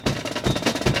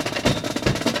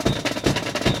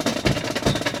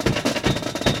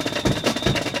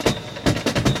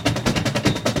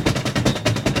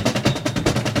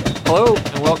Hello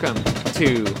and welcome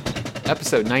to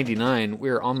episode 99.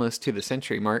 We're almost to the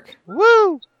century mark.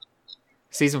 Woo!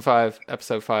 Season 5,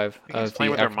 episode 5 of the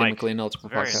with our Academically mic. Ineligible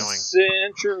Very podcast.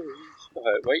 annoying. Centuries.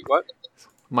 Wait, what?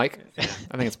 Mike? I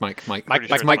think it's Mike. Mike,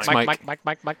 It's Mike's Mike.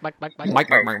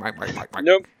 Mike.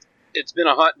 Nope. It's been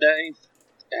a hot day.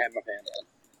 I have my fan on.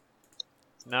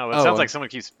 No, it sounds like someone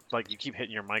keeps you keep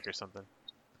hitting your mic or something.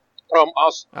 I'm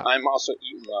also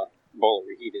eating a bowl of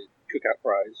reheated cookout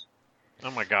fries. Oh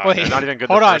my god, Wait, they're not even good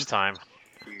hold the on. first time.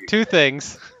 Two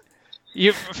things.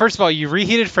 First of all, you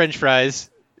reheated French fries.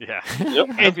 Yeah. Yep. I hope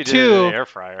And you did it two, in an air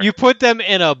fryer. you put them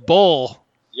in a bowl.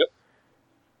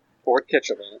 Poured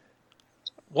ketchup in it.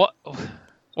 What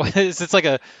is this, like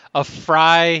a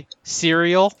fry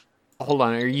cereal? Hold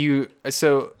on, are you...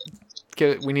 So,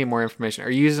 we need more information.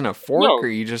 Are you using a fork, No. or are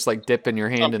you just, dipping your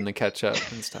hand in the ketchup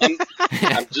and stuff?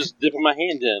 I'm just dipping my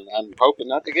hand in. I'm hoping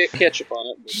not to get ketchup on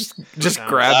it. But just Sounds-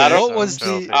 grab I it. don't- What was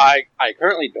sounds the- filthy. I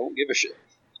currently don't give a shit.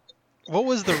 What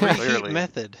was the reheat Clearly.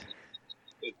 method?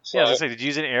 It's, Yeah, I was gonna say, did you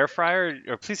use an air fryer?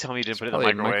 Or please tell me you didn't put it in the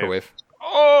Probably a microwave.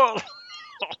 Oh!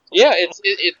 yeah,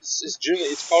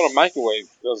 it's called a microwave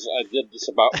because I did this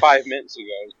about 5 minutes ago.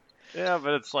 Yeah,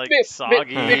 but it's like Be-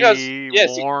 soggy, because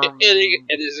yes, warm.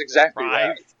 it is exactly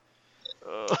fried.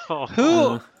 that. Oh.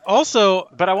 Who also?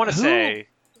 But I want to Who- say,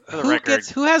 for the record,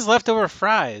 Who has leftover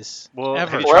fries? well,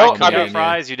 ever? have you Well, tried I cookout mean-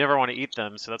 fries? You never want to eat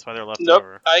them, so that's why they're left Nope,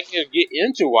 over. I can get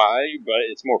into why, but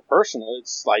it's more personal.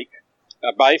 It's like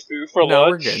I buy food for No, we're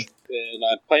lunch, good. and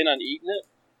I plan on eating it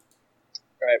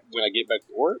right when I get back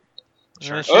to work.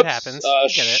 Shit Oops, happens. I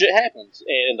get it. shit happens,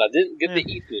 and I didn't get to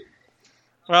eat it.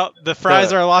 Well, the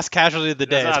fries are a lost casualty of the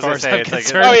day, That's as what I far was as gonna I'm say.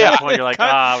 It's concerned. like, Oh, at yeah. that point, you're like,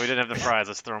 Cut- we didn't have the fries.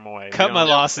 Let's throw them away. Cut We my don't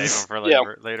losses. Save them for Yeah.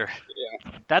 later.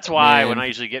 Yeah. That's why Man. when I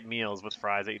usually get meals with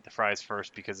fries, I eat the fries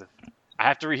first because if I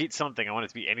have to reheat something, I want it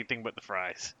to be anything but the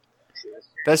fries.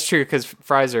 That's true, because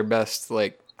fries are best,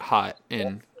 hot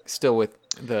and still with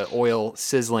the oil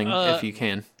sizzling, if you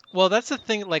can. Well, that's the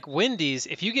thing. Like Wendy's,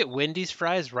 if you get Wendy's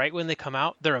fries right when they come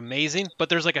out, they're amazing. But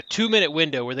there's a 2-minute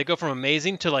window where they go from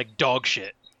amazing to dog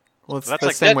shit. Well, it's That's the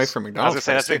like- same way that's- for I was McDonald's. gonna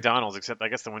say that's fries, too. McDonald's, except I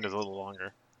guess the window's a little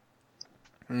longer.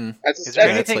 That's, Is there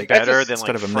Yeah, that's, it's anything like- better than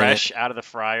instead of a fresh out of the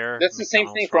fryer? That's the same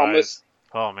McDonald's thing for almost-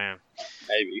 fries? Oh man,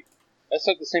 maybe that's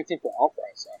like the same thing for all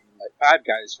fries. I mean, like Five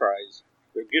Guys fries,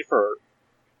 they're good for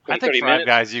 20, I think 30 Five minutes.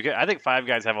 Guys. I think Five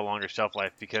Guys have a longer shelf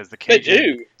life because the They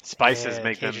Cajun do. spices Yeah,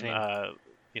 make them,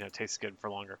 Cajuning. taste good for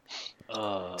longer.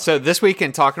 So this week,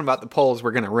 in talking about the polls,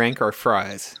 we're going to rank our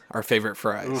fries, our favorite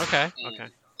fries. Oof. Okay. Okay.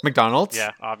 McDonald's,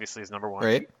 Yeah, obviously is number one.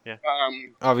 right? Yeah.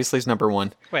 Obviously is number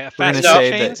one. Wait, We're fast gonna food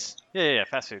say that- chains? Yeah.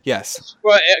 Fast food. Yes.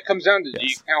 Well, it comes down to do you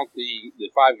Yes. count the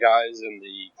Five Guys and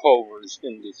the Clovers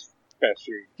in this fast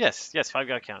food? Yes. Five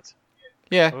Guys counts.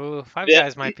 Yeah. Ooh, Five Yeah,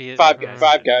 Guys might be it. Five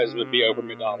Guys would be over Mm.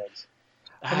 McDonald's.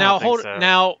 I Now don't think hold so.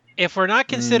 now. If we're not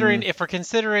considering, if we're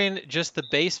considering just the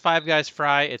base Five Guys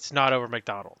fry, it's not over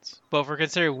McDonald's. But if we're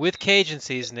considering with Cajun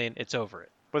seasoning, it's over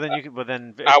it. But then you can. But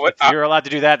then if, I would- if you're allowed to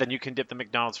do that, then you can dip the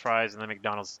McDonald's fries and the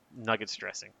McDonald's nuggets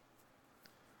dressing.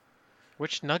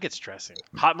 Which nuggets dressing?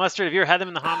 Hot mustard. Have you ever had them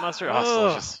in the hot mustard? Oh, it's Ugh.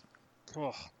 delicious.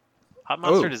 Ugh. Hot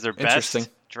mustard Oh, is their interesting.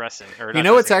 best dressing. Or You not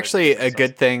know what's dressing, but actually a sauce.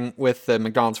 good thing with the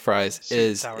McDonald's fries Sweet and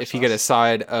is sour if you get a sauce.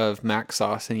 side of mac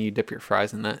sauce and you dip your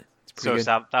fries in that. It's So pretty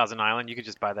good. Thousand Island, you could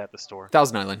just buy that at the store.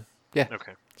 Thousand Island. Yeah, Okay. it's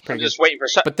I'm pretty good. just waiting for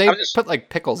some. But they I'm just, put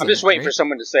pickles I'm in just it, waiting for right?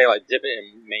 someone to say dip it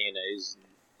in mayonnaise,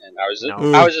 and I was No.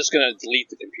 I was just gonna delete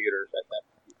the computer at that.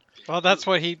 Well, that's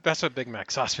what Big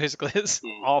Mac sauce basically is.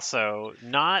 Also,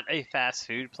 not a fast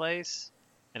food place,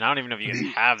 and I don't even know if you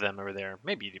guys have them over there.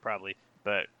 Maybe you do, probably.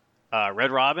 But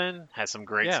Red Robin has some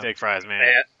great Yeah. steak fries, man.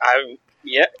 And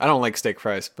I don't like steak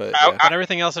fries, but I- yeah. But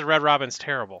everything else at Red Robin's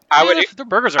terrible. I Yeah, would their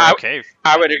burgers are I- okay.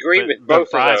 I would think, agree but with the both of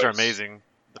fries are those. amazing.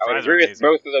 The I would fries agree are with amazing.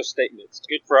 both of those statements.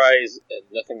 Good fries and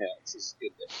nothing else is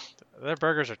good there. Their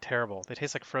burgers are terrible. They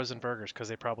taste like frozen burgers because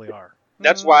they probably are.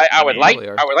 That's why I would mean, like really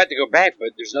are. I would like to go back, but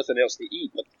there's nothing else to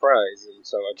eat but the fries, and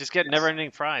so I Just get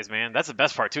never-ending fries, man. That's the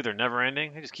best part too. They're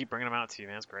never-ending. They just keep bringing them out to you,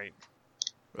 man. It's great.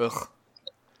 Ugh.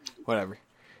 Whatever.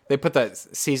 They put that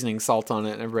seasoning salt on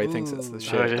it, and everybody thinks it's the Ooh.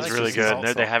 shit. Oh, it I is like really seasoned good.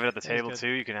 salt. They have it at the That's table good. too.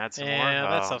 You can add some more. Yeah,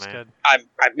 that Oh, sounds man. good.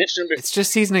 I've mentioned them. It's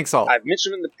just seasoning salt. I've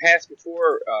mentioned them in the past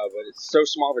before, but it's so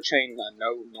small of a chain. I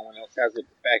know no one else has it.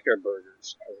 But Backyard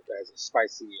Burgers has a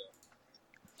spicy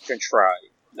French fry.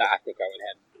 That I think I would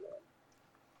have.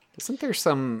 Isn't there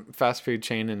some fast food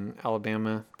chain in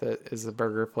Alabama that is a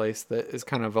burger place that is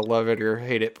kind of a love it or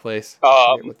hate it place?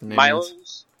 I forget what the name is.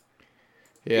 Milo's.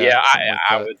 Yeah, Yeah, something like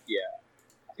I that. would. Yeah,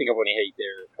 I think I've only ate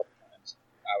there a couple times.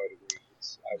 I would agree.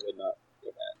 I would not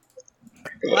go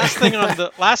back. Last thing on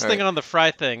right. the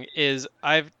fry thing is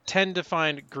I tend to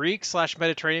find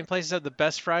Greek/Mediterranean places have the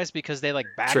best fries because they like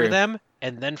batter True. them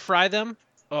and then fry them.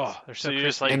 Oh, they're so So you crispy.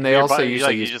 just like And they beer, also you usually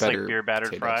like use you just like better beer battered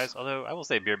potatoes. fries. Although I will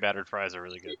say beer battered fries are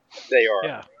really good. They are.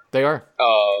 Yeah. They are.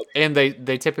 Uh, And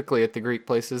they typically at the Greek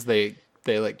places they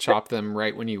like chop them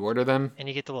right when you order them. And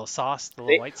you get the little sauce, the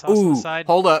little white sauce on Ooh, the side.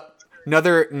 hold up.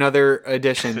 Another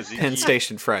addition, Tzatziki. Penn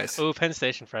Station fries. Ooh, Penn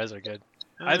Station fries are good.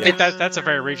 I think that's a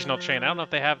very regional chain. I don't know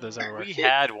if they have those everywhere. We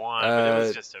had one, but it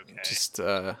was just okay. Just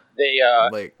they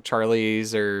like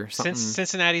Charlie's or something.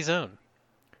 Cincinnati's own.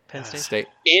 Penn Station.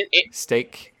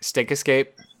 Steak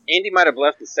Escape. Andy might have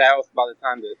left the South by the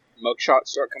time the Mugshots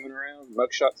start coming around.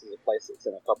 Mugshots is a place that's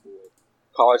in a couple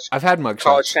of college I've had Mugshots.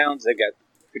 college towns. They got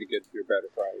pretty good beer batter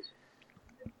fries.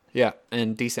 Yeah,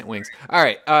 and decent wings. All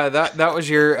right, that was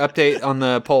your update on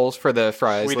the polls for the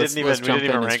fries. We Let's didn't even jump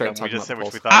in and rank start them. We talking just said about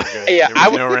which the we polls. thought was good. Yeah, There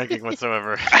was no ranking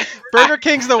whatsoever. Burger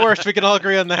King's the worst. We can all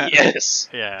agree on that. Yes,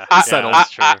 Yeah, Settled.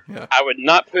 that's true. I would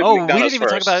not put Oh, we McDonald's didn't even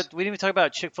first. talk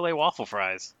about Chick-fil-A waffle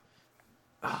fries.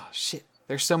 Oh shit,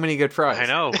 there's so many good fries. I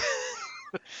know.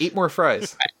 Eat more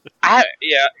fries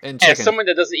Yeah, and chicken. as someone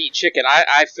that doesn't eat chicken,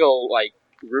 I feel like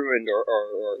ruined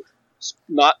or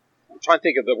not. I'm trying to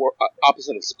think of the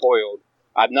opposite of spoiled.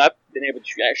 I've not been able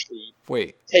to actually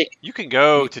Wait, take. You can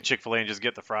go to Chick-fil-A and just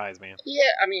get the fries, man. Yeah,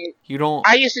 I mean, you don't.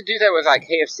 I used to do that with like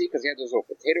KFC because they had those little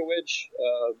potato wedge.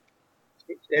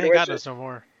 They Potato ain't got wedges. those no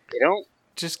more. They don't.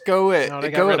 Just go No, they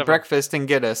got at rid of 'em. breakfast and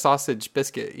get a sausage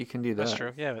biscuit. You can do that. That's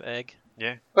true. Yeah, with egg.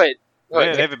 But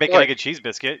They have a bacon, egg, and cheese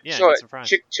biscuit. Yeah, so get some fries.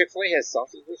 Chick-fil-A has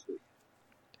sausage biscuits.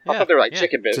 I Yeah. thought they were like Yeah.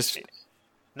 chicken biscuits. Just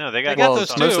No, they got, They got well, those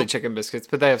it's too. mostly chicken biscuits,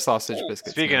 but they have sausage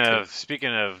biscuits. Speaking now, too. of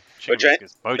chicken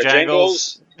biscuits,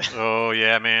 Bojangles. Oh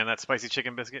yeah, man, that spicy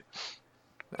chicken biscuit.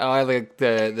 Oh, I like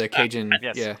the Cajun.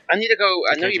 Yes. Yeah, I need to go.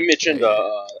 I know you Cajun. mentioned Yeah.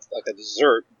 like a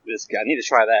dessert biscuit. I need to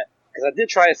try that because I did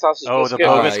try a sausage Oh, the biscuit.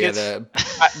 Bo yeah, biscuits?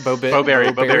 the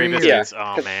Bowberry biscuits.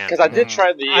 Oh man, Because I did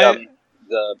try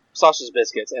the sausage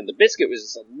biscuits, and the biscuit was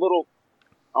just a little.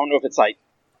 I don't know if it's like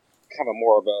kind of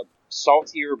more of a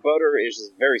saltier butter. It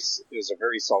was a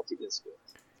very salty biscuit.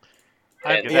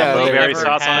 I've Get Yeah, that they've bowberry never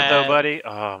sauce on it though, had- buddy.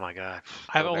 Oh my god.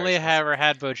 I've Bowberry only sauce. ever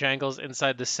had Bojangles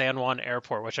inside the San Juan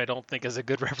Airport, which I don't think is a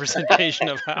good representation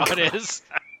of how it is.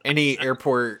 any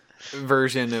airport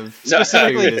version of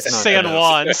Specifically, food is not San good.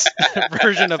 Juan's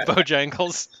version of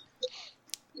Bojangles.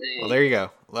 Well, there you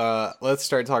go. Let's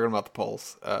start talking about the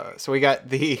polls. So we got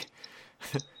the.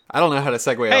 I don't know how to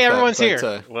segue. Hey, off everyone's that,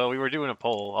 but, here. Well, we were doing a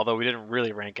poll, although we didn't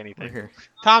really rank We're anything. here.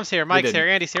 Tom's here, Mike's didn't. here,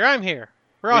 Andy's here, I'm here.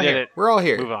 We're all We did here. it. We're all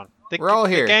here. Move on. We're all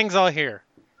here. The gang's all here.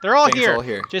 They're all Gang's here. all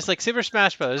here. Just like Super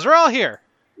Smash Bros. They're all here.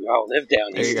 I'll live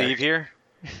down There you here. go. Steve here.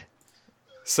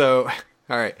 So,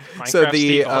 all right. Minecraft So the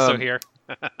Steve also here.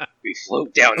 We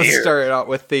float down let's here. start out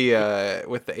with the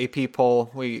AP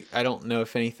poll. I don't know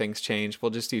if anything's changed.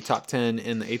 We'll just do top 10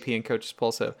 in the AP and coaches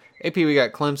poll. So AP, we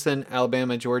got Clemson,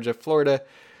 Alabama, Georgia, Florida,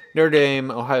 Notre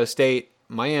Dame, Ohio State,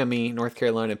 Miami, North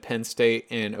Carolina, Penn State,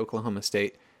 and Oklahoma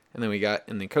State. And then we got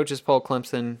in the coaches poll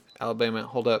Clemson, Alabama.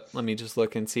 Hold up, let me just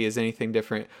look and see is anything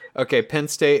different. Okay, Penn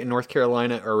State and North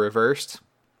Carolina are reversed.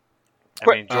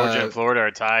 I mean, Georgia and Florida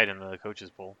are tied in the coaches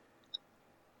poll.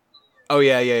 Oh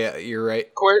yeah, you're right.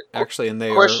 Actually, and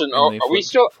they Question: are. Are we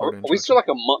still like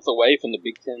a month away from the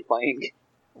Big Ten playing?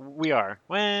 We are.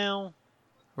 Well,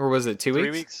 Or was it 2 weeks?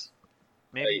 3 weeks?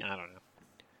 Maybe. I don't know.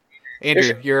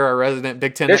 Andrew, you're our resident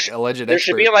Big Ten alleged There expert.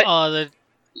 should be like The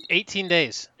 18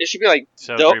 days. it should be like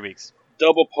So Nope. 3 weeks.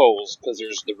 double polls because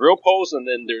there's the real polls and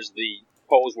then there's the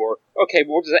polls where okay,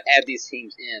 we'll just add these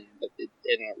teams in, but they're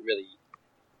not really.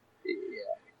 Yeah.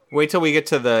 Wait till we get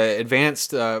to the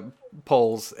advanced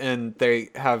polls, and they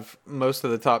have most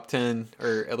of the top 10,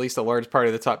 or at least a large part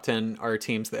of the top 10, are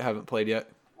teams that haven't played yet.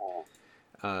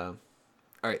 All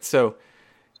right, so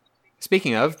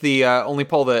speaking of, the only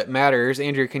poll that matters,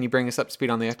 Andrew, can you bring us up to speed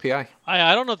on the FPI?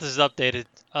 I don't know if this is updated.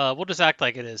 We'll just act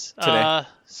like it is. Today.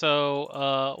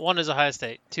 1 is Ohio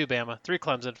State, 2 Bama, 3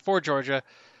 Clemson, 4 Georgia,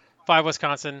 5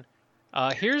 Wisconsin.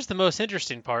 Here's the most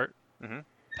interesting part. Mhm.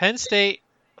 Penn State,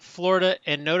 Florida,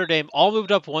 and Notre Dame all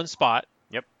moved up 1 spot.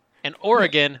 Yep. And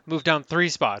Oregon moved down 3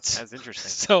 spots. That's interesting.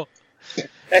 So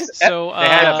That's, they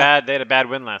They had a bad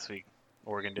win last week.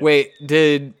 Oregon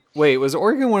did. Wait, was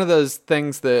Oregon one of those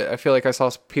things that I feel like I saw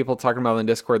people talking about in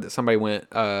Discord that somebody went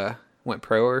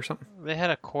pro or something? they had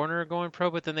a corner going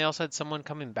pro, but then they also had someone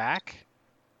coming back.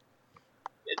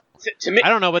 to me. I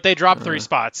don't know, but they dropped 3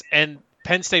 spots. And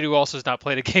Penn State, who also has not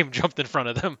played a game, jumped in front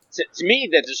of them. To me,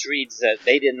 that just reads that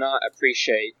they did not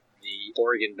appreciate the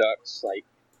Oregon Ducks like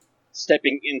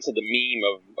stepping into the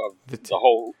meme of the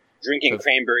whole drinking the-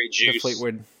 cranberry The juice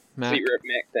Fleetwood Mac. Fleetwood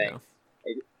Mac thing.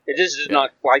 Yeah. It just did Yeah.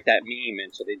 not like that meme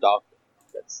until they docked it.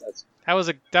 That's.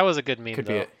 That was a good meme Could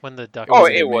be though. it. When the duck. Oh, was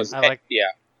a it good was. meme. I like- Yeah.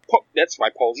 That's why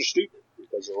polls are stupid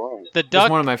because they're wrong. the It's duck.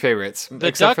 one of my favorites, the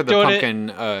except duck for the doing it- pumpkin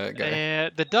guy.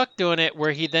 The duck doing it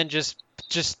where he then just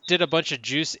did a bunch of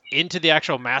juice into the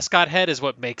actual mascot head is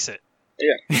what makes it.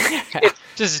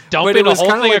 Just dumping it a was whole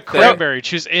kinda thing like of cranberry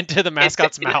juice into the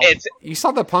mascot's mouth. You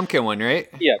saw the pumpkin one, right?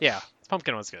 Yeah,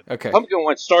 pumpkin was good. Okay. Pumpkin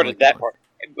one started I like that that part,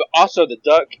 but also the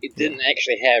duck. It didn't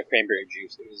actually have cranberry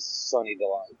juice. It was Sunny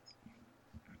Delight.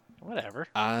 Whatever.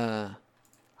 Uh,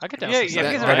 I could down Yeah, some you Sunny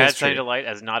guys that ever Delight. is had Sunny true. Delight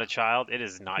as not a child? It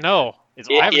is not. No, good. It's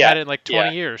I haven't awful. Yeah. had it in like 20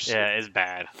 Yeah. years. Yeah, it's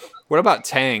bad. what about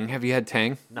Tang? Have you had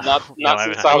Tang? No, Not no,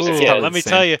 since haven't I was had a it. kid. Yeah. Let me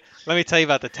Same. tell you. Let me tell you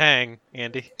about the Tang,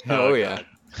 Andy. Oh, Oh, yeah.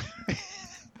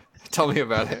 Tell me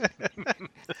about it.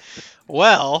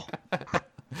 Well,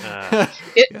 Uh,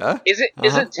 Yeah.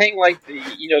 Isn't Tang like the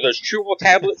those chewable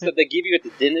tablets that they give you at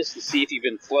the dentist to see if you've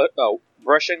been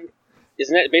brushing?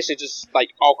 Isn't that basically just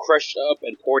like all crushed up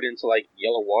and poured into like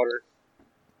yellow water?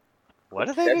 what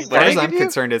are they? That's As far as Tang I'm give you?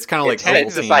 concerned, it's kind of like It's Tang. Ovaltine,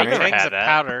 It's like- right? Never Tang's had a that.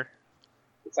 powder.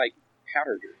 It's like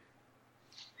powder.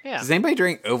 Yeah, Does anybody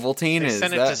drink Ovaltine? They Is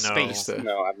send it that to space.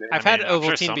 No, I've never. I've I had mean, I'm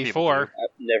sure Ovaltine some people before. I've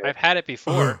never. I've had it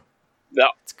before.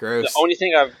 It's gross.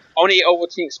 The only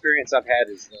Ovaltine experience I've had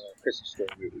is the Christmas Story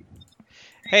movie.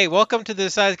 Hey, welcome to the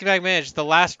Size Schematic Manage, the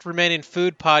last remaining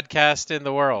food podcast in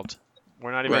the world.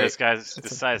 We're not even Right. this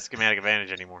size schematic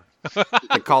advantage anymore.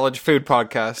 The college food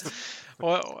podcast.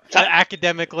 Well,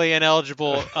 academically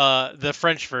ineligible, the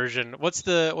French version. What's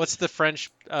the French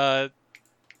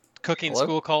cooking Hello?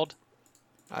 school called?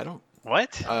 I don't.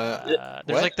 What? There's what?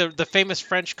 like the famous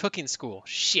French cooking school.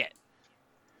 Shit.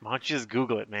 Why don't you just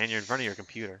Google it, man? You're in front of your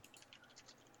computer.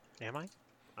 Am I?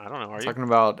 I don't know. Are you? Talking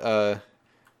about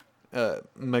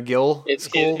McGill It's-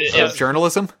 School it's- of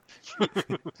Journalism.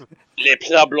 Le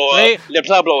Pablo, Les- Le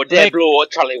Pablo, Les- de Blue,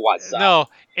 Charlie Watson. No,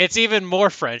 it's even more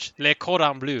French. Le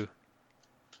Cordon Bleu.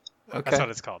 Okay. That's what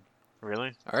it's called.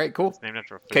 Really? All right. Cool. It's named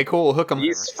after a food. Okay. Cool. We'll hook them.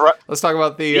 These Let's talk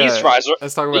about the. these fries are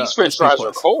Let's talk about these French SP fries are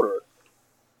Plus. colder.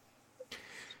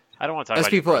 I don't want to talk SP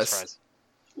about your French Plus. fries.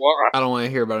 Well, I don't want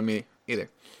to hear about me either.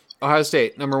 Ohio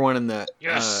State, number one in that.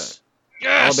 Yes.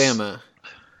 Alabama,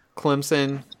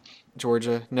 Clemson,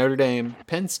 Georgia, Notre Dame,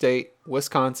 Penn State,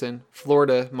 Wisconsin,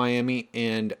 Florida, Miami,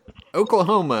 and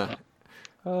Oklahoma.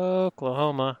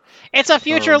 Oklahoma. It's a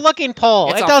future-looking poll.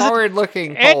 It's It a doesn't.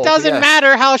 forward-looking It poll, doesn't yes.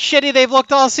 matter how shitty they've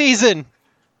looked all season.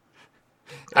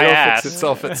 I It'll asked. fix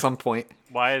itself at some point.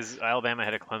 Why is Alabama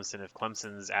ahead of Clemson if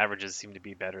Clemson's averages seem to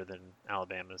be better than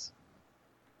Alabama's?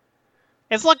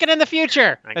 It's looking in the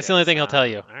future. I That's the only guess. thing he'll tell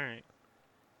you. All right.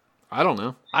 I don't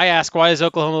know. I ask, why does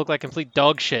Oklahoma look like complete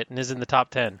dog shit and is in the top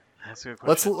 10? That's a good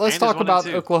Let's question. let's And talk is 1 and about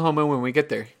 2. Oklahoma when we get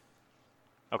there.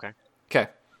 Okay. Okay.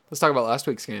 Let's talk about last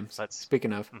week's games. Let's.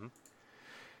 Speaking of. Mhm.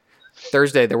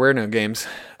 Thursday, there were no games.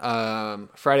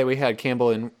 Friday, we had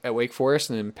Campbell at Wake Forest,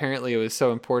 and apparently it was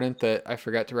so important that I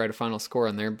forgot to write a final score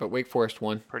on there, but Wake Forest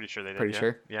won. Pretty sure they did. Pretty yeah.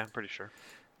 sure? Yeah, pretty sure.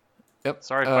 Yep.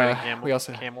 Sorry, fighting we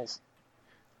also camels.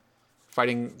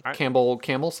 fighting Alright. Campbell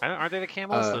Camels. Aren't they the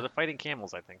camels? Uh, They're the fighting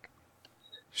camels, I think.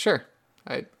 Sure.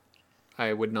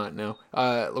 I would not know.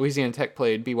 Louisiana Tech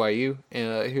played BYU,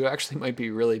 who actually might be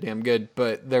really damn good,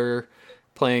 but they're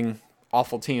playing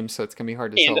awful teams, so it's going to be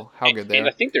hard to tell how good they and are.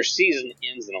 I think their season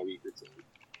ends in a week or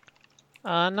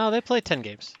two. No, they play 10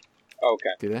 games. Okay.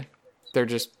 Do they? They're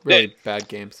just really bad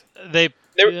games. They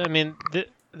They're- I mean,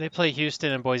 they play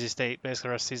Houston and Boise State basically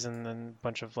the rest of the season and a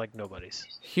bunch of like nobodies.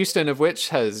 Houston, of which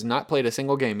has not played a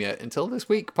single game yet until this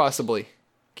week, possibly.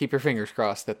 Keep your fingers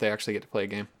crossed that they actually get to play a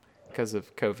game because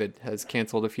of COVID has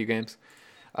canceled a few games.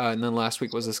 And then last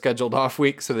week was a scheduled off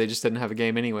week, so they just didn't have a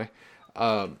game anyway.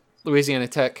 Louisiana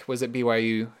Tech was at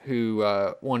BYU, who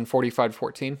won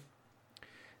 45-14.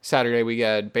 Saturday we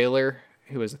had Baylor,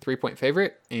 who was a 3-point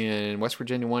favorite, and West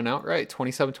Virginia won outright,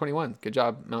 27-21. Good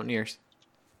job, Mountaineers.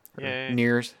 Or Yay.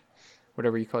 Nears,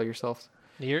 whatever you call yourselves.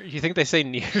 You think they say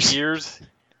Nears? Years.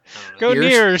 Go Ears?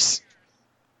 Nears!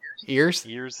 Ears.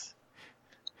 Years.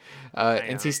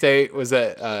 NC State was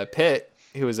at Pitt,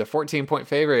 who was a 14-point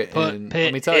favorite, Put and Pitt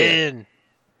let me tell you, in.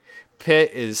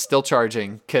 Pitt is still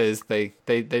charging because they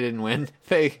didn't win.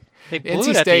 They blew NC it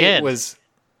at the State end. was,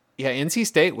 NC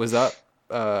State was up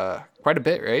quite a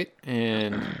bit, right,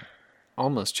 and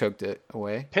almost choked it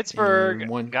away. Pittsburgh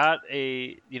and won. got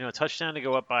a touchdown to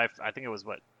go up by, I think it was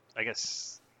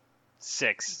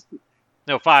 6.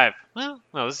 No, 5. Well,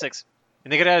 no, it was 6.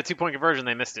 And they got out a 2-point conversion.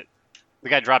 They missed it. The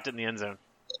guy dropped it in the end zone.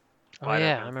 Oh Wide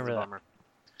yeah, open. I It was remember a that. bummer.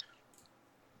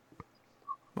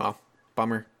 Wow,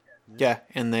 bummer. Yeah,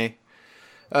 and they.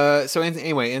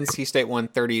 Anyway, NC State won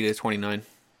 30-29.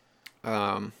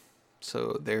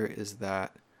 So there is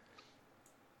that.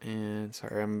 And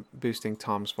sorry, I'm boosting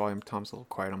Tom's volume. Tom's a little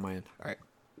quiet on my end. All right.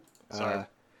 Sorry.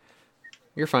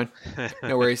 You're fine.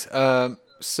 No worries.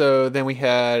 So then we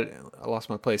had, I lost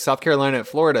my place, South Carolina at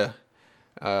Florida.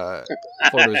 Florida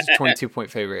was a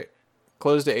 22-point favorite.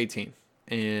 Closed at 18.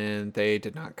 And they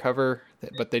did not cover,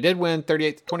 but they did win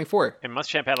 38-24. And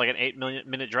Muschamp had like an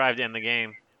 8-minute drive to end the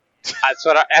game. That's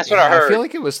what I heard. I feel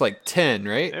like it was like 10,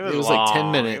 right? It was like 10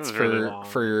 long. minutes It was really long.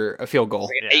 for a field goal.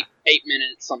 It's like Yeah. 8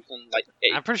 minutes, something like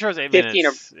 8. I'm pretty sure it was 8 15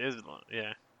 minutes.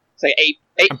 Yeah. It's like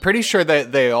 8. I'm pretty sure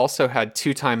that they also had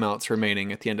 2 timeouts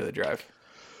remaining at the end of the drive.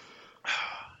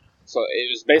 So it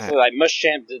was basically like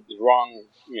Muschamp did the wrong,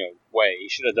 way. He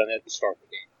should have done it at the start of the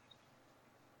game,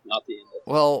 not the end.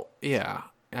 Well, yeah.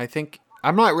 I think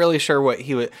I'm not really sure what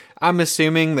he would. I'm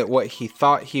assuming that what he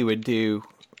thought he would do.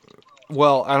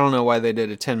 Well, I don't know why they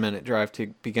did a 10-minute drive to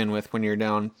begin with when you're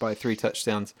down by 3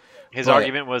 touchdowns. His But-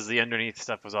 argument was the underneath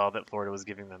stuff was all that Florida was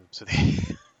giving them. So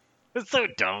it's so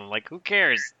dumb. Like, who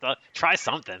cares? Try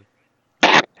something.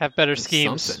 Have better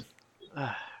schemes. Something.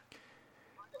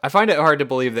 I find it hard to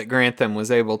believe that Grantham was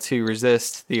able to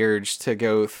resist the urge to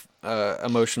go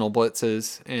emotional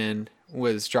blitzes and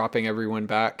was dropping everyone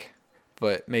back.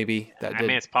 But maybe that did. I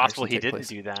mean, it's possible actually he take didn't place.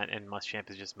 do that, and Muschamp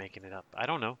is just making it up. I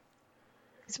don't know.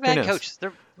 He's a Who bad knows? coach.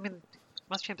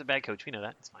 Muschamp's a bad coach. We know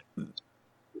that. It's fine.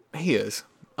 He is.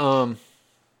 But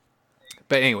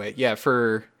anyway, yeah.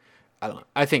 I don't know.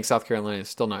 I think South Carolina is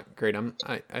still not great.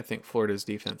 I think Florida's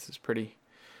defense is pretty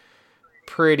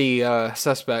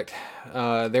suspect.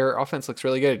 Their offense looks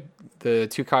really good. The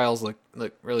 2 Kyles look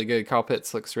really good. Kyle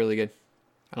Pitts looks really good.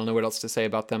 I don't know what else to say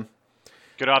about them.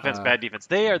 Good offense, bad defense.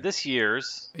 They are this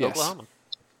year's Yes. Oklahoma.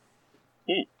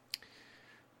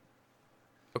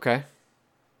 Okay.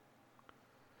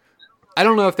 I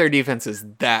don't know if their defense is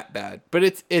that bad, but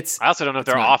it's. I also don't know if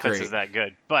It's their not offense great. is that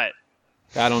good, but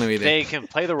I don't know either. they can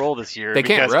play the role this year They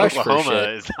can't because rush for Oklahoma shit.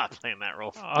 is not playing that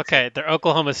role. Okay, they're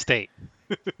Oklahoma State.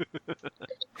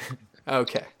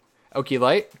 Okay. Okie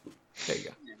Light. There you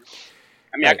go.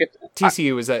 I mean, Right.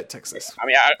 TCU was at Texas.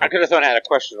 I could have thought I had a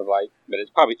question of but it's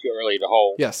probably too early to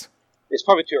hold. Yes. It's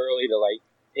probably too early to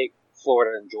pick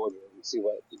Florida and Georgia and see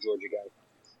what the Georgia guy.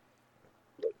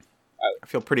 I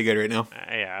feel pretty good right now.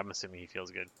 Yeah, I'm assuming he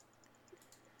feels good.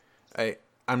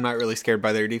 I'm not really scared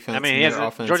by their defense. I mean, and their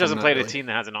offense. Georgia I'm hasn't not played a really- team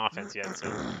that has an offense yet,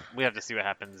 so we have to see what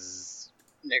happens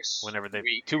Next whenever they.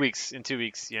 week. 2 weeks. In 2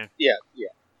 weeks, yeah. Yeah.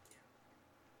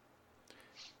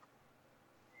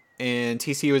 And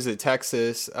TCU was at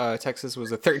Texas. Texas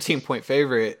was a 13-point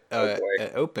favorite Oh, boy.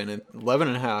 at open and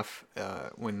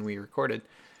 11.5 when we recorded.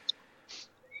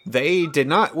 They did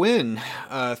not win,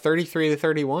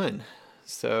 33-31.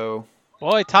 So,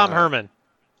 Boy, Tom Herman.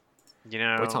 You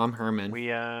know, boy, Tom Herman. we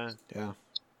yeah.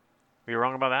 were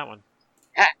wrong about that one.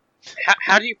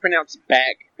 How do you pronounce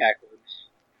backwards?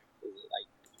 Is it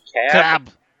like cab?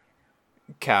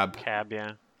 Cab. Cab,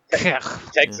 yeah.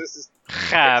 Texas is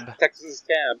Cab. Texas is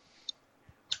cab.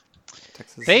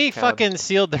 Texas They Cab. fucking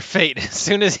sealed their fate as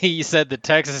soon as he said that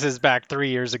Texas is back 3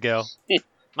 years ago.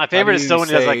 My favorite do is still when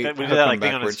he does you like say that, when he hook did that him like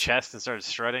thing on his backwards? chest and started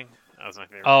strutting. That was my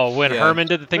favorite. Oh, when Yeah. Herman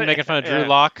did the thing making fun of Drew Yeah.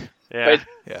 Lock. yeah. But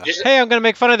Yeah. just, Hey, I'm gonna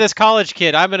make fun of this college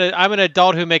kid. I'm an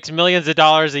adult who makes millions of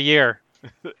dollars a year.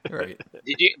 Right.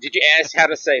 did you ask how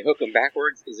to say hook 'em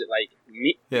backwards? Is it like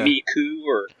Yeah. Miku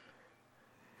or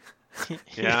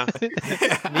Yeah.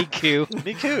 Miku.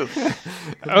 Miku.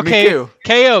 Okay. Miku.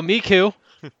 KO Miku.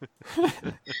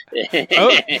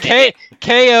 Oh,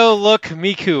 KO look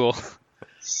Miku.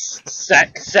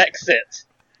 sex it?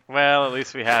 Well, at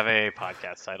least we have a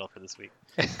podcast title for this week.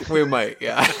 We might,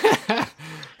 yeah.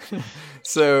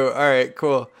 So, all right,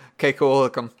 cool. Okay, cool.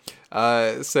 Hook 'em.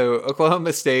 So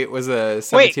Oklahoma State was a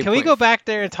 17 Wait, can we point- go back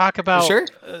there and talk about Sure.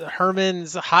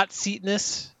 Herman's hot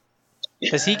seatness?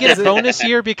 Does he get a bonus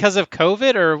year because of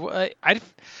COVID, or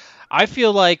I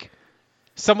feel like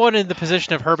someone in the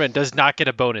position of Herman does not get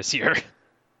a bonus year.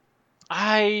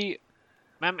 I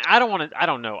mean, I don't want to. I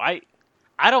don't know. I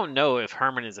don't know if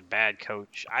Herman is a bad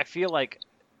coach. I feel like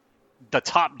the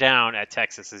top down at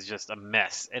Texas is just a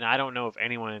mess, and I don't know if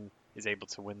anyone is able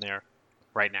to win there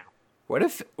right now. What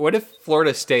if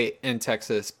Florida State and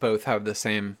Texas both have the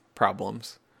same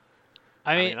problems?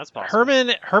 I mean, mean, that's possible.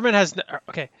 Herman has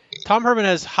Tom Herman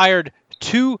has hired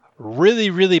 2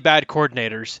 really, really bad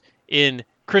coordinators in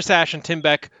Chris Ash and Tim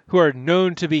Beck, who are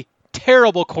known to be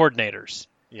terrible coordinators.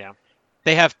 Yeah.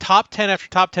 They have top 10 after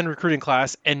top 10 recruiting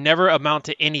class and never amount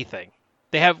to anything.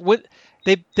 They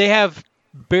have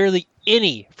barely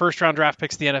any first round draft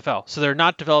picks in the NFL, so they're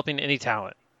not developing any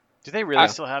talent. Do they really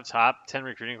still have top 10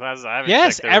 recruiting classes? I haven't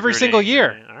Yes, checked their every single recruiting.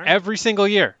 year. All right. Every single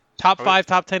year. Top Are we- 5,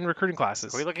 top 10 recruiting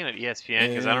classes. Are we looking at ESPN?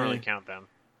 Because I don't really count them.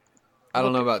 I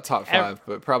don't know about top 5,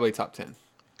 but probably top 10.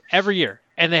 every year,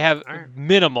 and they have All right.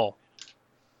 minimal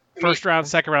first round,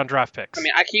 second round draft picks. I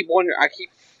mean, I keep wondering. I keep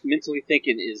mentally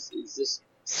thinking: is this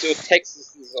still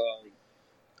Texas's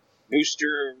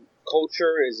booster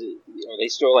culture? Is it? Are they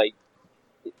still like?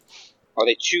 Are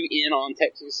they too in on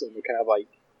Texas and they're kind of like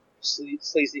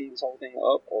sleazing this whole thing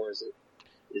up, or is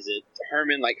it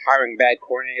Herman like hiring bad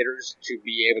coordinators to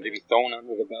be able to be thrown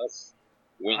under the bus?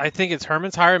 I think it's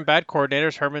Herman's hiring bad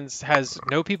coordinators. Herman's has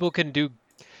no people can do.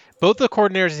 Both the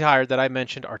coordinators he hired that I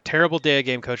mentioned are terrible day of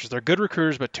game coaches. They're good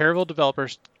recruiters, but terrible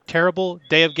developers, terrible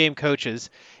day of game coaches.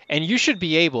 And you should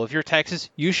be able, if you're Texas,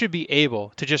 you should be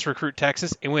able to just recruit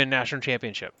Texas and win a national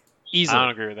championship easily. I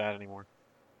don't agree with that anymore.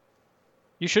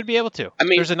 You should be able to. I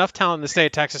mean, there's enough talent in the state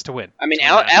of Texas to win. I mean,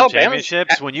 National Alabama's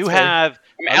championships. When you have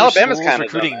other Alabama's schools kind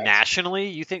of recruiting nationally,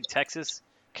 you think Texas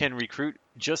can recruit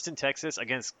just in Texas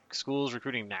against schools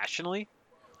recruiting nationally?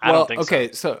 I don't think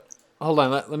okay, so. so hold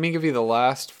on. Let me give you the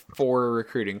last 4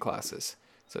 recruiting classes.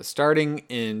 So starting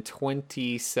in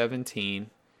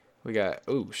 2017, we got,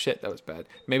 oh shit, that was bad.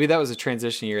 Maybe that was a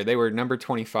transition year. They were number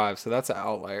 25, so that's an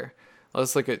outlier.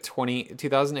 Let's look at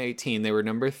 2018. They were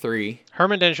number 3.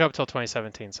 Herman didn't show up till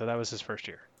 2017, so that was his first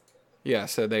year. Yeah,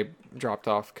 so they dropped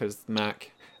off because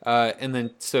Mac. And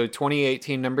then, so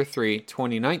 2018, number 3.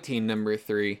 2019, number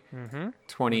 3.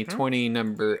 2020,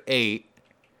 number 8.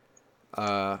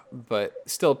 But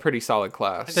still a pretty solid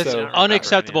class. That's So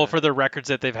unacceptable yeah. for the records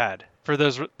that they've had for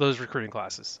those recruiting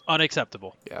classes.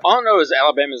 Unacceptable. All I know is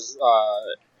Alabama's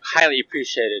highly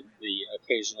appreciated the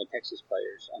occasional Texas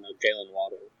players. I know Jalen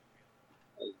Waddle.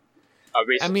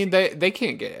 I mean, they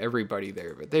can't get everybody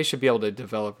there, but they should be able to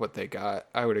develop what they got.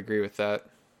 I would agree with that.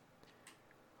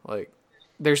 Like,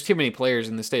 there's too many players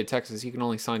in the state of Texas. You can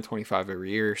only sign 25 every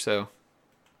year, so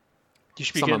You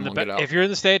should be Some getting of the them will best. get out. If you're in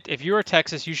the state, if you are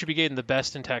Texas, you should be getting the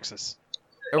best in Texas.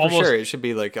 for Almost- sure it should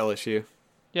be like LSU.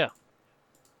 Yeah.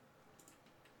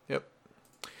 Yep.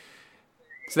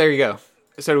 So there you go.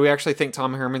 So do we actually think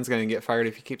Tom Herman's going to get fired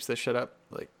if he keeps this shit up?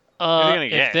 Like, gonna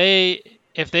get?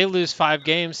 If they lose 5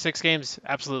 games, 6 games,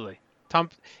 absolutely.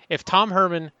 If Tom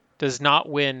Herman does not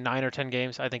win 9 or 10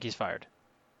 games, I think he's fired.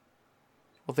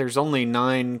 well, there's only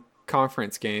 9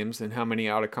 conference games, and how many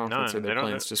out of conference None. are They they don't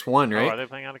playing? have- It's just 1, Oh, right? are they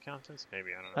playing out of conference? Maybe,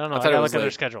 I don't know. I don't know. I I, thought it gotta was look at their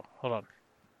like- schedule. Hold on.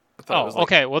 I thought it Oh, was like-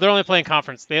 okay. Well, they're only playing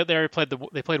conference. They already played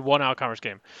they played 1 out conference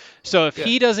game. So if Yeah.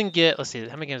 he doesn't get, let's see,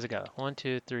 how many games he got? 1,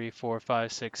 2, 3, 4,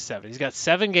 5, 6, 7. He's got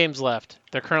 7 games left.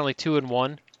 They're currently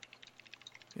 2-1.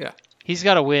 Yeah. He's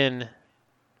got to win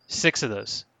 6 of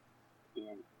those.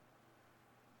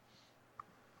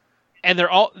 And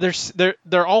they're all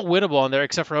winnable on there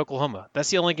except for Oklahoma. That's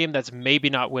the only game that's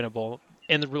maybe not winnable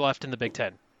left in the Big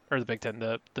Ten or the Big 10,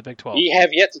 the Big 12. We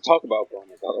have yet to talk about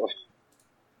Oklahoma, by the way.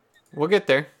 We'll get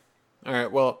there. All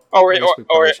right, well... Or I guess we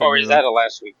probably shouldn't is move that on. a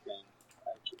last week thing?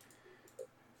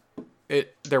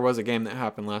 There was a game that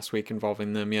happened last week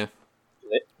involving them, yeah.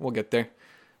 It- We'll get there.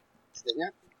 Isn't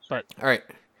it? All right.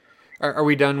 Are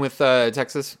we done with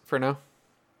Texas for now?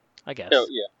 I guess. No,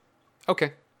 yeah.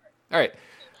 Okay. All right.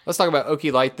 Let's talk about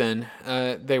Okie Light then.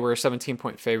 They were a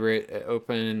 17-point favorite at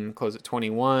open and close at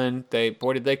 21. Did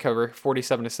they cover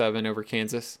 47-7 over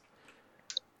Kansas.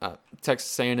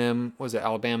 Texas A&M was at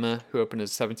Alabama, who opened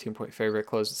as a 17-point favorite,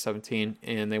 closed at 17,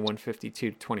 and they won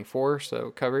 52-24,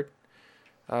 so covered.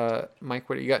 Mike,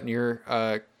 what do you got in your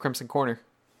Crimson Corner?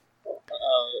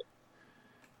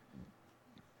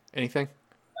 Anything?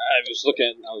 I was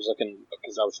looking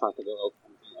because I was trying to go.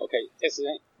 Okay, Texas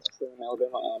A&M,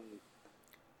 Alabama.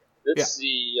 Let's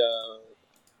see.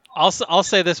 I'll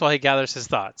say this while he gathers his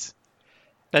thoughts.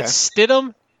 That Okay.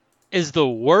 Stidham is the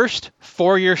worst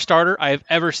 4-year starter I have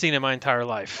ever seen in my entire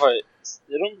life. What,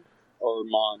 Stidham or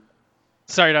Mon?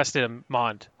 Sorry, not Stidham,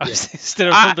 Mond. Yeah.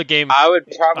 Stidham from the game. I would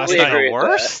Last probably night. agree The with that.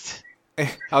 worst?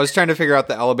 I was trying to figure out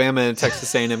the Alabama and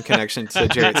Texas A&M connection to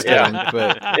Jarrett Stidham,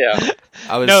 but Yeah.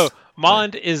 I was... No,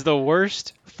 Mond is the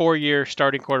worst 4-year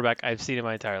starting quarterback I've seen in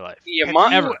my entire life. Yeah, Have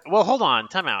Mon. you- well, hold on.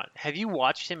 Time out. Have you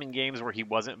watched him in games where he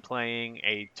wasn't playing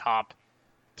a top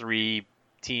 3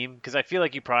 team? Because I feel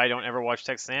like you probably don't ever watch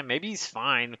Texas A&M. Maybe he's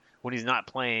fine when he's not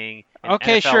playing an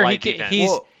Okay, NFL sure, light defense.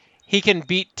 Well, he can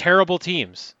beat terrible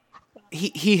teams.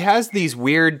 he has these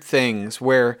weird things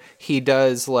where he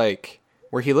does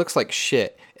where he looks like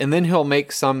shit, and then he'll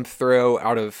make some throw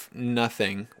out of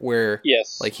nothing where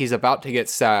Yes. he's about to get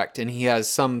sacked and he has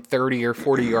some 30 or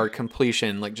 40 yard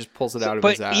completion, just pulls it out of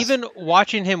But his ass. even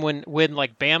watching him when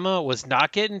Bama was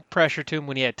not getting pressure to him,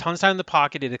 when he had tons of time in the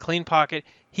pocket, he had a clean pocket,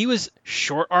 he was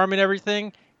short arming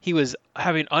everything. He was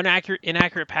having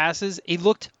inaccurate passes. He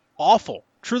looked awful,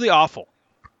 truly awful.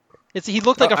 He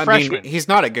looked like a I freshman. mean, he's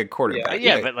not a good quarterback.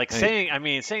 Yeah, but like saying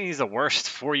he's the worst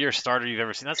 4-year starter you've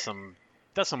ever seen. That's some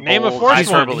Name a bold fourth one.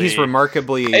 hyperbole.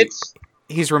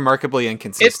 he's remarkably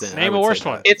inconsistent. Name I a would worst say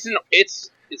one. that. It's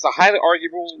a highly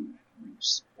arguable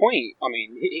point. I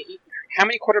mean, how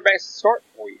many quarterbacks start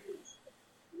 4 years?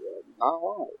 Not a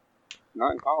lot.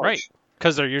 Not in college. Right.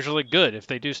 Because they're usually good. If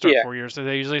they do start Yeah. 4 years,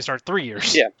 they usually start 3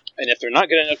 years. Yeah, and if they're not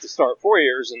good enough to start 4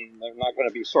 years, then they're not going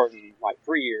to be starting like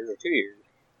 3 years or 2 years.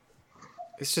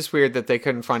 It's just weird that they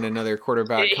couldn't find another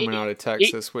quarterback coming out of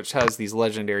Texas, which has these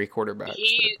legendary quarterbacks.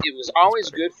 It was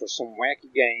always good for some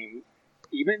wacky game,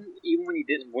 even when he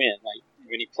didn't win. Like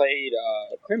when he played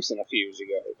Clemson a few years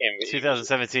ago. And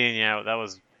 2017. Yeah, that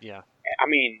was I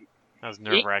mean, that was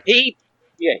nerve wracking. He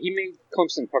made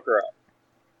Clemson pucker up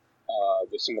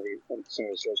with some of the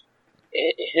throws.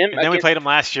 And then we played him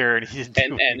last year, and he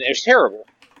didn't. And it was terrible.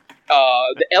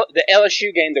 The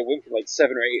LSU game that went for like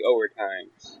 7 or 8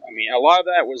 overtimes. I mean, a lot of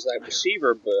that was that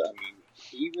receiver, but I mean,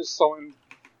 he was throwing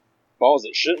balls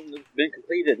that shouldn't have been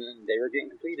completed, and they were getting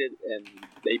completed, and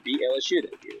they beat LSU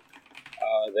that year.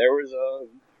 There was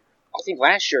I think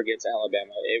last year against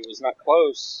Alabama, it was not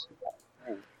close,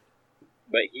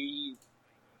 but he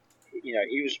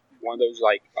was one of those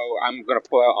like, oh, I'm going to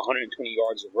pull out 120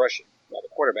 yards of rushing by the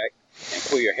quarterback and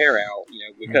pull your hair out,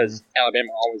 because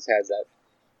Alabama always has that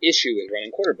issue with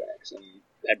running quarterbacks, and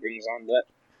that brings on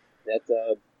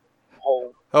that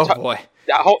whole. Boy,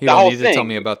 that whole you don't need thing, to tell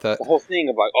me about that. The whole thing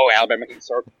of like, oh, Alabama can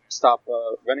stop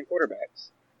running quarterbacks.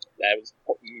 That was,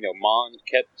 Mon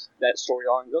kept that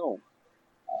storyline going.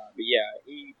 But yeah,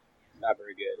 he not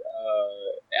very good.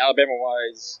 Alabama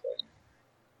wise,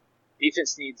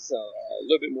 defense needs a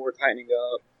little bit more tightening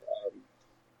up.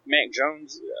 Mac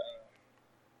Jones.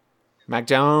 Mac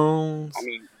Jones. I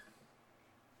mean,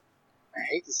 I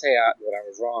hate to say that I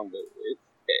was wrong, but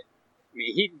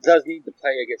he does need to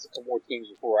play against a couple more teams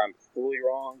before I'm fully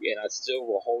wrong, and I still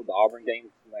will hold the Auburn game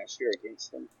from last year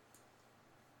against them.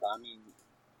 I mean,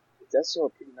 that's still a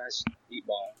pretty nice deep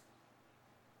ball.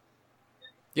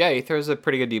 Yeah, he throws a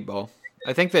pretty good deep ball.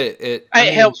 I think that it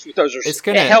helps with those. It's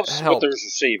gonna help help with those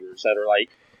receivers that are like.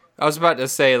 I was about to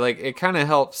say, like, it kind of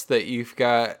helps that you've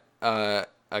got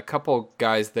a couple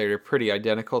guys that are pretty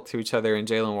identical to each other in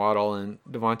Jalen Waddle and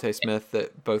Devontae Smith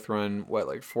that both run,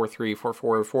 4.3,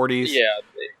 4.4, 40s? Yeah.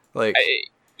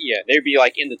 They'd be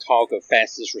like in the talk of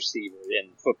fastest receiver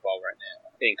in football right now,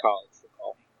 in college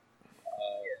football.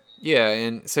 Yeah,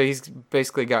 and so he's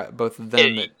basically got both of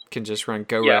them that can just run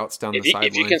routes down the sideline.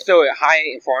 If you can throw it high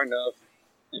and far enough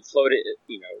and float it,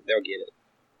 they'll get it.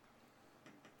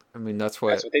 I mean, that's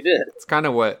what they did. That's kind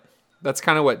of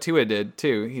what Tua did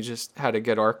too. He just had a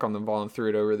good arc on the ball and threw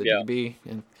it over the DB,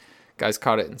 and guys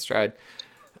caught it in stride.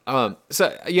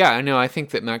 So yeah, I know. I think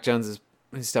that Mac Jones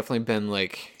has definitely been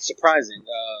like surprising.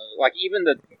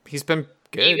 He's been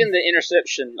good. Even the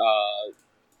interception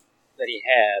that he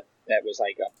had that was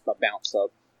like a bounce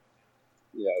up.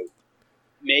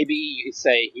 Maybe you could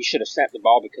say he should have snapped the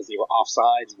ball because they were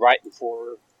offsides right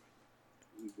before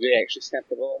they actually snapped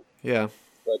the ball. Yeah.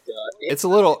 But it's a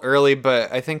little early,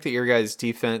 but I think that your guys'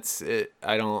 defense,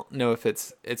 I don't know if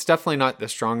it's definitely not the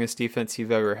strongest defense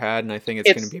you've ever had, and I think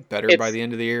it's going to be better by the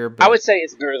end of the year. But I would say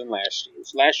it's better than last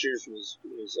year's. Last year's was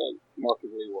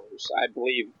markedly worse. I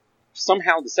believe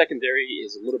somehow the secondary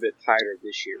is a little bit tighter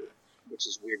this year, which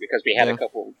is weird because we had a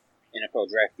couple NFL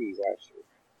draftees last year.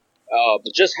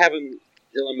 But just having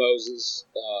Dylan Moses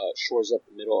shores up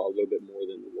the middle a little bit more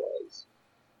than it was,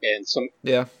 and some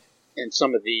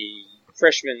of the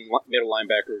freshman middle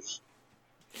linebackers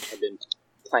have been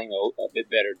playing a bit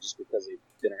better just because they've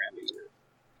been around a year.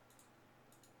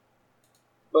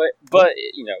 But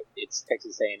it's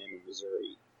Texas A&M and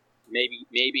Missouri. Maybe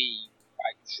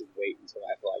I should wait until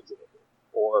I have Georgia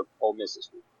or Ole Miss this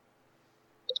week.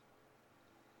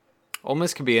 Ole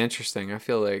Miss could be interesting. I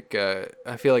feel like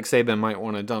Saban might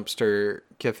want to dumpster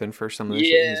Kiffin for some of the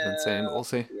shit he's been saying, but we'll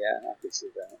see. Yeah, I could see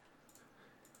that.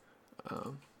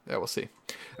 Yeah, we'll see.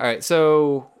 All right,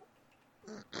 so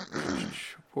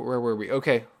where were we?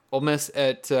 Okay, Ole Miss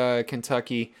at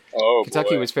Kentucky. Oh,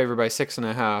 Kentucky boy. was favored by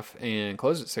 6.5 and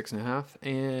closed at 6.5.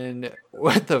 And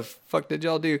what the fuck did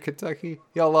y'all do, Kentucky?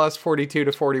 Y'all lost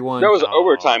 42-41. That was an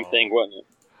overtime thing, wasn't it?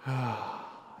 Yeah.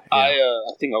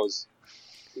 I think I was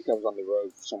on the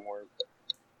road somewhere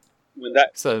when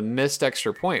that. It's a missed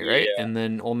extra point, right? Yeah. And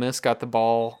then Ole Miss got the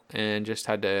ball and just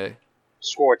had to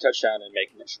score a touchdown and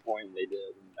make an extra point, and they did,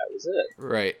 and that was it.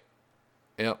 Right.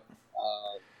 Yep.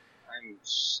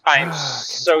 I'm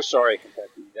so sorry,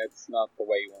 Kentucky. That's not the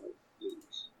way you want to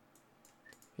lose.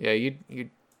 Yeah, you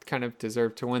kind of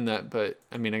deserved to win that, but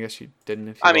I mean, I guess you didn't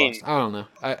if you I mean, lost. I don't know.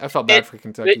 I felt bad for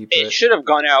Kentucky, It but should have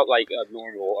gone out like a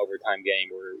normal overtime game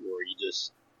where you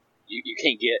just you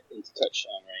can't get into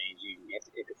touchdown range. You have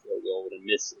to kick a field goal and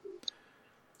miss it.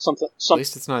 Something. at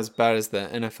least it's not as bad as the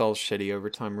NFL's shitty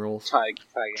overtime rules. Tie games.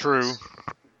 True.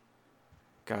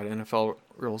 God, NFL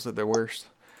rules are the worst.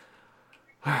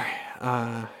 All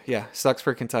right. Yeah, sucks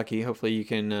for Kentucky. Hopefully you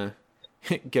can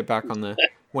get back on the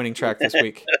winning track this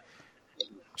week.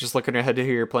 Just looking ahead to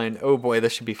who you're playing. Oh boy,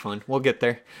 this should be fun. We'll get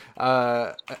there.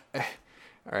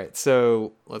 All right,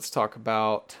 so let's talk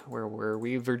about where were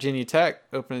we? Virginia Tech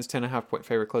opened as 10.5 point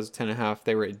favorite, closed at 10.5.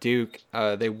 They were at Duke.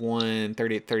 They won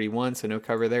 38-31, so no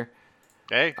cover there.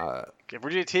 Hey,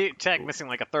 Virginia Tech missing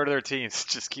like a third of their teams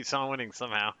just keeps on winning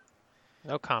somehow.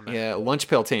 No comment. Yeah, lunch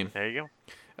pail team. There you go.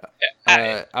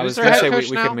 I was their going to head say coach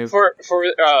we now? could move For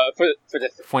the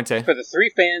Fuente. for the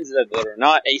three fans that are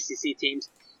not ACC teams,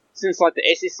 since like the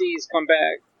ACC has come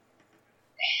back,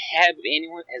 has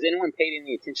anyone paid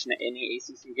any attention to any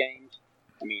ACC games?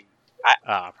 I mean,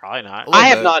 Probably not. little I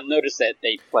have bit. not noticed that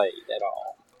they played at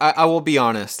all. I will be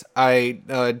honest. I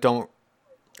don't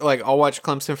like. I'll watch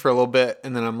Clemson for a little bit,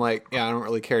 and then I'm like, yeah, I don't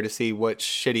really care to see what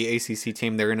shitty ACC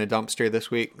team they're going to dumpster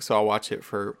this week. So I'll watch it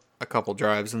for a couple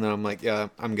drives, and then I'm like, yeah,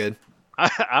 I'm good.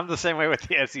 I'm the same way with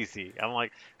the SEC. I'm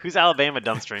like, who's Alabama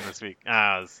dumpstering this week?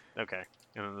 Okay.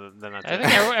 And then that's I it.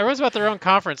 think everyone's about their own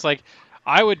conference. Like,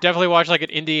 I would definitely watch like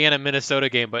an Indiana-Minnesota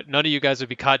game, but none of you guys would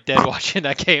be caught dead watching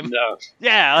that game. No,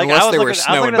 Yeah, like Unless I was they were looking, I was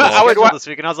snowing looking at balls. the I would schedule wa- this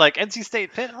week, and I was like, NC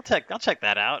State Pitt. I'll check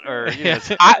that out. Or you know,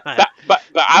 but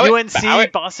I would, UNC but I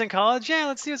would, Boston College. Yeah,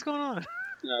 let's see what's going on.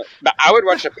 but I would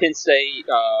watch a Penn State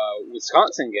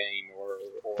Wisconsin game or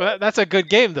But that's a good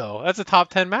game, though. That's a top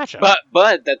 10 matchup.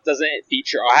 but that doesn't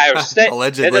feature Ohio State.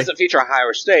 Allegedly. That doesn't feature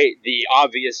Ohio State, the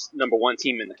obvious number one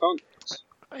team in the conference.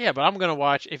 Yeah, but I'm gonna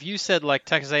watch. If you said like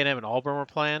Texas A&M and Auburn were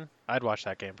playing, I'd watch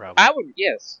that game probably. I would,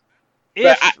 yes.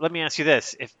 Let me ask you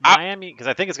this: if Miami, because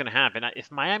I think it's going to happen,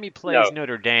 if Miami plays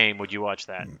Notre Dame, would you watch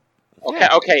that? Okay,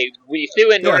 Yeah. okay. When you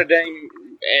threw in Yeah. Notre Dame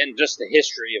and just the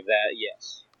history of that,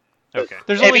 yes. Okay.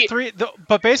 There's Maybe- only three,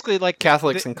 but basically like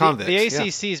Catholics and convicts. The yeah.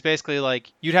 ACC is basically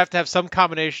like you'd have to have some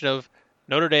combination of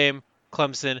Notre Dame,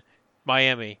 Clemson,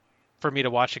 Miami for me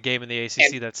to watch a game in the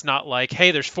ACC. That's not like,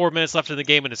 hey, there's 4 minutes left in the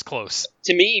game and it's close.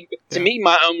 To me,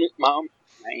 my own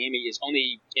Miami is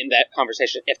only in that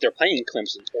conversation if they're playing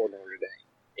Clemson or Notre Dame.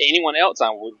 Anyone else, I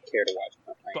wouldn't care to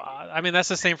watch. But, I mean, that's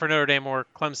the same for Notre Dame or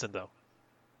Clemson, though.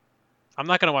 I'm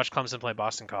not going to watch Clemson play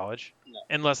Boston College No.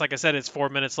 unless, like I said, it's 4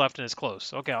 minutes left and it's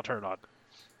close. Okay, I'll turn it on.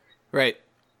 Right.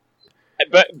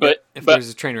 But If but there's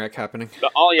a train wreck happening.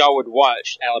 all y'all would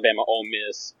watch Alabama Ole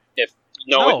Miss if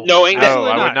No. knowing that No,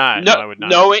 I would not. No, No, I would not.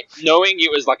 knowing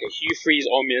it was like a Hugh Freeze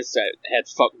Ole Miss that had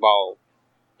fuckball,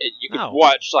 you could No.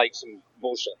 watch like some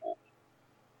bullshit.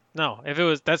 No, if it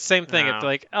was that same thing, No. if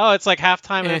like, oh, it's like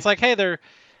halftime and Eh. it's like, hey, they're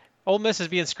Ole Miss is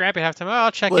being scrappy at halftime. Oh,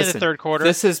 I'll check in Listen, the third quarter.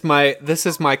 This is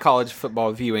my college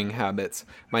football viewing habits.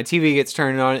 My TV gets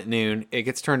turned on at noon. It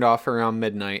gets turned off around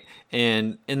midnight,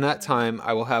 and in that time,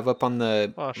 I will have up on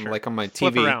the Oh, sure. like on my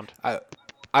Flip TV. around.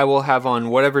 I will have on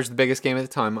whatever's the biggest game at the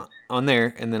time on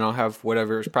there, and then I'll have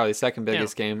whatever's probably the second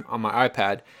biggest game on my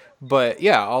iPad. But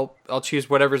yeah, I'll choose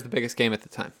whatever's the biggest game at the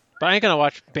time. But I ain't gonna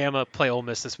watch Bama play Ole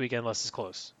Miss this weekend unless it's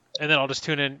close, and then I'll just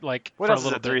tune in like What for else a is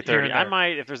little at bit here 3:30? and I there.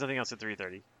 might if there's nothing else at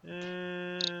 3:30.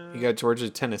 You got Georgia,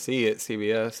 Tennessee at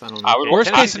CBS. I don't know. I would- Worst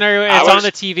Tennessee- case scenario, I it's was- on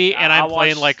the TV and I'll I'm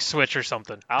playing watch- like Switch or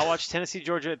something. I'll watch Tennessee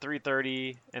Georgia at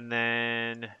 3:30, and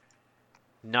then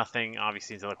nothing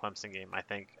obviously until the Clemson game. I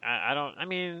think I don't. I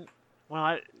mean,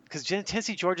 well, because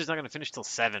Tennessee Georgia's not going to finish till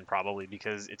 7 probably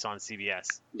because it's on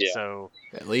CBS. Yeah. So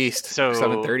At least so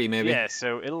 7:30 maybe. Yeah.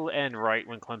 So it'll end right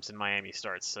when Clemson Miami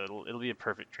starts. So it'll be a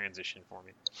perfect transition for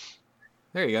me.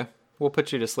 There you go. We'll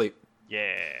put you to sleep.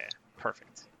 Yeah.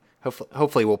 Perfect.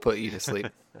 Hopefully we'll put you to sleep.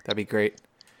 That'd be great.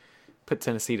 Put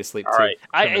Tennessee to sleep All too. right.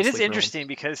 Put 'em to It is sleep early. interesting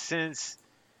because since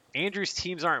Andrew's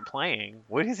teams aren't playing,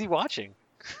 what is he watching?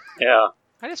 Yeah.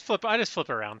 I just flip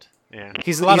around. Yeah.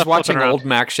 He's A lot of watching flipping around. old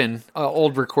Maction,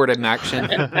 old recorded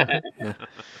Maction.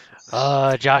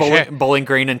 Josh. Bowling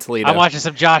Green in Toledo. I'm watching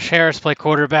some Josh Harris play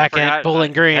quarterback at Forgot-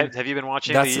 Bowling Green. Have you been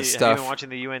watching That's the Have you stuff. been watching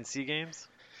the UNC games?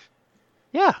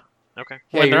 Yeah, Okay.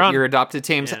 Yeah, when they're your, on. your adopted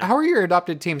teams. Yeah. How are your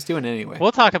adopted teams doing anyway?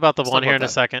 we'll talk about the Let's one talk here about in a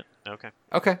that. second. Okay.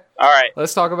 Okay, All right.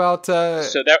 let's talk about. So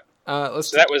that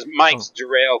Let's. that was Mike's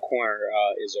derail corner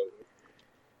is over.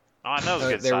 Oh, that was a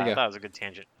good. there we Side. go. That was a good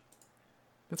tangent.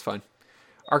 That's fine.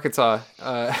 Arkansas.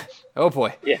 Oh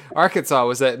boy. Yeah. Arkansas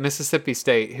was at Mississippi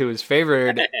State, who was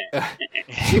favored.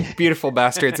 You beautiful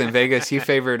bastards in Vegas. You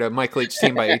favored a Mike Leach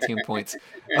team by 18 points.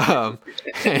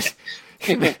 And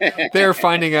They're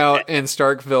finding out in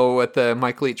Starkville what the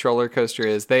Mike Leach roller coaster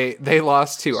is. They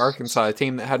lost to Arkansas, a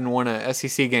team that hadn't won a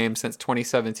SEC game since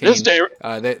 2017. This day,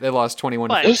 They lost 21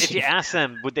 But to if 15. you ask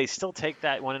them, would they still take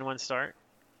that 1-1 start?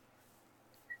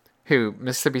 Who,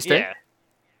 Mississippi State? Yeah.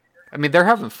 I mean, they're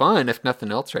having fun, if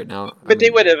nothing else, right now. but they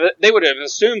would have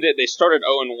assumed that they started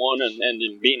 0-1 and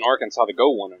then beating Arkansas to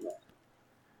go 1-1.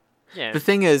 Yeah. The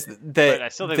thing is But I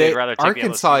that, still think they'd rather take the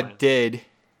Arkansas LSU win. did.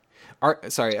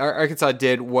 Arkansas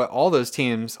did what all those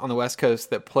teams on the West Coast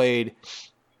that played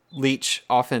Leach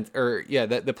offense,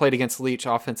 that played against Leach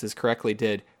offenses correctly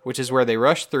did, which is where they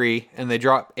rushed 3 and they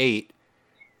dropped 8,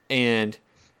 and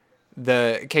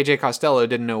the KJ Costello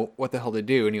didn't know what the hell to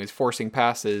do, and he was forcing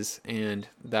passes, and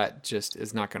that just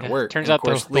is not going to work. Turns And out of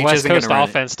course, the Leach West isn't gonna Coast run it.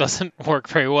 offense doesn't work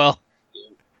very well.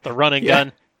 The run and Yeah.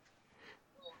 gun.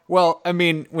 Well, I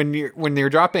mean, when you're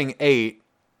dropping 8,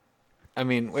 I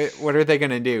mean, what are they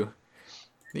going to do?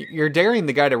 You're daring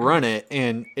the guy to run it,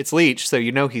 and it's Leach, so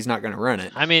you know he's not going to run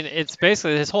it. I mean, it's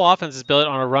basically his whole offense is built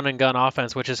on a run and gun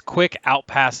offense, which is quick out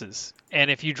passes. And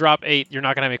if you drop 8, you're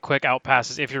not going to have any quick out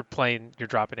passes if you're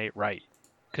dropping 8 right,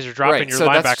 because you're dropping your so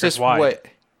that's linebackers just wide.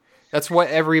 That's what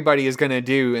everybody is going to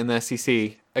do in the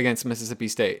SEC against Mississippi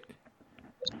State.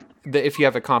 If you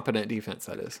have a competent defense,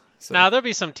 that is. So. Now there'll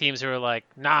be some teams who are like,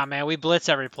 "Nah, man, we blitz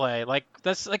every play." Like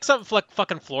that's like something like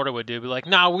fucking Florida would do. Be like,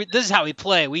 "Nah, this is how we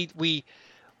play. We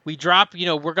drop.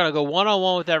 We're gonna go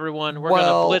 1-on-1 with everyone. We're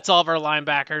gonna blitz all of our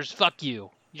linebackers. Fuck you.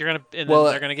 You're gonna and then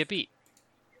they're gonna get beat."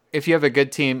 If you have a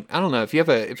good team, I don't know. If you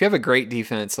have a great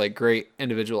defense, like great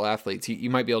individual athletes,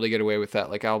 you might be able to get away with that.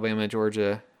 Like Alabama,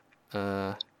 Georgia,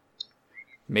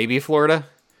 maybe Florida.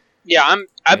 Yeah,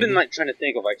 I've been like trying to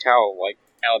think of like how like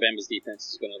Alabama's defense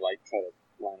is going to like try to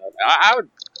line up.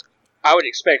 I would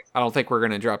expect. I don't think we're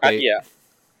going to drop 8. Yeah,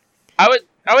 I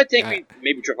would think we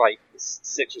maybe drop like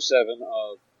 6 or 7.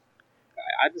 I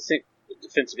just think the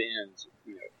defensive ends.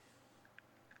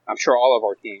 I'm sure all of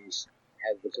our teams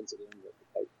have defensive ends that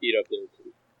like, eat up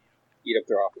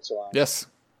their offensive line. Yes,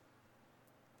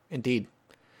 indeed.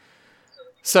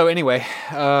 So anyway,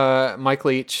 Mike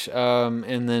Leach,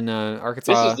 and then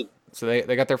Arkansas. So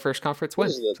they got their first conference win.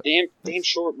 This is a damn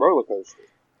short roller coaster.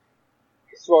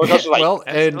 This roller coaster like Well,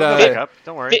 and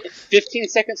don't worry. 15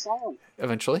 seconds long.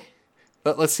 eventually,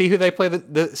 but let's see who they play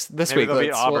this Maybe week. they'll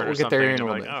beat Auburn We'll or get there in a something,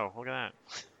 little and bit. be like, oh, look at that.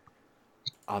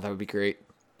 Oh, that would be great.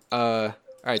 All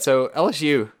right, so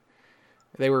LSU,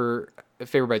 they were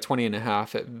favored by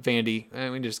 20.5 at Vandy.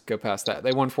 We can just go past that.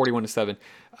 They won 41-7.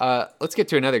 Let's get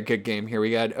to another good game here.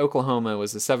 We got Oklahoma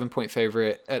was a 7-point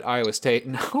favorite at Iowa State,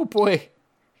 and oh boy,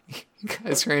 you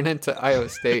guys ran into Iowa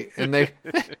State, and they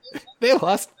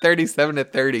lost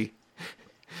 37-30.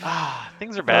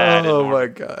 Things are bad. Oh my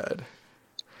god.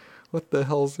 What the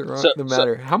hell's the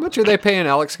matter? How much are they paying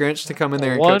Alex Grinch to come in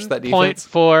there and coach that defense?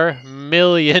 $1.4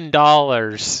 million.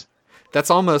 That's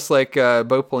almost like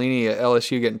Bo Pelini at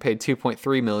LSU getting paid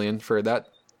 $2.3 million for that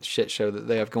shit show that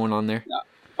they have going on there.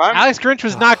 Alex Grinch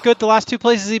was not good the last 2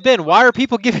 places he's been. Why are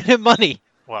people giving him money?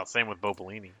 Well, same with Bo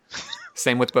Pelini.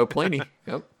 Same with Bo Pelini.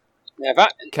 Yep. Yeah,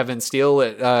 Kevin Steele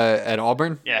at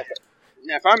Auburn. Yeah.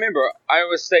 Now, if I remember,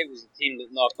 Iowa State was the team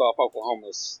that knocked off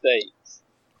Oklahoma State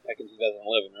back in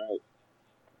 2011, right?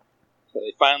 So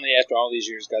they finally, after all these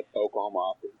years, got Oklahoma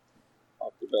off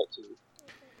the belt too.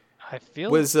 I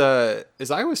feel Is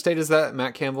Iowa State, is that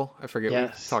Matt Campbell? I forget.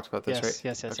 Yes. We talked about this, right?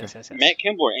 Yes. Okay. Matt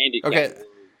Campbell or Andy Okay. Campbell?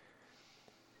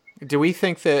 Do we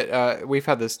think that we've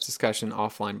had this discussion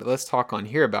offline, but let's talk on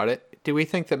here about it. Do we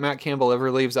think that Matt Campbell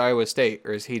ever leaves Iowa State,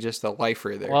 or is he just a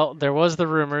lifer there? Well, there was the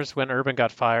rumors when Urban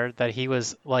got fired that he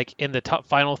was like in the top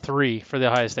final 3 for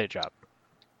the Ohio State job.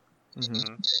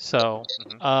 Mm-hmm. So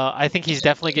I think he's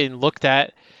definitely getting looked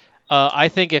at. I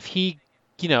think if he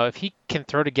can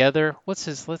throw together, what's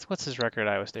his record at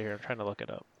Iowa State here? I'm trying to look it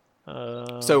up.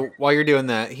 So while you're doing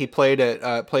that, he played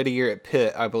a year at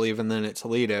Pitt, I believe, and then at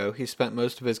Toledo. He spent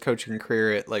most of his coaching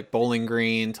career at like Bowling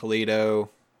Green,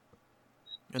 Toledo,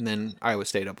 and then Iowa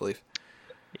State, I believe.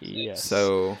 Yes.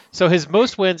 So his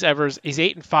most wins ever he's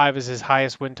 8-5 is his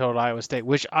highest win total at Iowa State,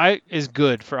 which is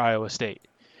good for Iowa State.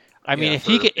 I mean, if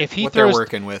he what throws, they're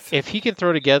working with, if he can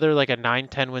throw together like a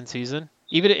 9-10 win season,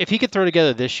 even if he could throw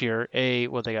together this year, they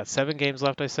got 7 games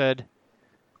left. I said.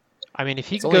 I mean, if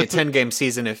he it's can only go a 10-game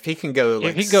season. If he can go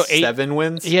like 7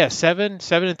 wins, yeah, 7-3,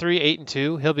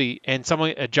 8-2, he'll be. And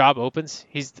a job opens.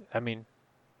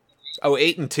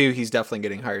 8-2, he's definitely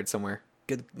getting hired somewhere.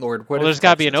 Good Lord, what? Well, there's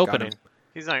got to be an opening.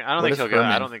 He's not. I don't think he'll go.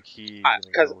 I don't think he's going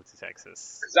to go to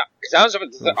Texas. Because I was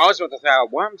about to say, what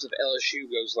happens if LSU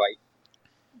goes like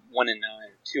 1-9,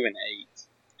 2-8,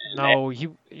 No,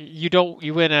 you don't.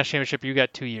 You win a national championship, you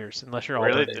got 2 years, unless you're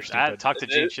Really? Auburn. You're stupid. Talk to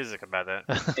Gene Chizik about that.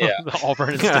 Yeah.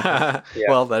 Auburn is stupid. Yeah.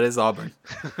 Well, that is Auburn.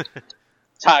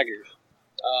 Tigers.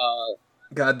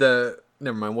 God,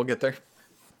 never mind. We'll get there.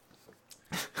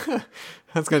 I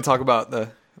was going to talk about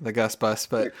the Gus bus,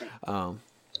 but all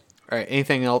right.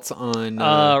 Anything else on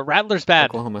Rattler's bad.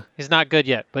 Oklahoma? He's not good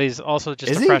yet, but he's also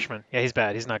just Is a he? freshman. Yeah, he's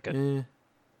bad. He's not good.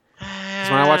 Because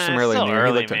when I watched him early in Still the year,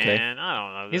 he early, looked okay. man. I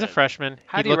don't know. He's a that. freshman.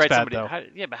 How He do you looks write bad somebody?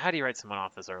 though. But how do you write someone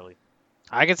off this early?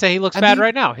 I can say he looks I bad mean-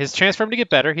 right now. His chance for him to get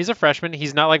better. He's a freshman.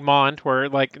 He's not like Mond, where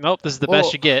like, nope, this is the Well,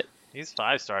 best you get. He's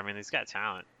 5-star. I mean, he's got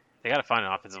talent. They got to find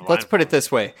an offensive line. Let's put for it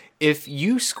this way. If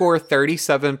you score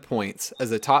 37 points as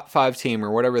a top 5 team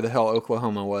or whatever the hell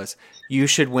Oklahoma was, you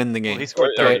should win the him. game. Well, he scored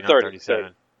 30, 30, not 30.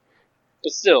 37.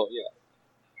 But still, yeah.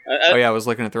 Oh, yeah, I was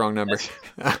looking at the wrong number.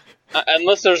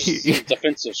 Unless there's some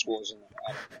defensive scores in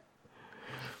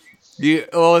there.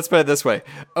 Well, let's put it this way.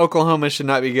 Oklahoma should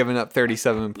not be giving up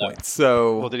 37 points.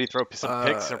 So Well, did he throw some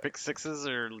picks or pick sixes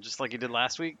or just like he did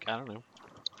last week? I don't know.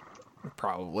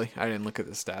 probably. I didn't look at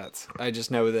the stats. I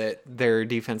just know that their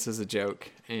defense is a joke,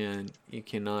 and you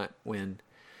cannot win.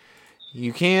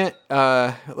 You can't.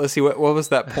 Let's see. What was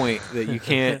that point that you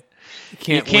can't? You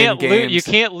can't win games. You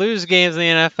can't lose games in the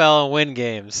NFL and win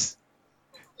games.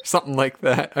 Something like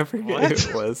that. I forget who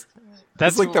it was.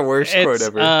 That's like the worst quote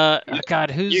ever.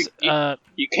 God, who's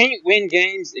You can't win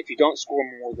games if you don't score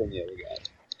more than the other guy.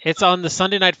 It's on the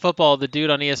Sunday Night Football. The dude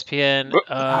on ESPN.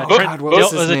 Oh, Trent, God, what was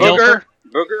his was it name? Dilfer?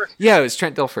 Booger? Yeah, it was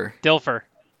Trent Dilfer. Dilfer.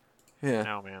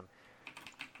 Yeah. Oh man.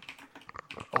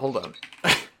 Hold on.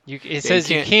 It says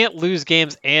you can't lose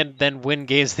games and then win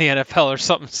games in the NFL or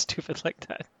something stupid like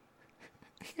that.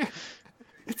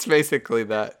 It's basically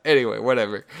that. Anyway,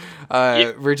 whatever.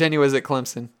 Virginia was at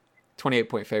Clemson.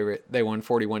 28-point favorite. They won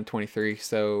 41-23.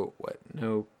 So what?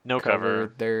 No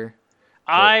cover. there.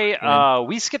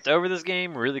 We skipped over this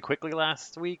game really quickly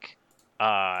last week,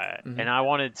 and I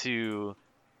wanted to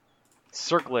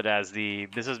circle it as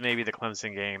this is maybe the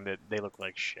Clemson game that they look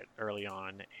like shit early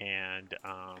on, and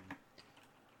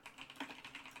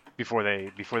before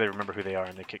they remember who they are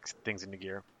and they kick things into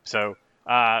gear. So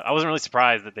I wasn't really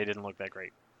surprised that they didn't look that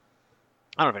great.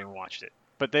 I don't know if anyone watched it,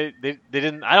 but they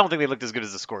didn't. I don't think they looked as good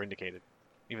as the score indicated,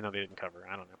 even though they didn't cover.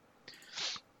 I don't know.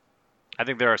 I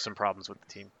think there are some problems with the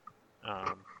team.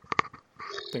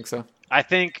 Think so. I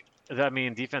think,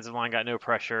 defensive line got no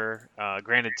pressure.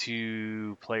 Granted,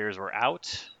 2 players were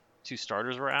out. 2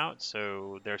 starters were out,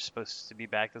 so they're supposed to be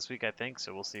back this week, I think.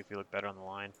 So we'll see if we look better on the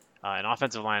line. And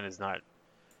offensive line is not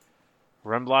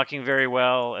run blocking very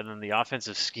well, and then the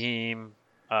offensive scheme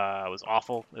was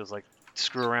awful. It was like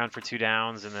screw around for 2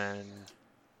 downs and then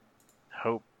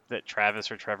hope that Travis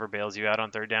or Trevor bails you out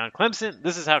on 3rd down. Clemson,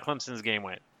 this is how Clemson's game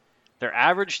went. Their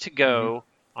average to go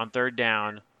on 3rd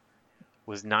down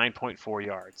was 9.4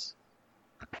 yards.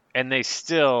 And they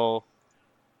still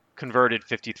converted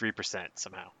 53%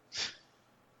 somehow.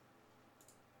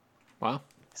 Wow.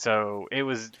 So it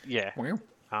was, yeah. Wow.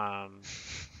 I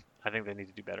think they need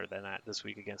to do better than that this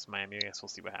week against Miami. I guess we'll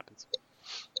see what happens.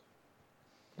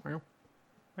 Wow.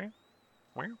 Wow.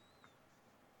 Wow.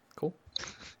 Cool.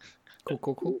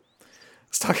 Cool.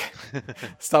 Let's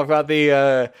talk about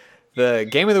the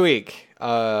game of the week.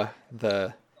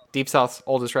 The Deep South's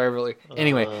oldest rivalry.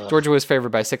 Anyway, Georgia was favored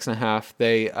by 6.5.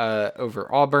 They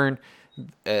over Auburn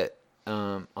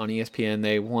on ESPN.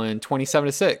 They won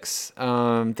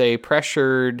 27-6. They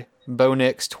pressured Bo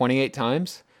Nix 28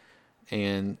 times,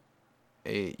 and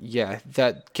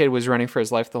that kid was running for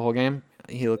his life the whole game.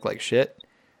 He looked like shit.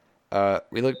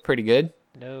 We looked pretty good.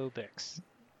 No Bix.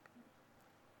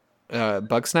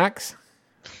 Bug snacks.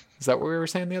 Is that what we were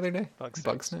saying the other day?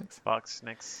 Bug snacks. Bucks,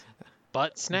 Knicks.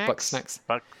 Butt snacks. Bug snacks.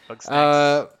 Bug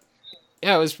snacks.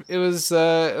 Yeah, it was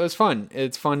fun.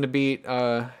 It's fun to beat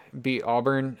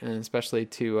Auburn, and especially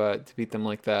to beat them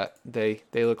like that. They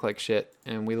look like shit,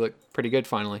 and we look pretty good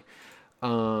finally.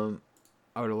 I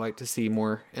would have liked to see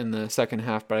more in the second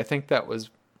half, but I think that was.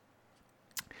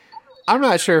 I'm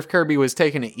not sure if Kirby was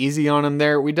taking it easy on him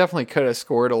there. We definitely could have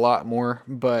scored a lot more,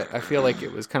 but I feel like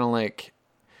it was kind of like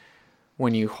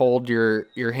when you hold your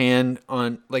hand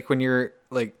on, like when you're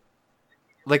like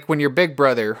when your big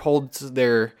brother holds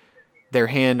their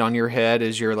hand on your head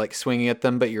as you're like swinging at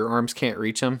them, but your arms can't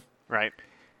reach them. Right.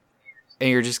 And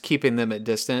you're just keeping them at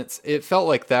distance. It felt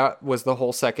like that was the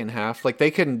whole second half. Like they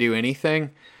couldn't do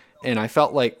anything. And I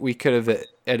felt like we could have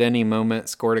at any moment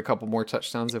scored a couple more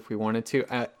touchdowns if we wanted to.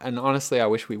 And honestly, I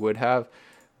wish we would have,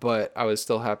 but I was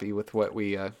still happy with what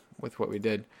we did.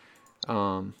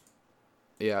 The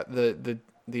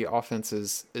offense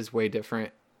is way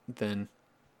different than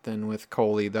than with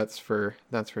Coley. That's for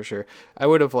sure. I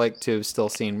would have liked to have still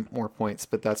seen more points,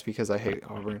 but that's because I hate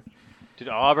Auburn. Did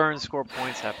Auburn score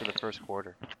points after the first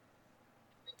quarter?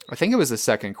 I think it was the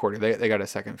second quarter. They got a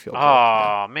second field goal.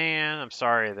 Oh, man. I'm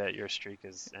sorry that your streak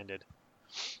has ended.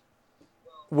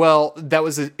 Well, that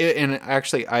was and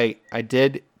actually I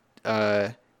did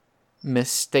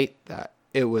misstate that.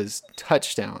 It was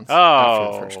touchdowns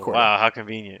after the first Oh, quarter. wow. How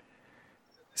convenient.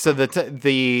 So the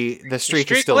streak is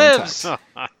streak still lives.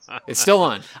 intact. It's still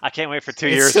on. I can't wait for 2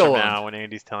 It's years still from on. now when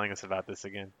Andy's telling us about this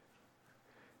again.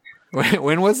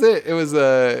 When was it? It was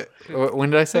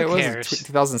when did I say Who it cares? was?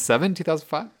 2007,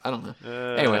 2005? I don't know.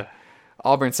 Anyway, Uh,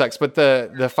 Auburn sucks, but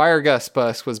the Fire Gus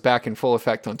bus was back in full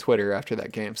effect on Twitter after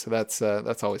that game, so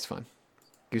that's always fun.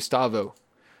 Gustavo.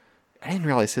 I didn't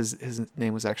realize his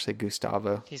name was actually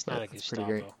Gustavo. He's but not a that's pretty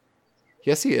great. Gustavo.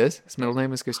 Yes, he is. His middle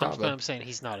name is But Gustavo. I'm saying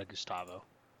he's not a Gustavo.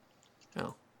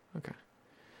 Oh, okay.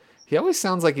 He always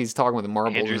sounds like he's talking with a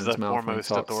marble in Andrew's his the mouth when he foremost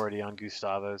talks. authority on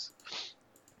Gustavos.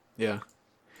 Yeah.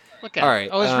 Look at All him. right,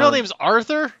 Oh, his real name's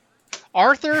Arthur?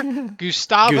 Arthur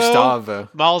Gustavo, Gustavo.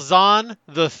 Malzahn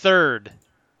the third.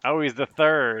 Oh, he's the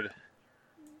third.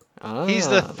 He's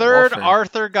the Ah, third law firm.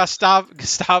 Arthur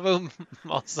Gustavo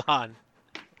Malzahn.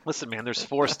 Listen, man, there's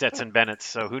 4 Stetson Bennettts,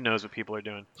 so who knows what people are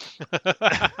doing.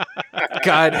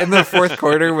 God, in the fourth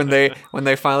quarter when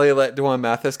they finally let DeJuan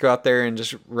Mathis go out there and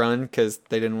just run because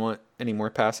they didn't want any more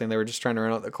passing, they were just trying to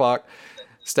run out the clock.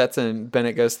 Stetson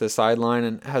Bennett goes to the sideline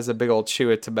and has a big old chew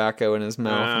of tobacco in his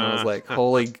mouth, and I was like,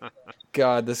 "Holy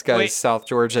God, this guy's Wait, South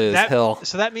Georgia is hell."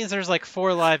 So that means there's like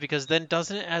 4 live because then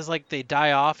doesn't it as like they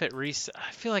die off at reset?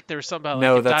 I feel like there was something about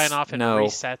No, like it that's- dying off at no.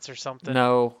 resets or something.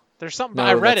 No, There's something. No,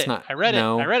 I read that's it. not- I read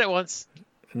no. it. I read it once.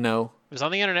 no, It was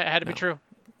on the internet. It had to be No. true.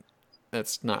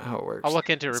 that's not how it works. I'll look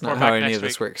into it. That's Report not how back any next of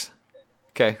this week. works.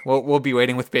 Okay, we'll be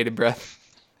waiting with bated breath.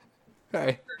 All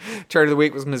right. Chart of the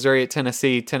week was Missouri at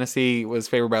Tennessee. Tennessee was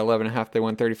favored by 11.5. They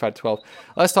won 35-12.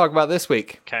 Let's talk about this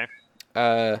week. Okay.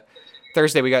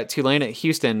 Thursday, we got Tulane at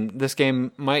Houston. This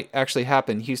game might actually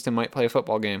happen. Houston might play a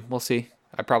football game. We'll see.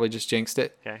 I probably just jinxed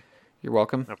it. Okay. You're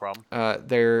welcome. No problem.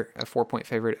 They're a 4-point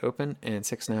favorite open and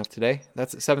 6.5 today.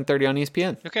 That's at 7:30 on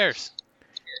ESPN. Who cares?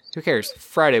 Who cares?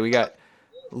 Friday, we got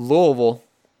Louisville.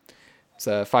 It's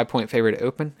a 5-point favorite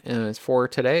open, and it's 4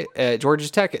 today. Georgia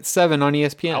Tech at 7 on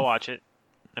ESPN. I'll watch it.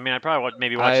 I mean, I probably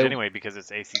maybe watch it I- anyway because it's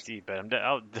ACC, but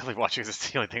I'll definitely watch it because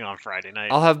it's the only thing on Friday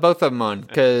night. I'll have both of them on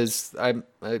because I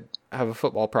have a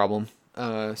football problem.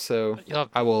 So You'll have-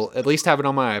 I will at least have it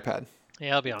on my iPad. Yeah,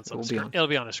 it'll be on some It'll be screen. on. It'll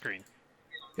be on a screen.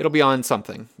 It'll be on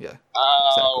something. Yeah.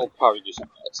 I'll Exactly. probably do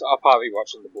something else. I'll probably be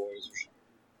watching the boys or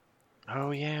something.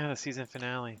 Oh yeah, the season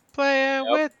finale. Playing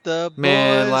Yep. with the boys.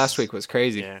 Man, last week was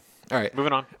crazy. Yeah. All right.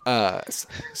 Moving on.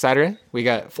 Saturday, we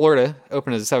got Florida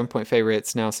open as a 7-point favorite.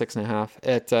 It's now 6.5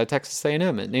 at Texas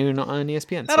A&M at noon on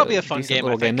ESPN. That'll So be a fun decent game, I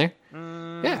little game think.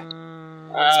 there. Yeah.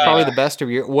 It's Probably the best of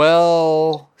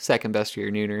your, second best of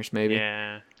your nooners, maybe.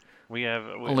 Yeah. We have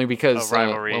Only because a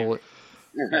rivalry well,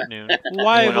 at noon.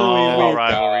 Why when will all we?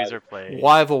 rivalries God. are played.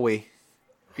 rivalry.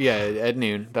 Yeah, at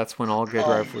noon. That's when all good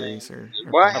rivalries are.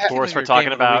 What? Of course, we're Your talking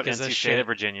game of the about week is NC this State shit. of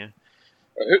Virginia.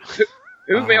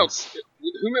 Who Uh-huh. melts?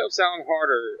 Who melts down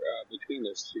harder between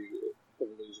those two for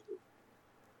the loser?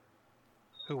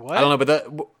 Who what? I don't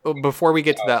know, but before we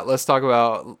get to that, let's talk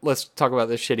about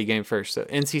this shitty game first. So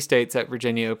NC State's at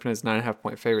Virginia open as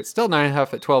 9.5-point favorite. Still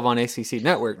 9.5 at 12 on ACC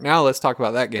Network. Now let's talk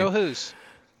about that game. Go Who's?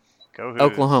 Go Hoos.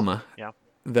 Oklahoma. Yeah.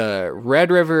 The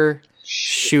Red River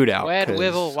Shootout. Wed 'cause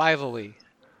Wivel Wivelly.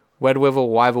 Wed Wivel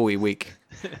Wivelly week.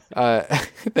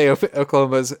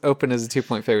 Oklahoma's open as a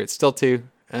 2-point favorite. Still 2.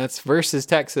 That's versus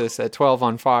Texas at 12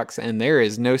 on Fox, and there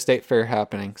is no state fair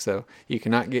happening, so you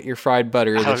cannot get your fried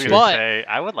butter I was this going year. to But- say,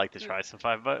 I would like to try some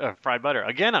fried butter.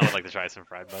 Again, I would like to try some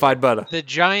fried butter. Fried butter. The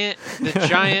giant,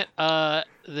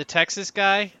 the Texas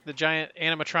guy, the giant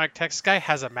animatronic Texas guy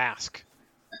has a mask.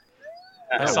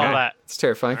 I saw Okay. that. It's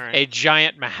terrifying. All right. A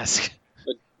giant mask.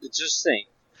 But just think,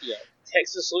 yeah,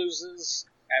 Texas loses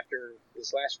after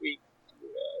this last week.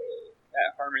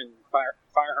 That Fire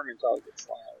Herman probably gets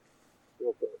loud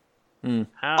real quick.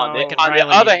 How, On the- Lincoln on the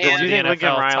Riley other doing hand- do you the think Lincoln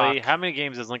NFL Riley? talk. How many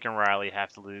games does Lincoln Riley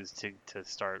have to lose to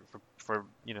start for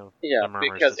Yeah, the Murmurs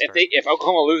because to start? if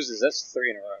Oklahoma loses, that's 3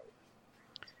 in a row.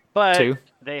 But 2.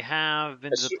 they have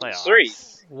been to the That's playoffs. 3.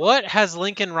 What has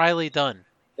Lincoln Riley done?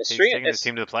 That's He's 3. taking his That's,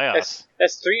 team to the playoffs.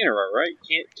 that's 3 in a row, right?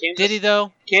 Kansas, Did he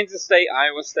though? Kansas State,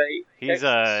 Iowa State. He's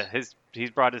Texas.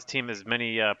 he's brought his team as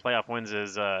many playoff wins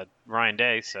as Ryan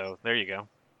Day. So there you go.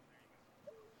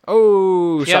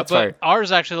 Oh, Yeah, shots but fired.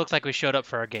 ours actually looked like we showed up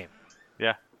for our game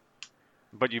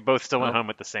But you both still went Oh. home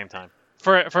at the same time.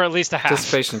 for at least a half.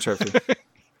 Participation trophy.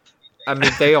 I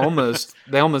mean, they almost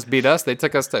beat us. They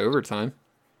took us to overtime.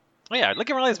 Oh yeah,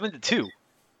 Lincoln Riley's been to 2.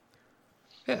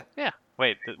 Yeah. Yeah.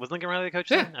 Wait, was Lincoln Riley the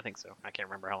coach Yeah. then? I think so. I can't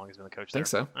remember how long he's been the coach I think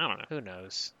there. so. I don't know. Who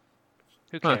knows?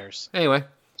 Who Huh. cares? Anyway,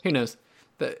 who knows?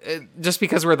 Just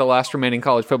because we're the last remaining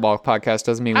college football podcast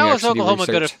doesn't mean we How is actually Oklahoma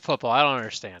do good at research. football? I don't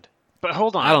understand. But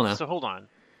hold on. I don't know. So hold on.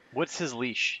 What's his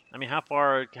leash? I mean, how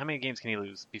many games can he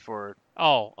lose before?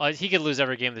 Oh, he could lose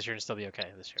every game this year and still be okay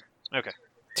this year. Okay.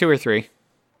 2 or 3.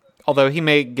 Although he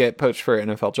may get poached for an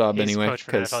NFL job He's anyway. coach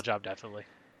for an 'cause, NFL job, definitely.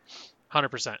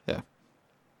 100%.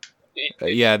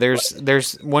 yeah, there's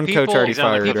one coach People- already He's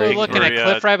on the fired. People Right? are looking at Or,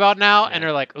 Cliff right about now, and yeah.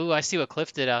 they're like, "Ooh, I see what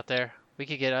Cliff did out there. We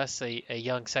could get us a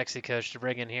young, sexy coach to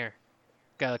bring in here.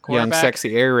 Got a Young, quarterback.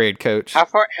 sexy air raid coach. How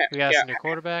far? We got us yeah, a new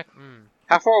quarterback.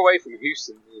 how far away from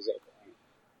Houston is Oklahoma?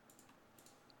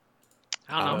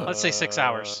 I don't know. Let's say 6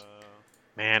 hours.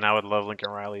 Man, I would love Lincoln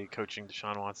Riley coaching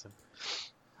Deshaun Watson.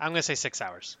 I'm gonna say 6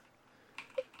 hours.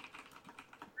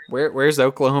 Where's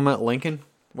Oklahoma? Lincoln?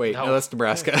 Wait, No. no, that's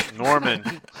Nebraska.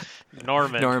 Norman.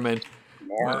 Norman. Norman.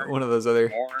 Norm, One of those other.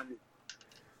 Norm.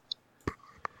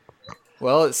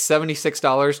 Well, it's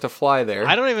 $76 to fly there.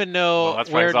 I don't even know Well, that's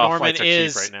why where his off Norman flights are cheap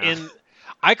is right now. in.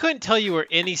 I couldn't tell you where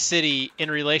any city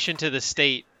in relation to the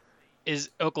state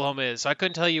is Oklahoma is. So I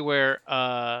couldn't tell you where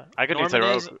I couldn't Norman tell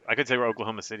you is. I could tell you where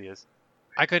Oklahoma City is.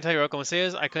 I couldn't tell you where Oklahoma City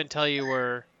is. I couldn't tell you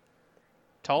where You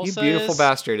Tulsa beautiful is.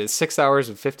 bastard. It's 6 hours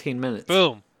and 15 minutes.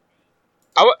 Boom.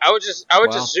 I would just Wow.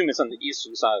 assume it's on the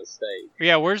eastern side of the state.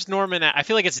 Yeah, where's Norman at? I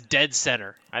feel like it's dead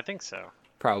center. I think so.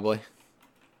 Probably.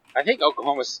 I think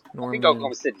Oklahoma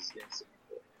City's dead center.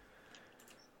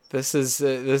 This is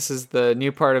the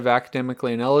new part of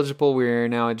Academically Ineligible. We are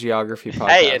now a geography podcast.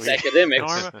 Hey, it's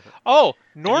academics. Norman. Oh,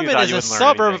 Norman thought is you a wouldn't learn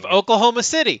suburb anything. of Oklahoma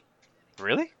City.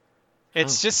 Really?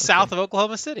 It's Oh, just okay. south of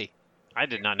Oklahoma City. I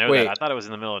did not know Wait. that. I thought it was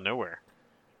in the middle of nowhere.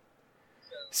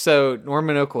 So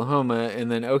Norman, Oklahoma, and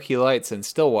then Okie Lights in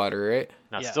Stillwater, right?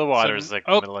 Now Yeah. Stillwater So is like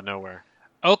Oak- the middle of nowhere.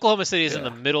 Oklahoma City is in Yeah.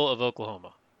 the middle of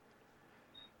Oklahoma.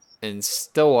 And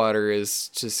Stillwater is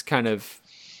just kind of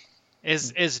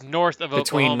Is north of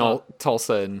between Oklahoma.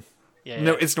 Tulsa and Yeah, yeah.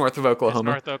 no, it's north of It's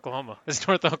Oklahoma. north Oklahoma. It's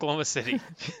north Oklahoma City.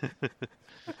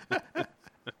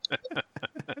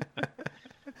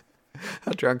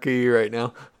 How drunk are you right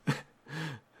now?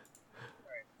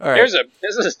 All right, There's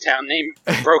a town named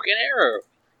Broken Arrow.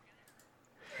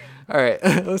 all right.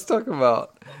 Let's talk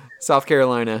about South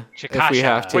Carolina if we Chickasha.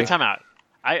 have to. Wait, time out.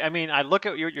 I mean, I look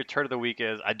at your turd of the week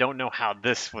is. I don't know how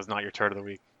this was not your turd of the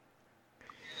week.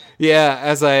 Yeah,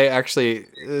 as I actually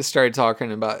started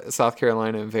talking about South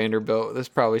Carolina and Vanderbilt, this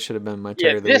probably should have been my turn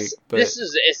Yeah, of the week. this But this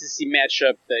is an SEC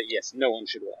matchup that yes, no one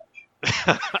should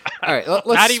watch. all right, let's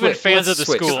Not even switch- fans let's of the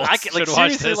switch. school. I can, like Should watch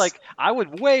seriously, this. like I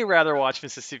would way rather watch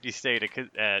Mississippi State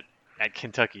at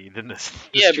Kentucky than this.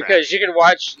 Yeah, trash. because you can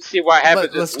see what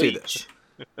happens. Let's with do Leach. this.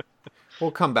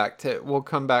 We'll come back to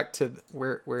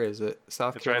where is it?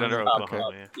 South it's right Carolina. under Okay.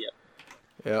 Oklahoma. Yeah.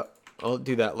 Yeah. Yeah, I'll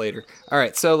do that later. All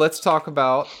right, so let's talk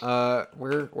about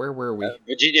where were we?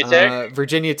 Virginia Tech.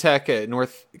 Virginia Tech at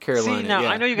North Carolina. See, now yeah,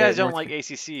 I know you guys yeah, don't North- like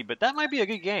ACC, but that might be a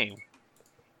good game.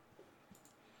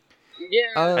 Yeah,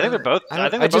 I think they're both. I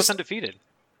think they're both undefeated.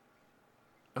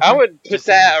 I would put Just-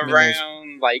 that I mean, there's-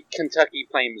 around like Kentucky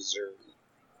playing Missouri.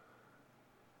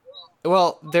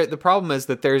 Well, the problem is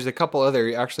that there's a couple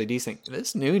other actually decent.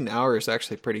 This noon hour is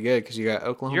actually pretty good because you got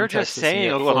Oklahoma. You're just Texas, and you saying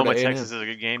got Oklahoma, Florida A&M. Texas is a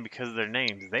good game because of their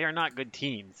names. They are not good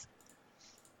teams.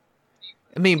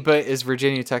 I mean, but is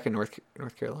Virginia Tech in North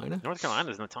Carolina? North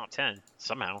Carolina's in the top 10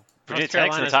 somehow. North Virginia Tech's in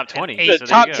the Carolina's top at 20. eight. The so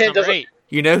top there you 10 go. doesn't- Great.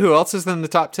 You know who else is in the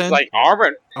top 10? Like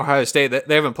Auburn. Ohio State.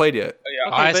 They haven't played yet. Yeah.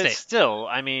 Okay, Ohio but State. still,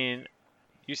 I mean,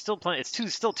 you still play. It's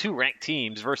still two ranked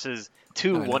teams versus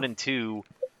two I know. 1 and 2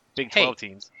 Big Hey. 12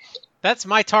 teams. That's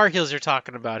my Tar Heels you're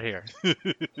talking about here.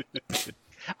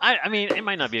 I mean, it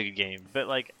might not be a good game, but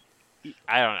like,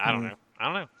 I don't know.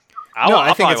 No, I'll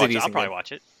I think probably it's a watch it. I'll decent probably game.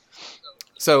 watch it.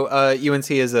 So UNC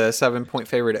is a 7-point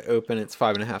favorite at Open. It's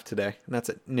 5.5 today, and that's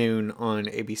at noon on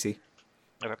ABC.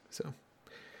 Okay. So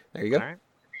there you go. All right.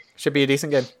 Should be a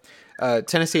decent game.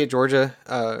 Tennessee at Georgia.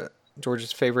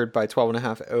 Georgia's favored by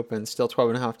 12.5 at Open. Still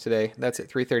 12.5 today. That's at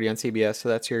 3:30 on CBS. So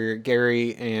that's your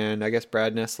Gary and I guess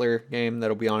Brad Nessler game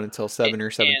that'll be on until 7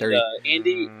 or 7:30. And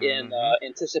Andy, in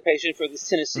anticipation for this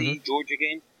Tennessee Georgia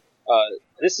game,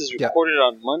 this is Yeah. recorded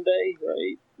on Monday,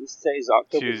 right? This today's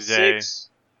October Tuesday. the 6th.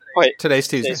 Wait, Today's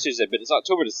Tuesday. today's Tuesday, but it's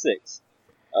October the 6th.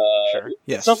 Sure.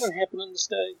 Yes. Something happened on this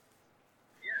day.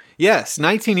 Yes,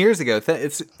 19 years ago.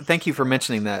 Thank you for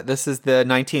mentioning that. This is the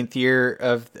 19th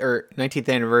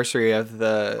anniversary of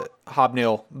the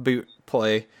hobnail boot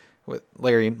play with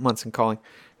Larry Munson calling,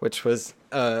 which was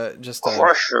just a,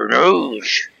 Crush your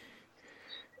nose.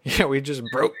 Yeah, we just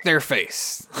broke their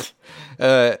face.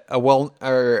 A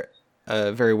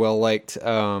very well liked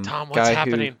Tom, what's guy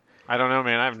happening? I don't know,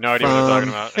 man. I have no idea what you're talking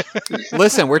about.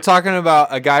 Listen, we're talking about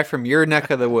a guy from your neck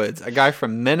of the woods. A guy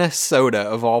from Minnesota,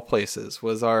 of all places,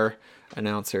 was our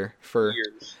announcer for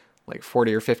Years. like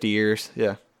 40 or 50 years.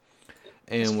 Yeah.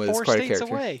 And It's was 4 quite a states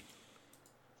character. away.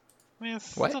 Man,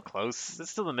 it's What? still close. It's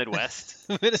still the Midwest.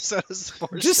 Minnesota's 4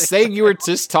 Just states saying you were away.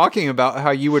 just talking about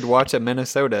how you would watch a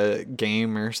Minnesota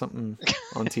game or something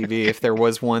on TV if there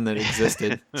was one that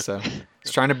existed. So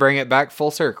it's trying to bring it back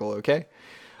full circle, okay?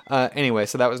 Anyway,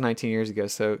 so that was 19 years ago,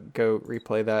 so go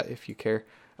replay that if you care.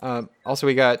 Also,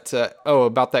 we got,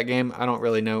 about that game, I don't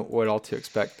really know what all to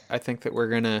expect. I think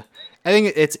that I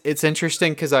think it's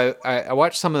interesting because I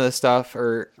watched some of the stuff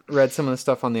or read some of the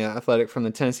stuff on The Athletic from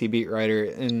the Tennessee beat writer,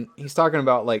 and he's talking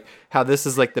about like how this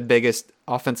is like the biggest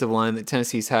offensive line that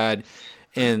Tennessee's had,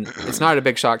 and it's not a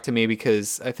big shock to me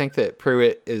because I think that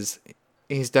Pruitt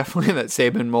he's definitely in that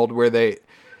Saban mold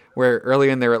where early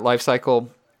in their life cycle,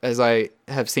 as I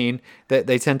have seen, that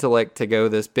they tend to like to go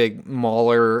this big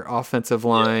mauler offensive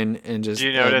line and just Do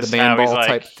you notice the man how he's ball like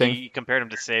type thing. he compared him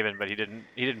to Saban, but he didn't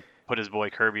put his boy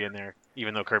Kirby in there,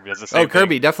 even though Kirby does the same Oh,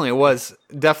 Kirby thing. definitely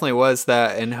was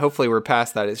that, and hopefully we're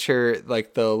past that. It's sure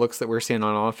like the looks that we're seeing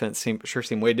on offense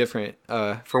seem way different.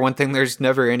 For one thing, there's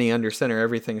never any under center;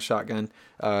 everything's shotgun.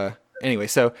 Anyway,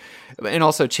 so and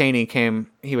also Chaney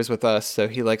he was with us, so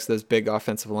he likes those big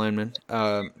offensive linemen.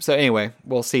 So anyway,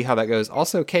 we'll see how that goes.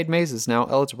 Also, Cade Mays is now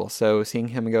eligible, so seeing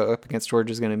him go up against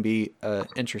Georgia is going to be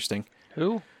interesting.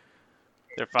 Who?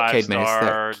 They're Cade Mays,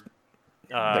 5-star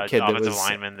that kid that offensive was-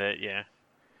 lineman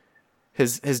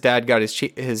His dad got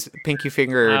his pinky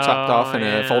finger chopped off in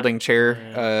a folding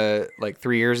chair like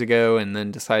 3 years ago, and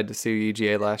then decided to sue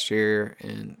UGA last year,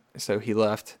 and so he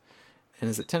left and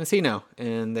is at Tennessee now,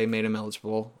 and they made him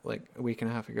eligible like a week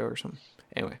and a half ago or something.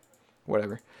 Anyway,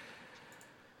 whatever.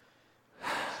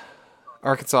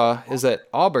 Arkansas is at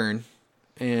Auburn,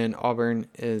 and Auburn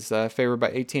is favored by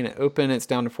 18 at open. It's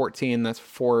down to 14. That's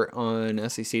 4 on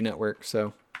SEC Network.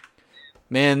 So,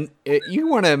 man, you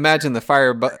want to imagine the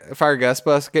fire gas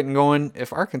bus getting going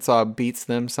if Arkansas beats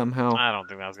them somehow. I don't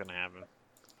think that's going to happen.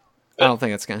 I don't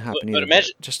think it's going to happen but either.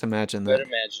 imagine- just imagine But that.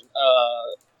 imagine,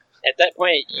 at that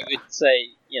point, you would say,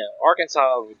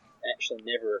 Arkansas would actually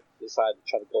never decide to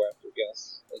try to go after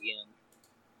Gus again.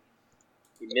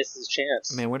 He missed his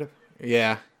chance. Man, what if...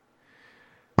 Yeah.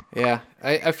 Yeah.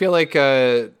 I feel like...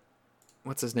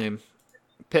 what's his name?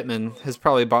 Pittman has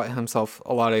probably bought himself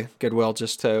a lot of goodwill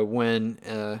just to win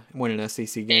an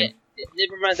SEC game.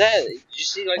 Never mind that. Did you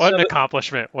see like What some an of,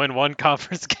 accomplishment! Win one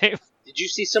conference game. Did you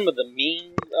see some of the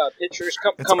mean pictures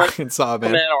It's coming Arkansas,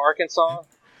 coming man. out of Arkansas?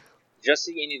 Just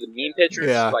see any of the mean pictures?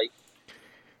 Yeah. Like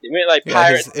they went like Yeah,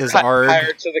 pirates, his ARG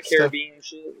pirates of the stuff. Caribbean and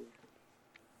shit.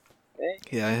 Okay.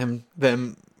 Yeah,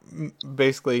 them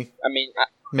basically I mean,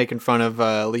 making fun of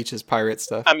Leach's pirate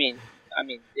stuff. I mean,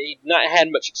 they've not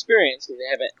had much experience because they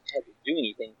haven't had to do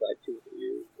anything for like 2 or 3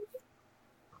 years.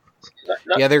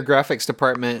 Yeah, their graphics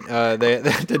department, they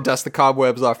had to dust the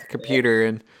cobwebs off the computer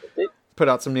and put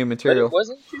out some new But material. it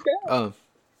wasn't too bad.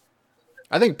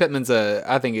 I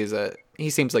think he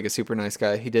seems like a super nice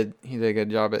guy. He did a good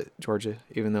job at Georgia,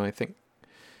 even though I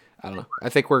don't know. I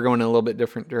think we're going in a little bit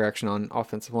different direction on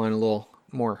offensive line, a little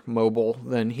more mobile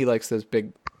than he likes those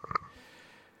big,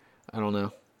 I don't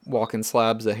know, walking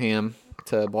slabs of ham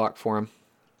to block for him.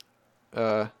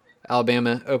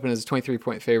 Alabama opened as a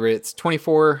 23-point favorite. It's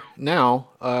 24 now.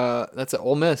 That's at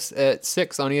Ole Miss at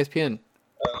 6 on ESPN.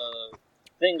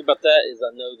 Thing about that is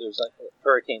I know there's like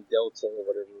Hurricane Delta or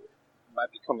whatever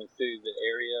might be coming through the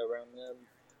area around them.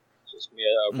 It's just gonna be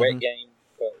a wet game,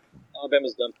 but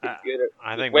Alabama's done pretty good at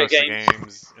I think wet most of the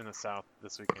games in the South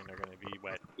this weekend are going to be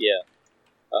wet. Yeah.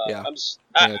 Yeah. I'm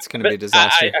It's going to be a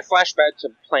disaster. I flashed back to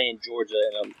playing Georgia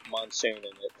in a monsoon, and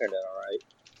it turned out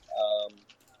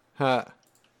all right.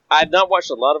 I've not watched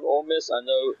a lot of Ole Miss. I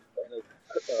know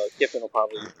Kiffin will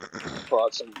probably pull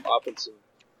out some offensive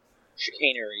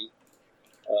chicanery,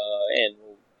 and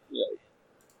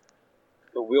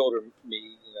bewilder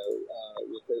me,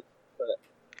 with it. But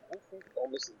I don't think Ole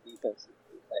Miss's defense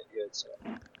is that good. So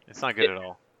It's not good at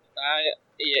all.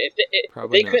 if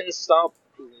Probably they not. couldn't stop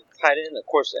the tight end, of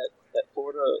course, at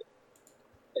Florida,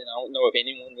 and I don't know if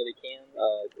anyone really can.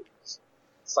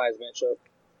 Size matchup.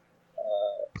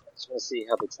 I just want to see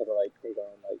how they try to like take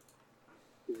on like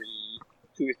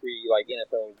 2 or 3 like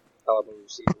NFL caliber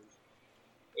receivers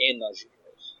and Najee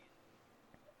Harris.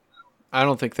 I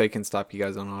don't think they can stop you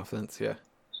guys on offense, yeah.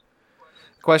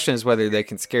 The question is whether they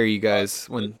can scare you guys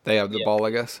when they have the ball,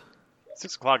 I guess.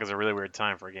 6 o'clock is a really weird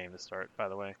time for a game to start, by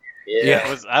the Yeah.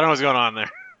 Yeah. I don't know what's going on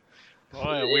there.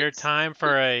 Boy, a weird time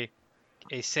for a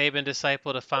Saban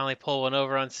disciple to finally pull one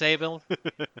over on Saban.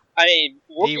 I mean,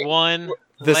 D1,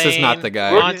 This is not the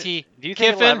guy. Monty, Do you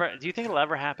think Kiffin. it'll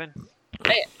ever happen?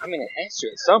 I mean, it has to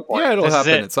at some point. Yeah, it'll This is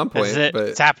happen it. at some This point, is it. but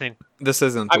It's happening. this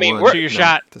isn't the I mean, one. we're- Shoot your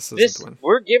shot. This isn't This the one.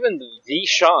 we're given the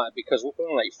shot because we're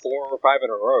playing like 4 or 5 in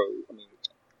a row. I mean,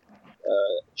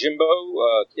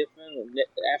 Jimbo, Kiffin, and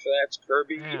after that's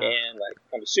Kirby, Yeah. and like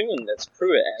I'm assuming that's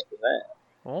Pruitt after that.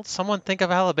 Won't someone think of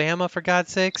Alabama, for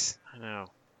God's sakes? I know.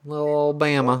 Little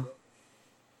Bama.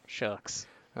 Shucks.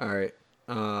 All right.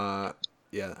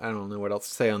 Yeah, I don't know what else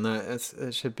to say on that.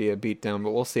 It should be a beatdown,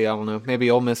 but we'll see. I don't know.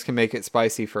 Maybe Ole Miss can make it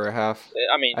spicy for a half.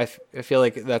 I mean, I feel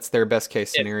like that's their best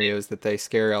case scenario is that they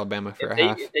scare Alabama for a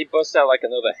half. if they bust out like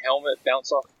another helmet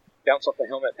bounce off the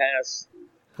helmet pass,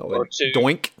 or two.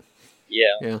 Doink. yeah,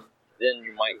 Yeah. then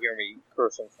you might hear me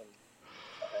cursing from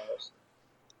the house.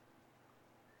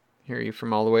 Hear you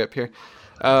from all the way up here.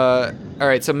 All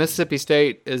right, so Mississippi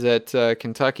State is at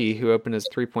Kentucky, who opened as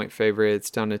 3-point favorite. It's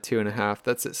down to 2.5.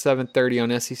 That's at 7:30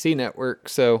 on SEC Network.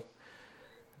 So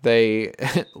they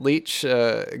Leach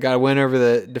got a win over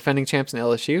the defending champs in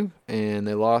LSU, and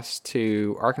they lost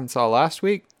to Arkansas last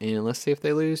week. And let's see if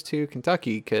they lose to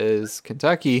Kentucky, because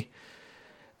Kentucky,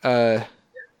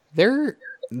 they're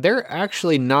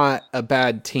actually not a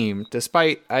bad team,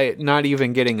 despite not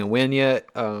even getting a win yet.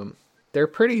 They're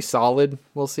pretty solid.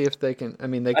 We'll see if they can. I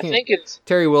mean, they I can't. think it's.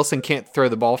 Terry Wilson can't throw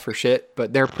the ball for shit,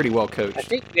 but they're pretty well I coached.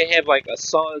 think they have like a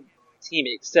solid team,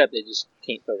 except they just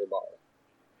can't throw the ball.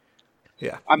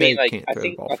 Yeah, I mean, they like can't I throw the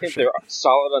think ball I for think shit. they're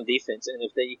solid on defense, and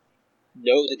if they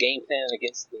know the game plan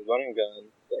against the running gun,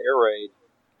 the air raid,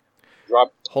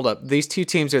 drop. Hold up, these two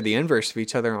teams are the inverse of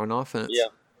each other on offense. Yeah.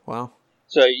 Wow.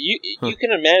 So you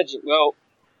can imagine. Well,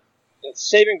 the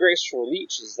saving grace for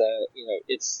Leach is that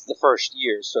it's the first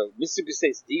year, so Mississippi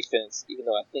State's defense, even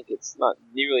though I think it's not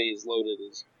nearly as loaded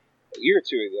as a year or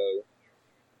two ago,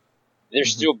 they're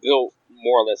still built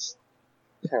more or less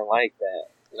kind of like that.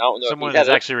 And I don't know Someone if he that's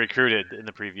has actually recruited in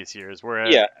the previous years.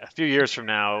 Whereas Yeah. a few years from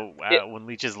now, Yeah. when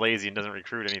Leach is lazy and doesn't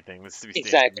recruit anything, Mississippi State's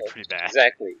Exactly. going to be pretty bad.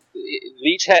 Exactly.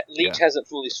 Leach hasn't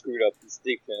fully screwed up his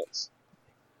defense.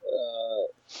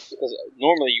 Because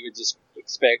normally you would just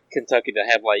expect Kentucky to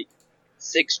have like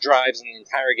 6 drives in the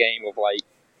entire game of like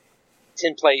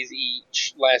 10 plays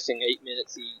each, lasting 8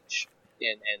 minutes each,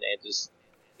 and just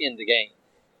end the game.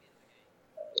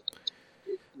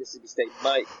 Mississippi State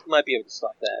might be able to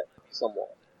stop that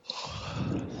somewhat.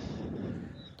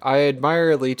 I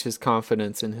admire Leach's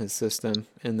confidence in his system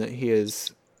and that he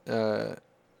is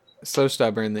so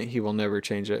stubborn that he will never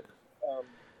change it.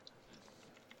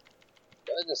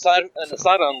 An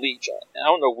aside on Leach, I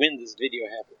don't know when this video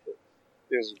happened, but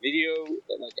there's a video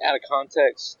that, like, out of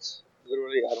context,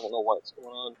 literally, I don't know what's going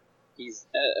on. He's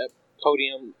at a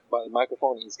podium by the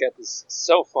microphone, and he's got this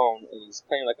cell phone, and he's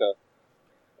playing like an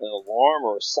alarm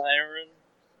or a siren.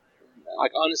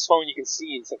 Like, on his phone, you can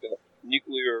see it's like a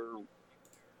nuclear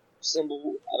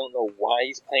symbol. I don't know why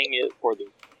he's playing it for the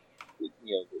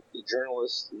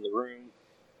journalist in the room.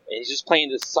 And he's just playing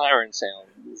this siren sound.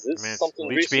 Is this it's something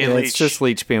Leach recent? being Yeah, Leach. it's just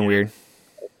Leach being weird.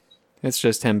 It's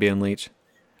just him being Leach.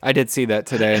 I did see that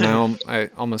today, and I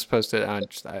almost posted it.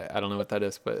 I don't know what that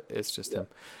is, but it's just him.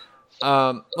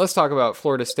 Let's talk about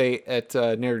Florida State at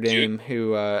Notre Dame,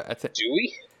 who Do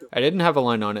we? I didn't have a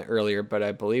line on it earlier, but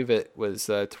I believe it was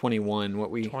 21,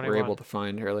 what we were 21. able to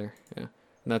find earlier. Yeah,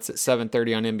 and that's at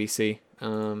 7:30 on NBC.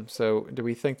 So do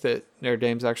we think that Notre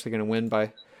Dame's actually going to win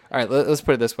by? All right, let's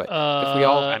put it this way: if we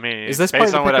all, I mean, is this part of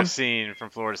based the on what pick'em? I've seen from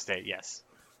Florida State, yes.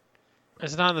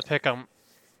 It's not in the pick.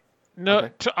 No,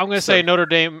 Okay. I'm going to say Notre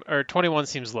Dame or 21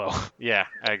 seems low. Yeah,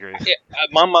 I agree. Yeah,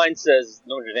 my mind says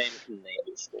Notre Dame can name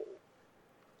their school.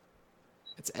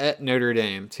 It's at Notre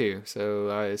Dame too, so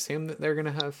I assume that they're going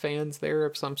to have fans there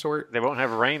of some sort. They won't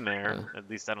have rain there. At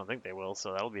least I don't think they will,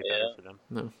 so that'll be better Yeah. for them.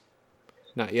 No,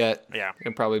 not yet. Yeah.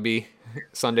 It'll probably be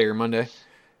Sunday or Monday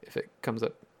if it comes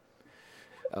up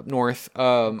north.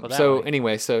 So way.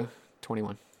 anyway, so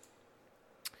 21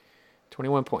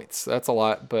 points. That's a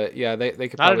lot, but yeah, they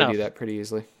could Not probably enough. do that pretty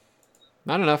easily.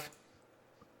 Not enough.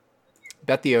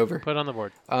 Bet the over. Put it on the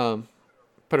board.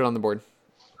 Put it on the board.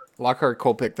 Lockhart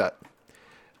Cole picked that.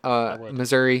 would.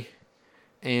 Missouri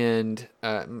and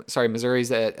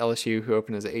Missouri's at LSU, who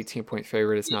opened as an 18-point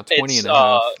favorite. It's now 20 and a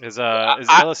half. Is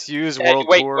LSU's world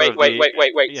tour of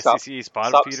the Stop. SEC spot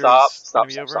Stop, feeders stop, going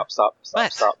to be over? stop.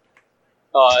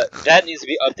 What? That needs to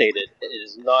be updated. It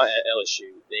is not at LSU.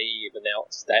 They've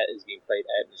announced that is being played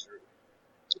at Missouri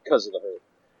because of the herd.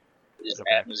 It is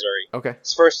Okay. at Missouri. Okay.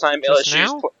 It's the first time Just LSU's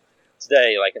now?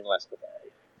 today, like in the last couple of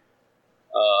days.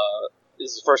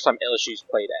 This is the first time LSU's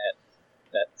played at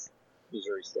that. At Missouri. Okay. So,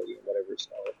 Missouri Stadium, whatever it's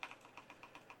called.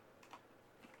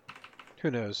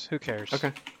 Who knows? Who cares?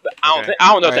 Okay. But I don't, Okay.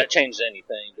 I don't know if Alright. that changed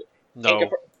anything. But No.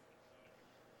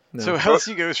 No. So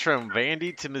LSU goes from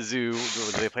Vandy to Mizzou.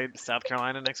 Do they play South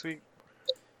Carolina next week?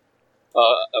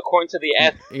 According to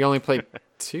the You only played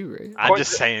 2, right? I'm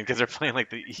just saying because they're playing like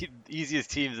the easiest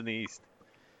teams in the East.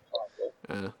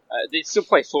 they still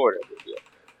play Florida. But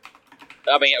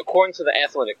yeah. I mean, according to the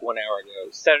Athletic 1 hour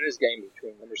ago, Saturday's game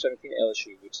between number 17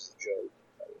 LSU, which is a joke,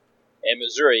 and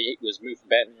Missouri was moved from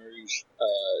Baton Rouge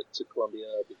to Columbia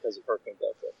because of Hurricane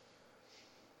Delta.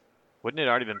 Wouldn't it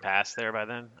already been passed there by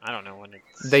then? I don't know when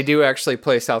it's. They do actually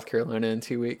play South Carolina in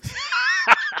 2 weeks.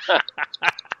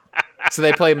 So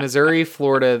they play Missouri,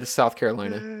 Florida, South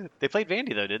Carolina. They played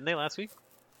Vandy though, didn't they last week?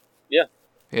 Yeah,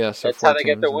 so That's 4 how they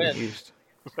get teams their in the win. East.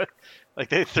 Like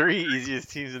they had 3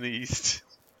 easiest teams in the East.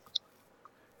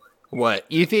 What?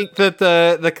 You think that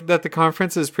the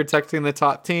conference is protecting the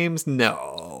top teams?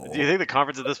 No. Do you think the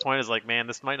conference at this point is like, man,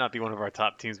 this might not be one of our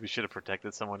top teams. We should have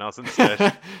protected someone else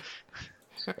instead.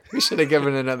 We should have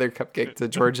given another cupcake to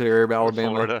Georgia or Alabama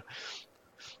Florida.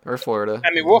 or Florida.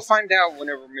 I mean, we'll find out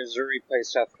whenever Missouri plays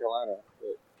South Carolina.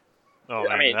 But Oh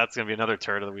man, I mean- that's gonna be another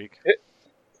turd of the week.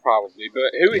 probably.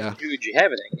 But who Yeah. would you have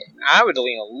in that game? I would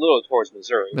lean a little towards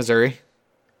Missouri. Missouri.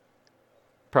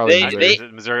 Probably They-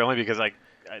 Missouri. Missouri only because like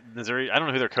Missouri. I don't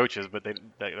know who their coach is, but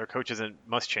their coach isn't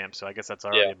Muschamp, so I guess that's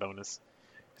already Yeah. a bonus.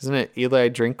 Isn't it Eli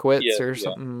Drinkwitz Yeah, or yeah.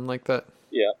 something like that?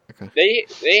 Yeah. Okay.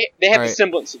 They have Alright. the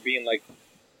semblance of being like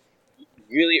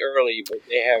really early, but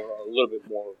they have a little bit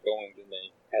more going than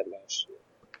they had last year.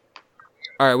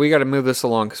 All right, we got to move this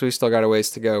along because we still got a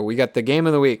ways to go. We got the game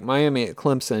of the week. Miami at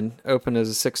Clemson opened as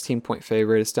a 16-point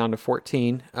favorite. It's down to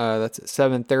 14. That's at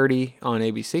 7:30 on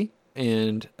ABC.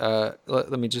 And let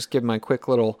me just give my quick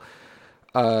little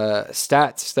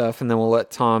stats stuff, and then we'll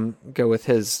let Tom go with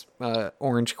his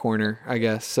orange corner, I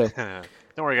guess. So Don't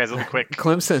worry, guys. It'll be quick.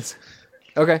 Clemson's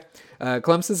okay.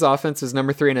 Clemson's offense is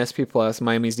number 3 in SP plus.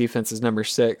 Miami's defense is number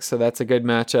 6, so that's a good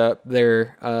matchup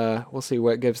there. We'll see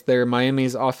what gives there.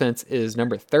 Miami's offense is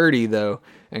number 30 though,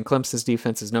 and Clemson's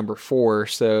defense is number 4.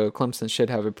 So Clemson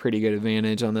should have a pretty good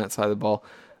advantage on that side of the ball.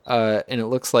 And it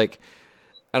looks like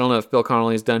I don't know if Bill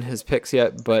Connolly's done his picks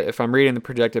yet, but if I'm reading the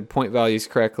projected point values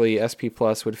correctly, SP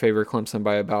plus would favor Clemson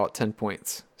by about 10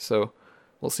 points. So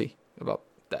we'll see about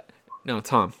that. Now,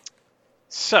 Tom,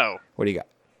 So, what do you got?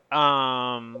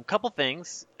 couple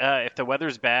things. If the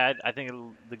weather's bad, I think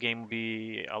the game will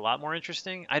be a lot more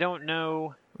interesting. I don't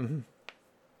know. Mhm.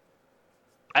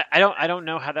 I don't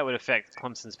know how that would affect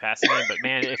Clemson's passing game, but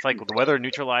man, if like the weather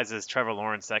neutralizes Trevor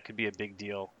Lawrence, that could be a big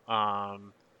deal.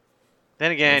 Then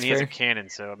again, That's he has a fair. cannon,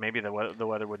 so maybe the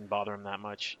weather wouldn't bother him that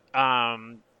much.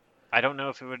 I don't know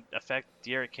if it would affect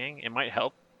De'Aaron King. It might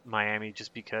help Miami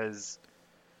just because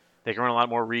they can run a lot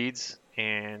more reads.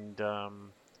 And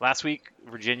last week,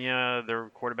 Virginia, their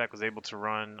quarterback was able to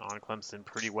run on Clemson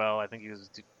pretty well. I think he was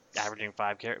averaging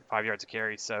 5 yards a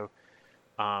carry. So,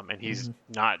 and he's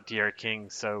not De'Aaron King.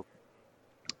 So,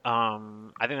 I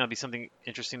think that'll be something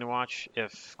interesting to watch.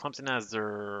 If Clemson has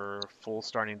their full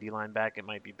starting D-line back, it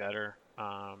might be better.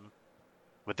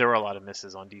 But there were a lot of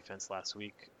misses on defense last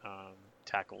week,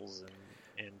 tackles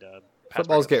and pass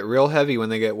Footballs breakups. get real heavy when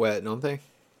they get wet, don't they?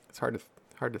 It's hard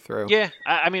to throw. Yeah,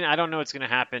 I mean, I don't know what's going to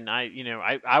happen.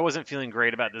 I wasn't feeling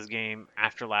great about this game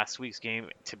after last week's game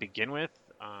to begin with.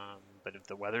 But if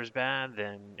the weather's bad,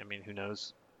 then I mean, who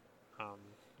knows?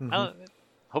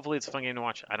 Hopefully, it's a fun game to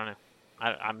watch. I don't know.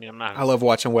 I mean, I'm not. I love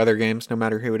watching weather games, no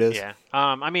matter who it is. Yeah.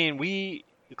 I mean,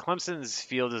 Clemson's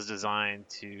field is designed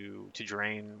to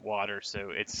drain water,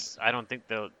 so it's. I don't think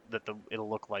it'll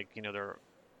look like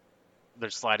they're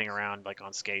sliding around like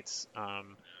on skates.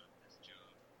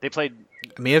 They played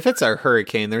I mean, if it's a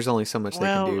hurricane, there's only so much they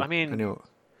Well, can do. I mean, I know.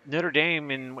 Notre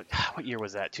Dame in what year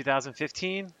was that?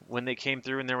 2015 when they came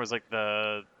through and there was like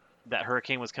that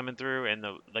hurricane was coming through and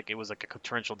it was like a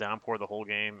torrential downpour the whole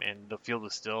game and the field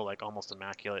was still like almost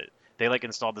immaculate. They like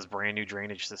installed this brand new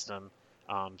drainage system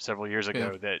several years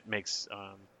ago that makes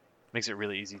it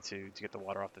really easy to get the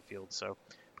water off the field. So,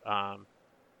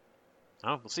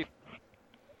 we'll see.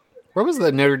 Where was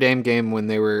the Notre Dame game when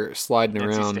they were sliding NC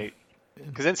around? State.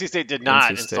 Because NC State did not NC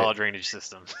State. install a drainage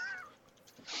system.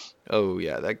 Oh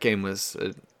yeah, that game was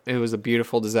a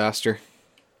beautiful disaster.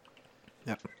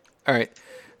 Yep. All right.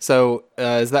 So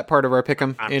is that part of our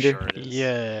pick'em, I'm Andrew? sure it is.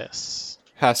 Yes.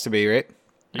 Has to be, right?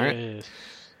 All right. Yes.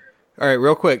 All right,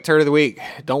 real quick, turd of the week.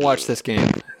 Don't watch this game.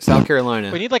 South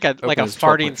Carolina. We need like a Open as 12-point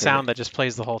farting favorite. sound that just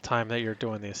plays the whole time that you're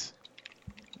doing these.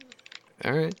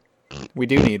 All right. We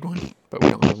do need one, but we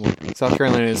don't have one. South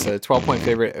Carolina is a 12-point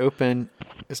favorite. Open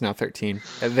is now 13.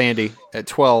 At Vandy at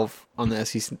 12 on the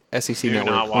SEC Do not network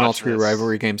when watch all true this.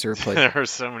 rivalry games are played. There are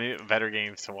so many better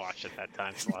games to watch at that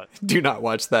time slot. Do not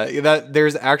watch that.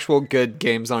 There's actual good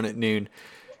games on at noon.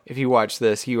 If you watch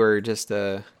this, you are just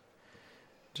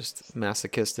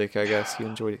masochistic, I guess. You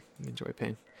enjoy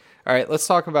pain. All right, let's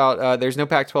talk about. There's no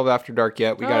Pac-12 After Dark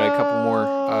yet. We got a couple more,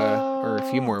 or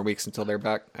a few more weeks until they're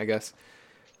back, I guess.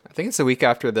 I think it's the week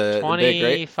after the big, right?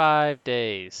 25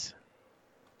 days.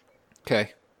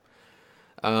 Okay.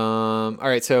 All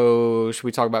right, so should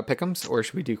we talk about pick'ems or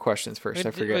should we do questions first?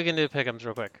 I forget. We can do pick'ems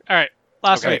real quick. All right,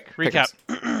 last Okay, week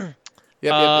recap.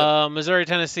 Yep. Missouri,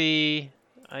 Tennessee.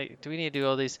 Do we need to do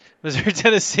all these? Missouri,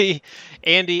 Tennessee.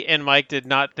 Andy and Mike did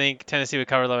not think Tennessee would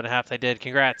cover 11.5. They did.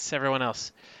 Congrats, everyone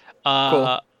else.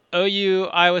 Cool. OU,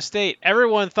 Iowa State.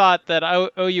 Everyone thought that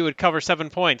OU would cover 7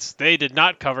 points. They did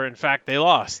not cover. In fact, they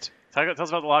lost. Tell us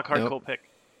about the Lockhart Cole pick.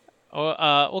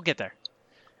 We'll get there.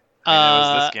 And it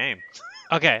was this game.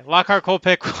 Okay, Lockhart Cole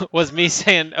pick was me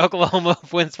saying Oklahoma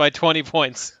wins by 20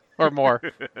 points or more.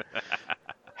 It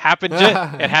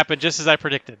happened just as I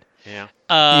predicted. Yeah.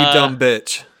 You dumb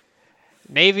bitch.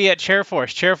 Navy at Chair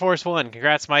Force. Chair Force won.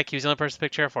 Congrats, Mike. He was the only person to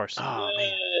pick Chair Force. Oh,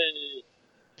 man.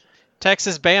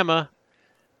 Texas Bama,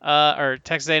 or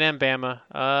Texas A&M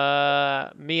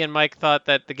Bama. Me and Mike thought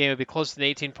that the game would be closer than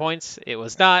 18 points. It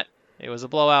was not. It was a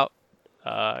blowout.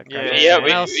 We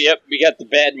got the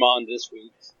bad mon this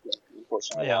week.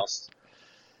 Unfortunately, lost.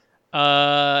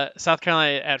 South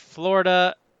Carolina at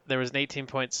Florida. There was an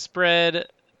 18-point spread.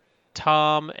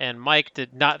 Tom and Mike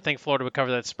did not think Florida would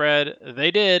cover that spread. They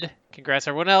did. Congrats,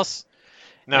 everyone else.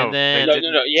 No, and then,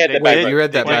 no. You had that backwards. You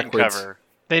read that They didn't backwards. cover.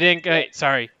 They didn't. Wait,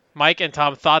 sorry. Mike and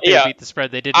Tom thought they would beat the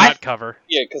spread. They did not cover.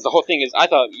 Yeah, because the whole thing is, I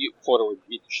thought Florida would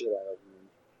beat the shit out of them.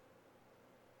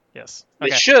 Yes. They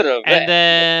Okay. should have. And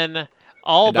then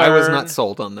Auburn And I was not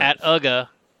sold on that. at UGA.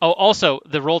 Oh, also,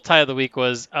 the roll tie of the week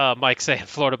was Mike saying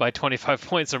Florida by 25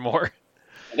 points or more.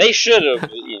 They should have,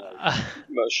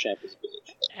 most champions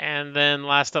bitch. And then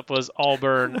last up was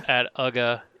Auburn at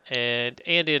UGA. And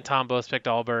Andy and Tom both picked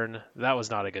Auburn. That was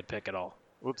not a good pick at all.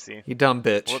 Whoopsie. You dumb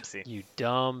bitch. Whoopsie. You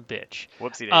dumb bitch.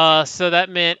 Whoopsie daisy. So that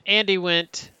meant Andy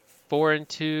went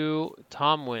 4-2.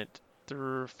 Tom went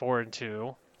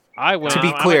 4-2. I went. To be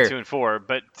I clear. went 2 and 4,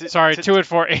 but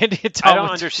 2-4. Andy and Tom. I don't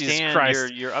went, Jesus understand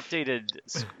Christ. your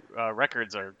updated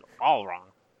records are all wrong.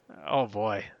 Oh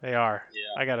boy, they are.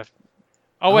 Yeah. I gotta.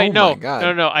 Oh wait, Oh no, my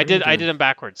God. no. What I are did. you I doing? did them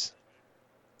backwards.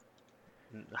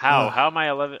 How am I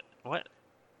 11? What?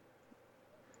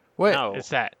 What? No. It's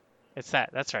that.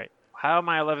 That's right. How am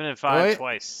I 11 and 5 What?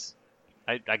 twice?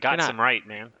 I You're got not. some right,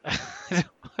 man.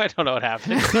 I don't know what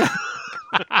happened.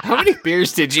 How many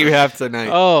beers did you have tonight?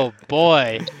 Oh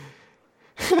boy.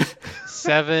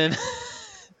 7.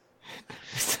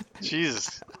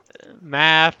 Jesus.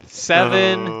 Math.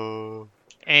 7 Oh.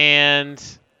 and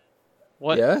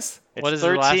what? Yes? It's What is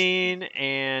the last- 13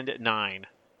 and 9.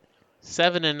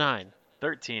 7 and 9.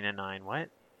 13 and 9. What?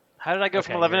 How did I go Okay,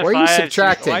 from 11 and where 5? are you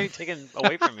subtracting? Why are you taking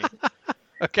away from me?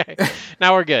 Okay.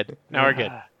 Now we're good.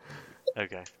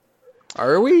 Okay.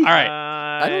 Are we? All right.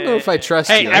 I don't know if I trust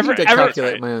Hey, you. I need to every-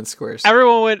 calculate my own scores.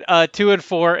 Everyone went 2 and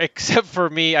 4 except for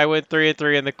me. I went 3 and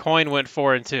 3, and the coin went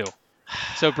 4 and 2.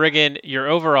 So bring in your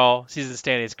overall season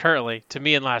standings currently to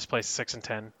me in last place, 6 and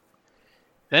 10.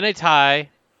 Then a tie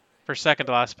for second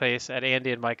to last place at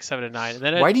Andy and Mike, 7 and 9. And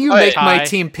then Why do you Oh, make my tie.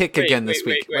 team pick Wait, again this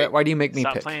wait, week? wait. Why do you make me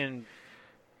Stop pick? playing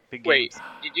big Wait, games.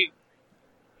 did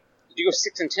you go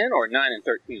 6 and 10 or 9 and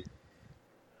 13?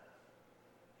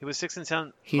 He was 6 and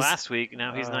 10 He's- last week.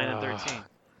 Now he's 9 and 13.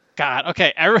 God,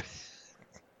 okay.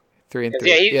 3 and 'Cause,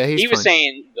 3. yeah, he's he was fine.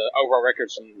 saying the overall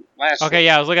records from last Okay, week.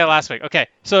 yeah, I was looking at last week. Okay,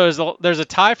 so there's a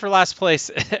tie for last place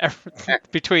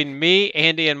between me,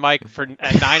 Andy, and Mike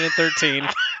at 9 and 13.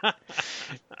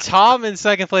 Tom in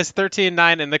second place, 13 and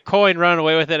 9, and the coin running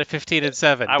away with it at 15 and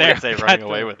 7. I There, wouldn't say got running the-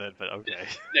 away with it, but okay.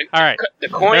 All right, The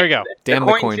coin, there we go. Damn the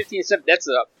the coin, coin. 15 and 7, that's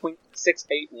a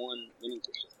 .681 winning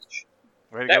percentage.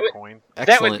 Way to That go, would- coin.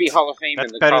 That would be Excellent. Hall of Fame That's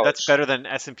in the better. college. That's better than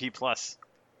S&P Plus.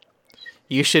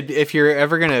 You should, if you're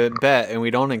ever going to bet, and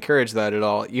we don't encourage that at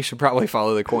all, you should probably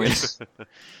follow the coins.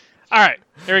 All right,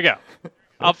 here we go.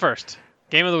 Up first,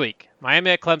 game of the week: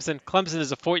 Miami at Clemson. Clemson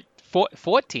is a 14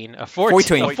 Fourteen. point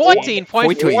Fourteen.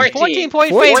 favorite.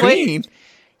 14?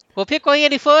 We'll pick on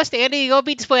Andy first. Andy, you go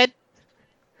beat the spread.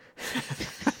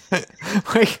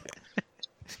 Like,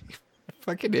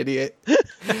 fucking idiot.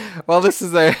 Well, this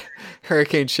is a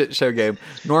hurricane shit show game.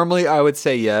 Normally, I would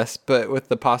say yes, but with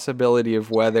the possibility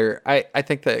of weather, I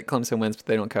think that Clemson wins, but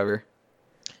they don't cover.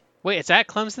 Wait, it's at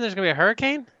Clemson. There's gonna be a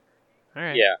hurricane. All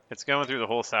right. Yeah. It's going through the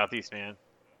whole Southeast, man.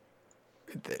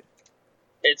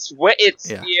 It's wet.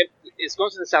 Yeah. It's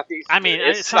going to the southeast. I mean,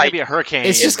 it's not gonna be a hurricane.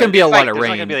 It's just gonna be a lot of There's not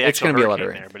rain. gonna be the It's actual gonna be a lot of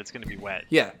hurricane rain. there, but it's gonna be wet.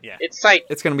 Yeah, Yeah. It's like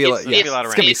it's gonna be a lot. It's Yeah, It's gonna be a lot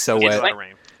of it's rain. gonna be so It's wet. a lot of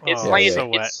rain. it's Oh, landing. so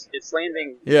wet. It's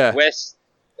landing Yeah. west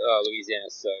Louisiana,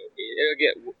 so it'll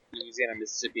get Louisiana,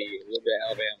 Mississippi, a little bit of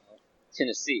Alabama,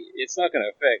 Tennessee. It's not going to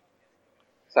affect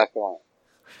South Carolina.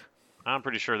 I'm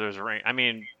pretty sure there's rain. I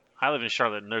mean, I live in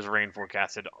Charlotte, and there's rain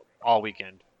forecasted all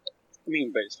weekend. I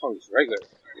mean, but it's probably just regular.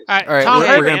 All right, All right, Tom we're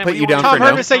Herman. gonna put you down Tom for no.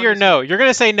 Herman, say your no. You're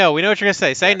gonna say no. We know what you're gonna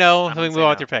say. Say Yes, no, I'm so we gonna can say move on no.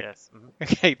 with your pick. Yes. Mhm.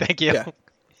 Okay, thank you.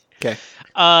 Yeah.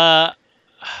 Okay.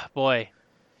 Boy,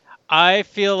 I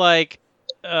feel like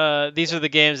these are the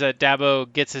games that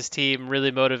Dabo gets his team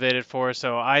really motivated for.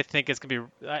 So I think it's gonna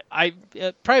be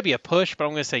it'd probably be a push, but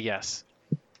I'm gonna say yes.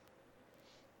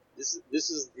 This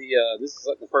is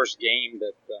like the first game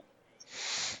that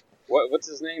what's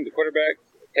his name? The quarterback,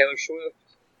 Taylor Swift.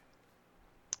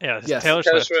 Yeah, this is Yes. Taylor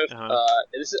Taylor Swift. Swift. Uh-huh.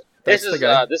 This the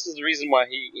guy. is the reason why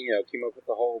he came up with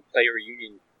the whole player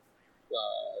union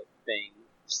thing.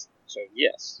 So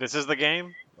yes, This is the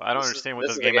game. I don't This is- understand what this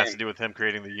this is the game has game. to do with him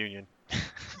creating the union.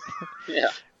 yeah.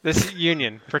 This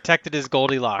union protected his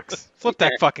Goldilocks. Flip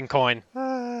that fucking coin.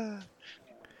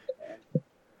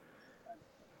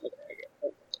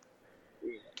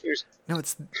 Here's, No,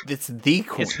 it's the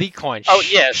coin. It's the coin. oh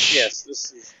Shh. yes,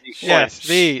 this is the coin. Yes,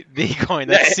 the coin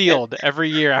that's sealed every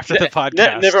year after the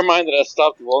podcast. Never mind that I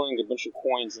stopped rolling a bunch of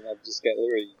coins and I've just got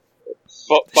literally a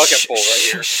bucket full right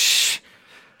here.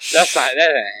 That's not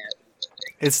that.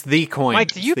 It's the coin. Mike,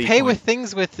 do It's you the pay coin. with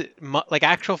things with like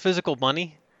actual physical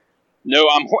money? No,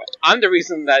 I'm the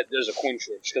reason that there's a coin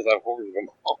shortage because I've hoarded them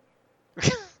all.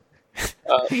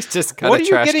 He's just got What a are you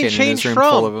trash getting can in his change room from?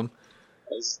 full of them.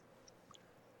 It's-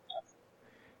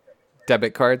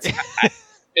 Debit cards.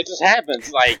 It just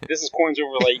happens. Like this is coins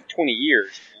over like 20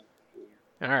 years.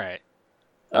 All right.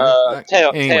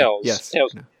 Tails. Yes.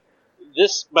 Tails. No.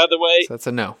 This, by the way, So that's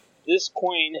a no. this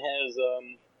coin has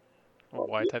Oh,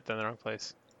 why I typed that in the wrong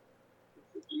place?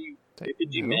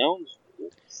 Fifty No. mounds.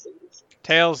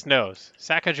 Tails knows.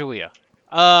 Sacagawea.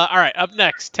 All right. Up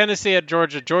next, Tennessee at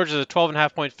Georgia. Georgia's a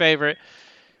 12.5 point favorite.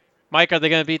 Mike, are they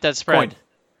going to beat that spread?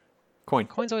 Coin.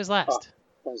 Coins always last.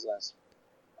 Coins last.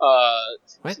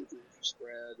 What?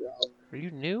 Spread. Are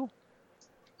you new?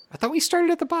 I thought we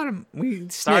started at the bottom. We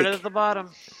Started snake. at the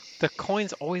bottom. The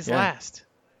coins always Yeah. last.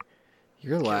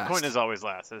 You're The last. coin is always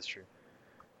last. That's true.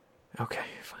 Okay,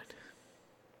 fine.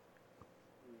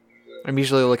 I'm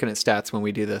usually looking at stats when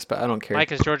we do this, but I don't care.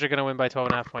 Mike, is Georgia going to win by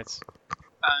 12.5 points?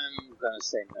 I'm gonna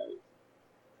say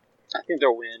no. I think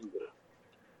they'll win, but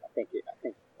I think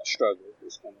a struggle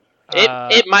is coming.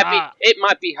 It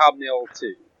might be hobnail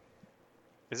too.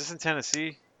 Is this in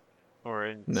Tennessee? Or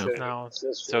in... No. No. So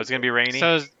it's going to be rainy?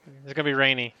 So it's going to be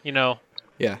rainy. You know,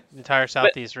 Yeah. the entire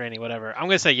Southeast rainy, whatever. I'm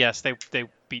going to say yes. They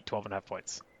beat 12.5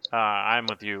 points. I'm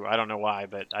with you. I don't know why,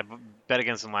 but I bet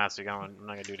against them last week. I'm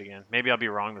not going to do it again. Maybe I'll be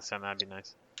wrong this time. That'd be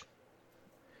nice.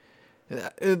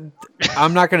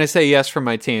 I'm not going to say yes for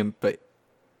my team, but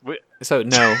Wait. so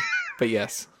no, but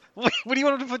yes. What do you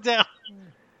want them to put down?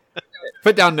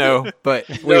 Put down no, but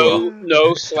we will.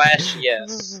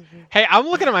 No/yes. Hey, I'm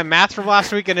looking at my math from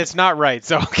last week and it's not right,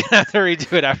 so I'm going to have to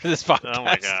redo it after this podcast. Oh,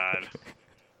 my God.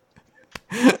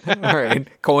 All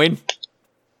right, coin.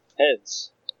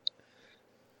 Heads.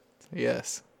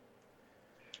 Yes.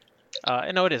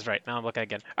 No, it is right. Now I'm looking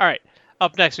again. All right.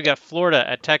 Up next, we got Florida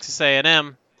at Texas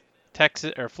A&M.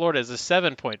 Florida is a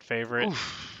 7-point favorite.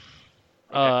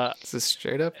 Is this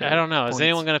straight up? I don't know. Is Points?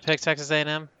 anyone going to pick Texas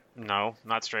A&M? No,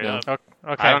 not straight No. up.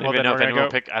 Okay. I don't well, even then know if we're anyone gonna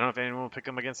will pick. I don't know if anyone will pick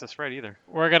them against the spread either.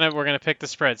 We're gonna pick the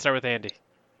spread. Start with Andy.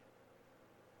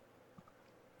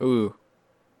 Ooh.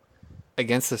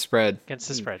 Against the spread. Against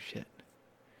the Ooh, spread. Shit.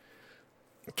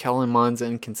 Kellen Mond's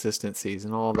inconsistencies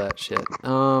and all that shit.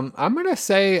 I'm gonna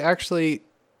say actually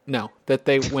no, that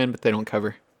they win but they don't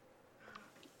cover.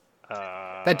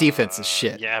 That defense is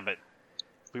shit. Yeah, but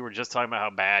we were just talking about how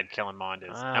bad Kellen Mond is.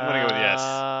 I'm gonna go with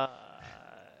yes.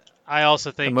 I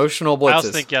also think. Emotional I also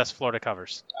blitzes. think yes. Florida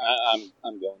covers.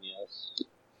 I'm going yes.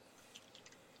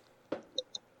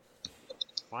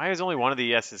 Why is only one of the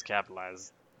yeses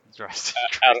capitalized? It's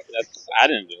I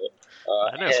didn't do it.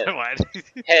 I know why.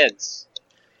 Heads.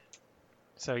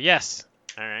 So yes.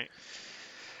 All right.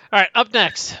 All right. Up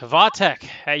next, Vautech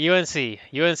at UNC.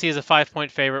 UNC is a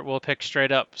 5-point favorite. We'll pick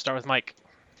straight up. Start with Mike.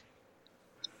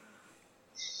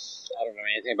 I don't know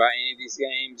anything about any of these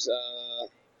games.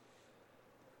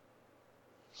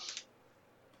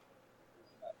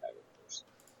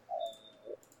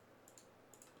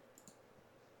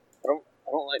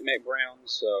 I don't like Mac Brown,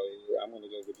 so I'm going to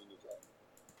go with Virginia Tech.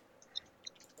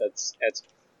 That's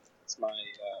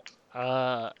That's my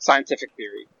Uh, scientific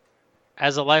theory.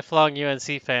 As a lifelong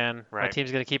UNC fan, my Right.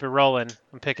 team's gonna keep it rolling.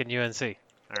 I'm picking UNC.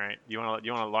 all right. You want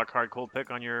a Lockhart cold pick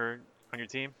on your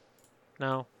team?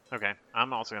 No. Okay.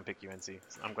 I'm also gonna pick UNC.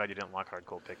 I'm glad you didn't Lockhart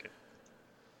cold pick it.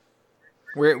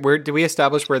 Where do we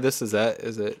establish where this is at?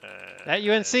 Is it? At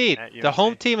UNC, at the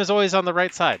home UNC. team is always on the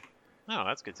right side. Oh,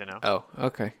 that's good to know. Oh,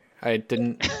 okay. I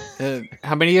didn't.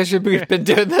 How many years have we been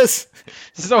doing this?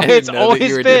 So I didn't it's know that you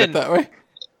always were doing it been. that way.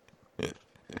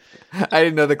 I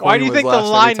didn't know the coin Why do you was think the left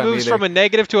every line time moves either. from a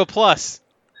negative to a plus?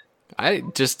 I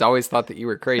just always thought that you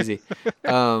were crazy,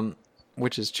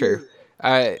 which is true.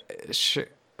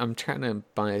 I'm trying to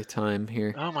buy time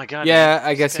here. Oh my God. Yeah, man.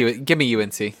 I guess give me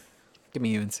UNC. Give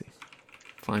me UNC.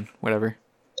 Fine, whatever.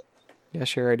 Yeah,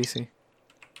 sure, IDC.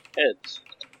 Heads.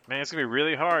 Man, it's gonna be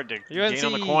really hard to gain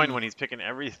on the UNC. coin when he's picking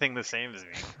everything the same as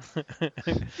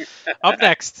me. Up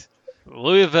next,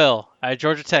 Louisville at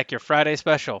Georgia Tech, your Friday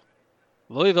special.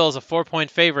 Louisville is a 4-point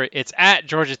favorite. It's at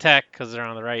Georgia Tech because they're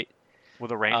on the right. Will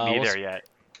the rain be there yet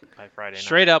by Friday night?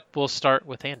 Straight up, we'll start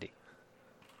with Andy.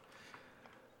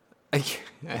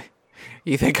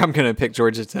 You think I'm gonna pick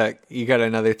Georgia Tech? You got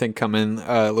another thing coming,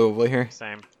 Louisville here.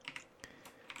 Same.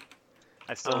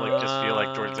 I still just feel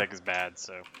like Georgia Tech is bad.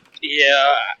 So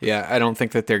Yeah, Yeah, I don't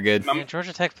think that they're good. Man,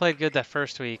 Georgia Tech played good that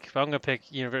first week, but I'm gonna pick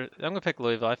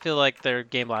Louisville. I feel like their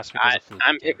game last week was a fluke.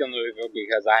 I'm picking Louisville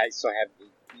because I still have the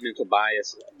mental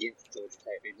bias against Georgia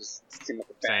Tech. They just seem like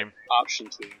a bad Same. option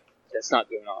team that's not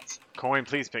doing option. coin,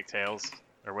 please pick tails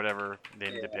or whatever they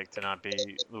need to pick to not be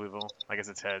Louisville. I guess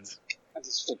it's heads. I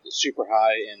just flipped it super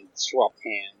high and swapped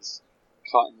hands.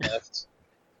 Cotton left.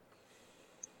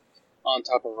 On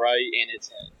top of right, and it's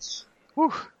heads.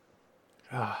 Whew.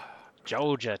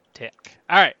 Georgia Tech.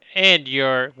 All right, and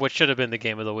your what should have been the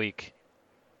game of the week.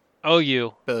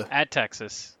 OU Ugh. at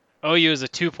Texas. OU is a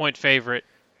 2-point favorite.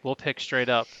 We'll pick straight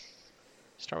up.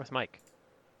 Start with Mike.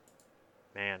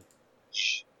 Man,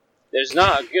 There's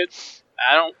not a good.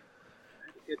 I don't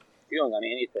have a good feeling on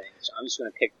anything. So I'm just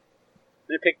gonna pick.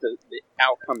 I'm gonna pick the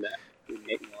outcome that would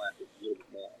make me laugh a little bit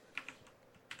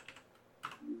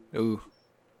more. Ooh,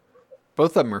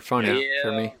 both of them are funny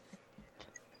for me.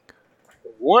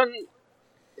 One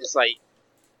is like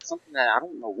something that I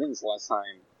don't know when's the last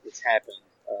time it's happened.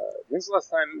 When's the last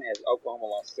time has Oklahoma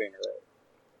lost 3 in a row?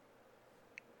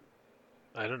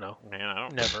 I don't know. man, I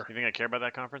don't. Never. You think I care about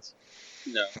that conference?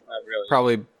 No, not really.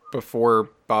 Probably before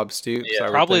Bob Stoops. Yeah. I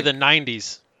would Probably think. the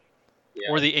 90s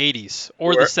Yeah. or the 80s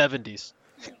or Or- the 70s.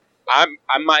 I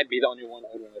might be the only one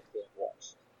old enough to have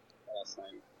watched last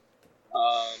time.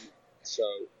 So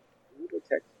we'll go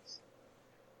Texas.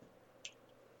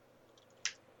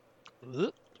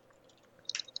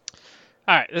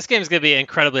 All right, this game is going to be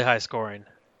incredibly high scoring.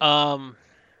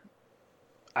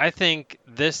 I think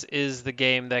this is the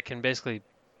game that can basically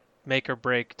make or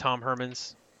break Tom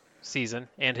Herman's season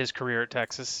and his career at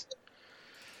Texas.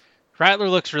 Rattler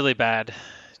looks really bad.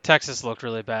 Texas looked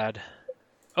really bad.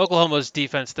 Oklahoma's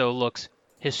defense, though, looks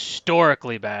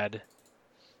historically bad.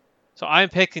 So I'm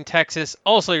picking Texas.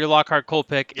 Also, your Lockhart Cole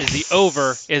pick is the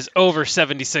over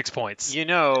 76 points. You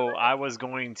know, I was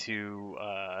going to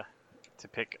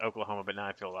pick Oklahoma, but now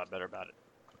I feel a lot better about it.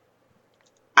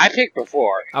 I picked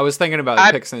before, I was thinking about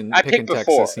I picking picked Texas,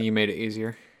 before. and you made it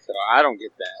easier. so I don't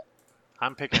get that.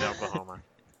 I'm picking Oklahoma.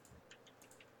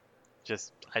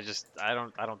 I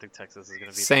don't think Texas is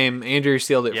going to be. Same. Andrew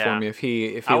sealed it Yeah. for me. If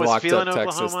he I was locked feeling up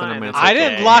Texas, Oklahoma, then I'm and gonna.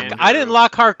 then take I Oklahoma. I didn't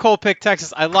lock hard Cole pick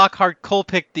Texas. I lock hard Cole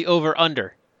pick the over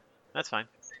under. That's fine.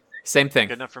 Same Good thing.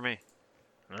 enough for me.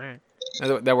 All right.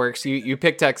 That works. You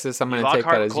pick Texas. I'm gonna take that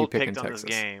Lockhart as you cold picking picked on Texas.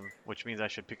 this game, which means I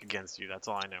should pick against you. That's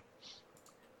all I know.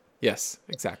 Yes,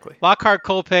 exactly. Lockhart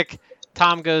Cole pick.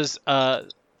 Tom goes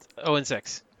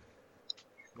 0-6.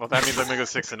 Well, that means I'm going to go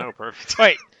 6-0. Perfect.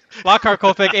 Wait. Lockhart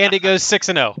Cole pick. Andy goes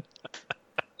 6-0.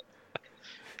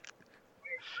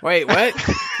 Wait, what?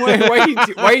 why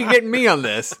are you getting me on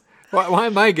this? Why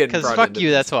am I getting? Because brought fuck into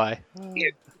you. this? That's why.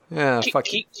 Yeah,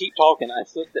 fuck you. Keep talking. I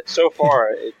flipped it so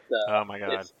far. It, Oh my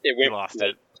god. it We went lost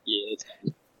like, it. Yeah, it's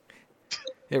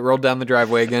It rolled down the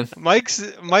driveway again.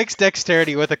 Mike's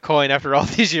dexterity with a coin after all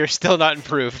these years still not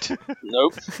improved.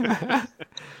 nope.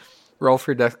 Roll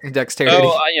for dexterity.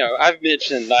 Oh, I've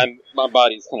mentioned my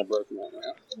body's kind of broken right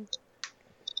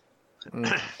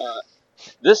now.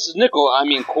 This is nickel. I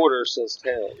mean quarter says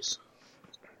tails.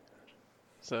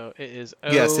 So it is.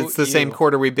 Yes, it's the same OU.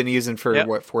 quarter we've been using for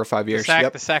Yep. 4 or 5 years. The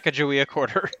Yep. Sacagawea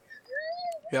quarter.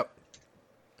 Yep.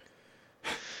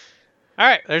 All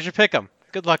right, there's your pick 'em.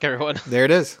 Good luck, everyone. There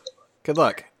it is. Good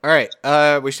luck. All right.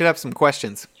 We should have some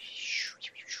questions.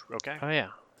 Okay. Oh yeah,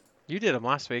 you did them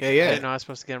last week. Yeah, yeah. I didn't know I was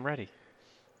supposed to get them ready.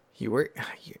 You work.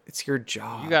 It's your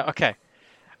job. You got okay.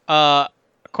 A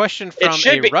question from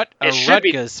should be- a it should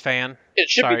be- Rutgers fan. It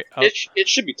should Sorry, be it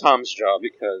should be Tom's job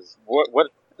because what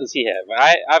does he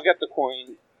have? I've got the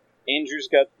coin. Andrew's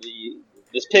got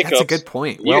this pickups. That's a good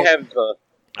point. You Well, have the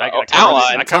I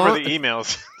outline. cover Tom- the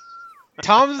emails.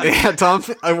 Tom's yeah, Tom.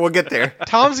 We'll get there.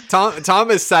 Tom's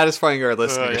Tom is satisfying our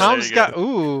listeners. yeah. Tom's you got go.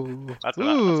 ooh. That's what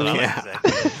ooh. I Yeah. like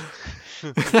to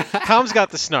say. Tom's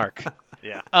got the snark.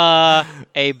 Yeah.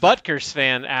 A Butgers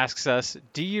fan asks us,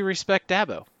 "Do you respect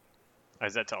Dabo?"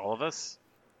 Is that to all of us?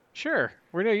 Sure.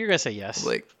 We know you're gonna say yes.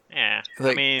 Like, Yeah.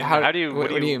 like, I mean, how do you? What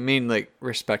do you mean? Like,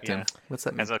 respect Yeah. him? What's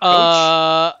that mean? As a coach,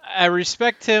 I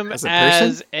respect him As a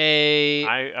as a.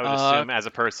 I would assume as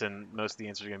a person, most of the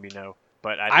answers are going to be no.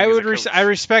 But I think I as a would. coach, I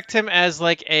respect him as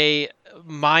like a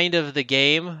mind of the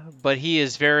game, but he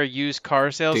is very used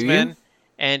car salesman,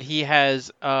 and he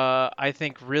has, I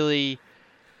think, really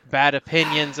bad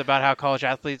opinions about how college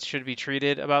athletes should be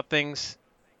treated about things,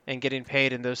 and getting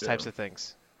paid and those types of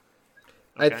things.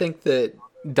 I Okay. think that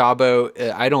Dabo,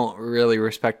 I don't really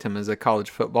respect him as a college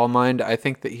football mind. I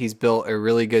think that he's built a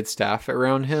really good staff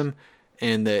around him,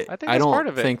 and that I think I that's don't part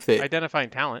of it. think that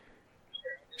Identifying talent.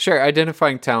 sure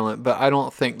identifying talent, but I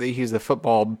don't think that he's the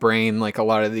football brain like a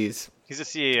lot of these he's a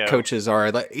CEO. coaches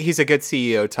are. Like, he's a good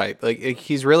CEO type. Like,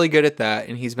 he's really good at that,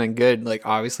 and he's been good. Like,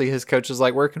 obviously his coaches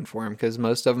like working for him because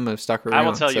most of them have stuck around. I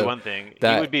will tell you so one thing. He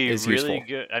that would be is really useful.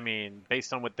 good. I mean,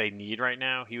 based on what they need right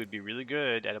now, he would be really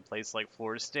good at a place like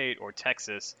Florida State or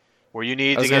Texas, where you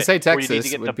need I was to gonna get say where you need Texas to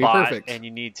get would the be bot, perfect. and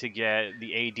you need to get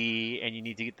the AD, and you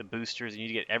need to get the boosters, and you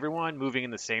need to get everyone moving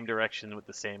in the same direction with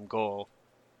the same goal.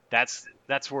 That's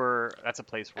a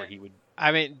place where he would.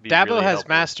 I mean, Be Dabo really has helpful.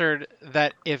 mastered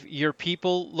that if your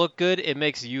people look good, it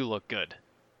makes you look good.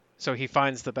 So he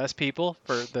finds the best people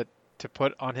to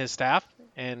put on his staff,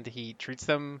 and he treats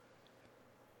them.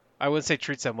 I wouldn't say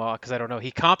treats them well because I don't know.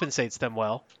 He compensates them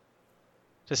well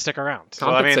to stick around.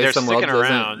 Well, I mean, they're Compensates them well, sticking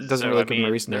around, Doesn't so, really I give him a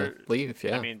mean, reason to they're- leave.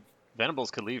 Yeah. I mean, Venables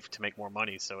could leave to make more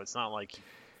money, so it's not like.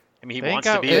 I mean, he They ain't wants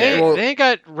got, to be they, there. ain't- Well- they ain't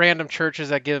got random churches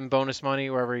that give him bonus money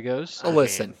wherever he goes. Well, I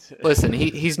listen.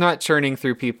 mean, He's not churning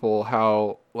through people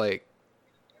how, like,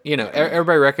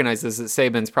 everybody recognizes that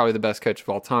Saban's probably the best coach of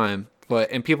all time,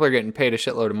 and people are getting paid a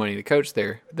shitload of money to coach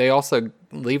there. They also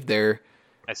leave there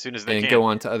as soon as they and can. go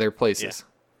on to other places.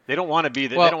 They don't want to be.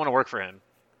 Well- They don't want to work for him.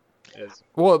 Is-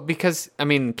 Well, because I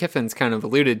mean, Kiffin's kind of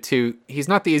alluded to, he's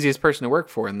not the easiest person to work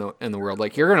for in the world.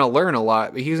 Like, you're going to learn a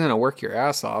lot, but he's going to work your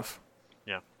ass off.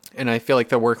 Yeah. And I feel like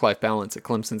the work-life balance at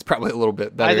Clemson's probably a little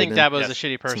bit better. I think than, Dabo's yes, a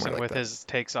shitty person somewhere like with that. his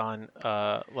takes on,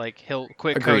 like he'll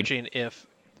quit Agreed. coaching if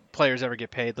players ever get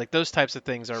paid. Like those types of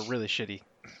things are really shitty.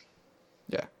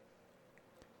 Yeah,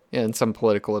 and some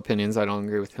political opinions I don't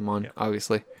agree with him on,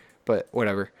 obviously, but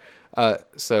whatever.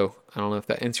 So I don't know if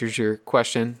that answers your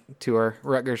question to our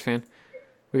Rutgers fan.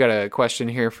 We got a question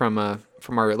here from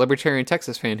our Libertarian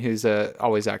Texas fan who's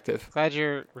always active. Glad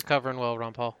you're recovering well,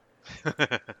 Ron Paul.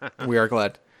 We are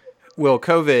glad. Will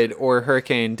COVID or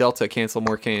Hurricane Delta cancel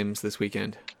more games this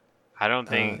weekend? I don't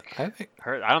think. I haven't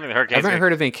I don't think the Hurricanes. I haven't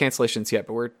heard of any cancellations yet,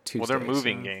 but we're Tuesday. Well, they're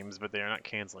moving so- games, but they are not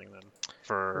canceling them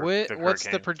for What's the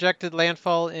Hurricane. projected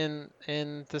landfall in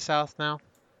the South now?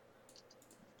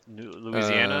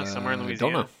 Louisiana, somewhere in Don't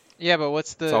Louisiana. know. Yeah, but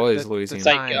what's the? It's always the Louisiana. It's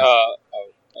like time? I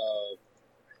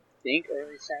think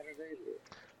early Saturday.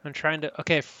 I'm trying to.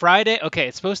 Okay, Friday. Okay,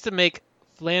 it's supposed to make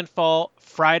landfall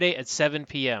Friday at 7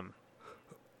 p.m.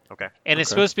 Okay. And it's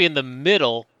Okay. supposed to be in the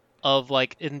middle of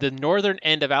like in the northern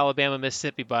end of Alabama,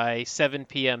 Mississippi by 7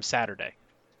 p.m. Saturday.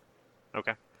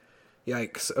 Okay.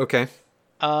 Yikes. Okay.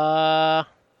 And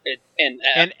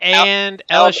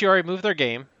LSU already moved their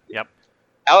game.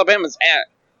 Alabama's at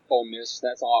Ole Miss.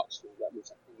 That's Oxford. That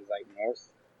was, I think, is like North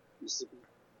Mississippi.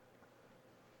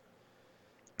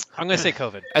 I'm gonna say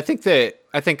COVID.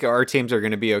 I think our teams are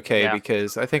going to be okay Yeah.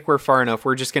 because I think we're far enough.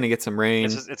 We're just going to get some rain.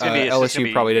 It's just gonna be- it's just LSU gonna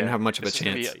be- probably didn't yeah. have much of a It's just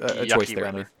gonna be chance, yucky a choice there. I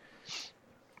weather. mean.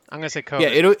 I'm gonna say COVID. Yeah,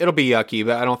 it'll be yucky,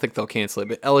 but I don't think they'll cancel it.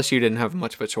 But LSU didn't have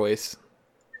much of a choice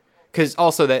because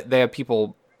also that they have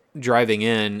people driving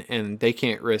in, and they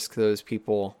can't risk those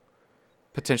people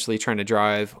potentially trying to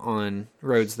drive on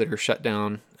roads that are shut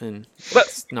down, and But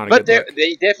it's not a But good look.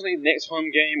 they definitely next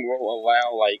home game will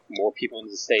allow like more people in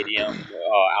the stadium,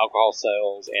 alcohol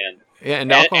sales, and Yeah, and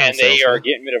and, alcohol and they sales, are yeah.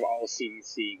 getting rid of all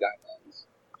CDC guidelines.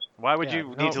 Why would Yeah, you no-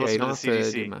 need to Yeah, you listen to don't the have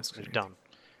to do CDC? masks. They're dumb.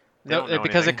 They No, don't know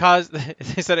because anything. it caused.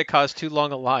 They said it caused too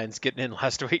long a lines getting in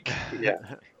last week. Yeah.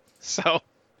 So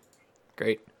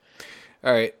Great.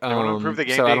 All right. wanna improve the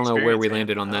game So I day don't know where we experience,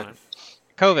 landed on man. I that.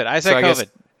 don't COVID. I So said I COVID. guess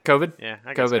COVID. Yeah,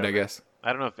 I guess COVID. I guess.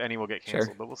 I don't know if any will get Sure.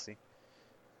 canceled, but we'll see.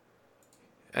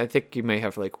 I think you may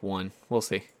have like one. We'll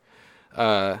see.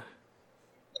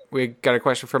 We got a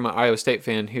question from an Iowa State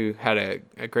fan who had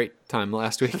a great time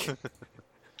last week.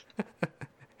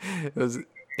 It was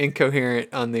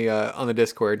incoherent on the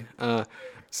Discord. And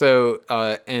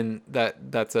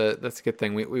that's a good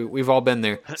thing. We've all been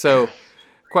there. So,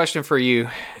 question for you,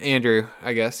 Andrew.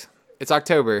 I guess it's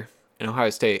October and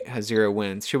Ohio State has 0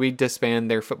 wins. Should we disband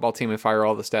their football team and fire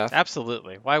all the staff?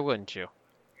 Absolutely. Why wouldn't you?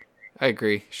 I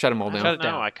agree. Shut them all I down. don't know.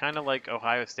 down. I kind of like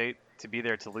Ohio State to be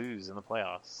there to lose in the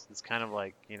playoffs. It's kind of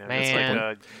like, it's Man.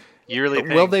 like a yearly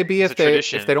thing. Will they be It's if a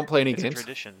they don't play any It's games? a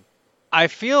tradition. I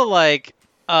feel like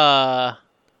in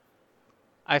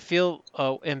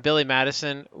Billy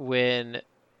Madison when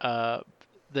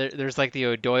there's like the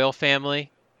O'Doyle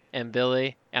family and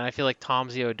Billy, and I feel like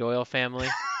Tom's the O'Doyle family,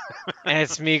 and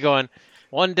it's me going,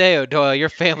 one day O'Doyle, your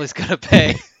family's gonna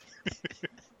pay.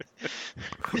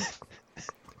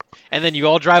 And then you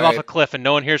all drive off a cliff and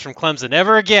no one hears from Clemson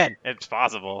ever again. It's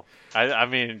possible. I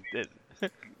mean,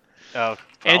 Enjoy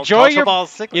college your- football is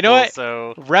cyclical, you know what?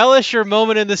 So Relish your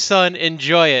moment in the sun.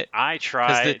 Enjoy it. I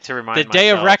try to remind The day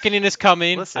of myself- reckoning is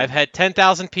coming. Listen. I've had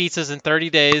 10,000 pizzas in 30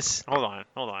 days. Hold on.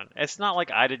 It's not like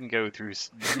I didn't go through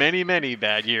many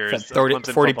bad years. Had of 40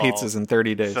 Clemson 40 football. pizzas in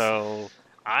 30 days. So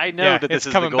I know Yeah, that it's this is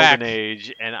the coming golden back.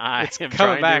 age, and I It's am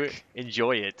coming trying to back.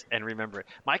 enjoy it and remember it.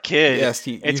 My kid, Yes,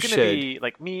 you it's going should. to be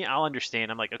like me. I'll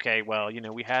understand. I'm like, okay, well,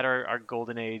 we had our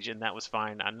golden age, and that was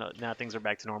fine. I know now things are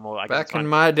back to normal. I guess it's Back in fine.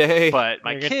 my day. But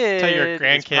my You're gonna kid, tell your it's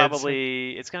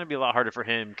grandkids. it's going to be a lot harder for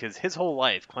him because his whole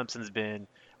life, Clemson's been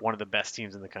one of the best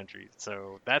teams in the country.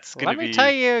 So that's going Let to be. me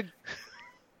tell you,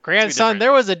 grandson, different.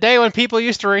 there was a day when people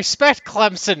used to respect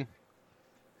Clemson.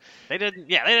 They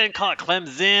didn't call it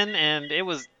Clemson, and it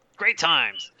was great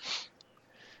times.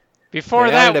 Before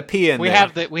They that, added a P in we there.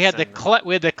 had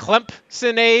the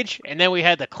Clemson age, and then we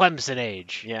had the Clemson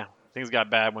age. Yeah, things got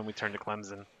bad when we turned to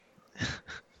Clemson.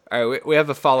 All right, we have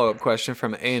a follow-up question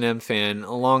from an A&M fan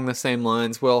along the same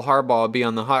lines. Will Harbaugh be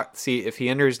on the hot seat if he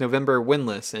enters November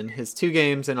winless? And his 2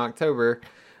 games in October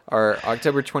are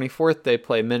October 24th, they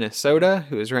play Minnesota,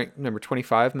 who is ranked number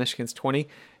 25, Michigan's 20.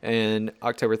 And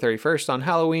October 31st, on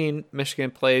Halloween,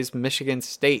 Michigan plays Michigan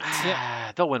State.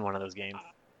 They'll win one of those games.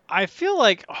 I feel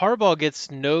like Harbaugh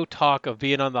gets no talk of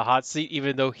being on the hot seat,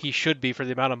 even though he should be for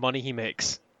the amount of money he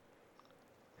makes.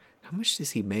 How much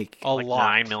does he make? A Like lot.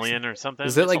 $9 million or something.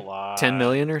 Is it It's like a lot. 10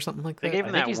 million or something like They that? gave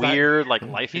him I think that he's the- weird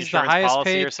life he's the insurance highest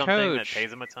policy paid or something that coach.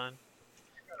 pays him a ton.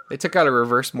 They took out a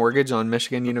reverse mortgage on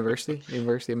Michigan University of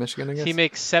Michigan, I guess. He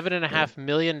makes $7.5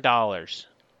 million. Can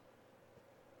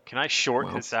I short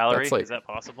Wow, his salary? that's like- Is that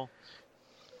possible?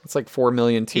 It's like $4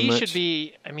 million too He much. should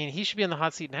be. I mean, he should be on the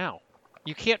hot seat now.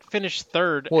 You can't finish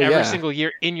third Well, every yeah. single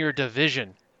year in your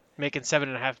division, making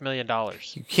 $7.5 million.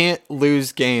 You can't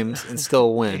lose games and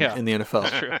still win Yeah. in the NFL.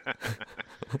 True.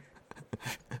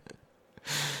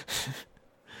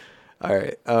 All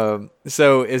right.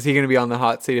 So is he going to be on the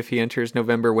hot seat if he enters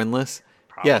November winless?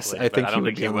 Yes, Probably, I but think I he don't would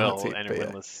think be he on the hot will seat, enter but yeah.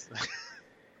 winless.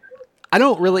 I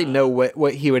don't really know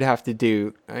what he would have to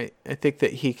do. I think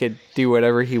that he could do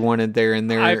whatever he wanted there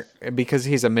and there because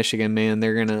he's a Michigan man.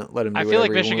 They're gonna let him do I feel like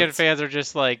whatever he Michigan wants. fans are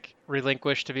just like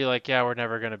relinquished to be like, yeah, we're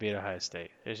never going to beat Ohio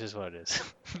State. It's just what it is.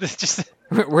 It's just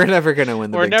We're never gonna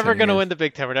win. we're never going to win the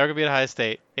Big Ten. We're never going to beat Ohio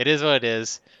State. It is what it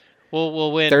is.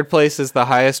 We'll win. Third place is the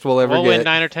highest we'll ever We'll get. win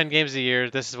 9 or 10 games a year.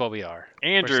 This is what we are.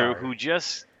 Andrew, sorry. who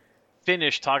just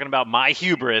finished talking about my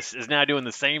hubris, is now doing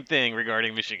the same thing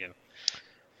regarding Michigan.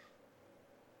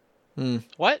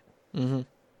 What? Mm-hmm.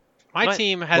 My What?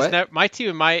 team has What? my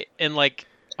team and like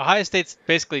Ohio State's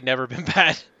basically never been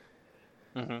bad.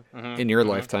 In your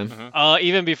lifetime.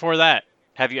 Even before that.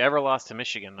 Have you ever lost to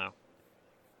Michigan, though?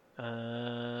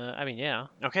 I mean, yeah.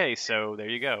 Okay, so there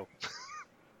you go.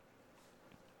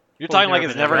 You're Well, talking like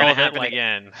never it's been never going to relevant, happen like-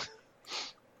 again.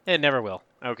 It never will.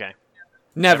 Okay.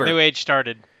 Never. New age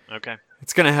started. Okay.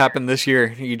 It's gonna happen this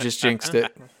year. You just jinxed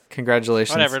it.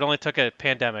 Congratulations. Whatever. It only took a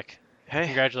pandemic. Hey.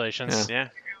 Congratulations. Yeah.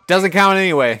 Doesn't count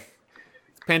anyway.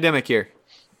 It's pandemic year.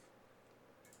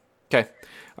 Okay.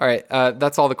 All right.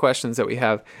 That's all the questions that we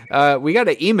have. We got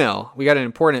an email. We got an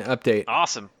important update.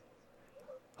 Awesome.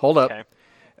 Hold up. Okay.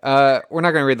 We're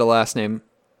not going to read the last name.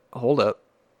 Hold up.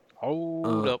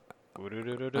 Hold up. I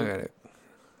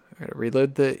gotta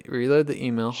reload the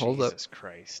email. Hold up. Jesus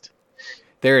Christ.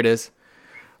 There it is.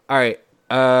 All right.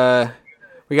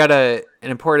 We got an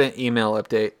important email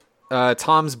update.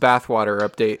 Tom's bathwater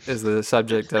update is the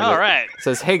subject of it. All right. It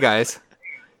says, Hey guys,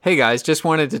 just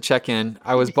wanted to check in.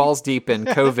 I was balls deep in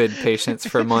COVID patients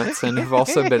for months and have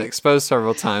also been exposed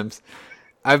several times.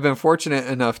 I've been fortunate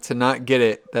enough to not get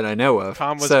it that I know of.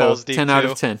 Tom was so balls deep 10 out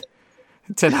too. of 10.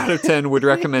 10 out of 10 would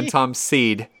recommend Tom's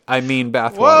seed. I mean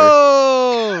bathwater.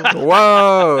 Whoa! Whoa!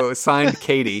 Whoa! Signed,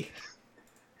 Katie.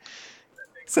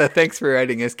 So thanks for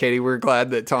writing us, Katie. We're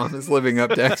glad that Tom is living up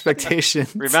to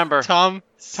expectations. Remember, Tom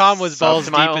was Sub balls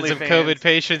to deep my in some OnlyFans. COVID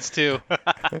patients too.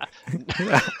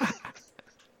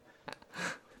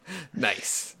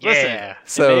 Nice. listen, Yeah.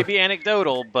 So- it may be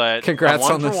anecdotal, but Congrats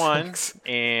I'm on one this, for one, folks.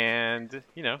 and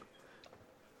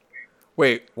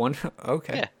Wait, one.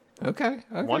 Okay. Yeah. Okay. Okay.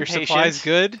 One Your patient. supply's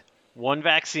good. one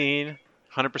vaccine,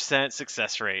 100%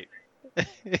 success rate.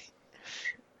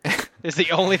 Is the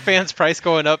OnlyFans price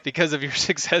going up because of your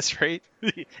success rate?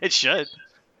 It should.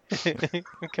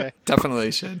 Okay.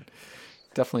 Definitely should.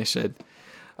 Definitely should.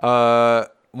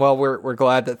 Well, we're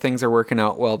glad that things are working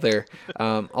out well there.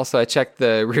 Also, I checked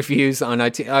the reviews on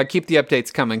iTunes. Keep the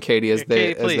updates coming, Katie, as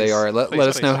they Katie, they are. Let please,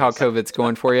 us know how please. COVID's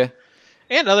going for you,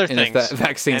 And other and if things. that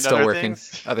vaccine's And still other working.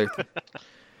 things.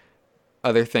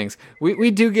 Other things.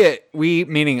 We do get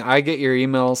meaning I get your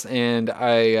emails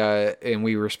and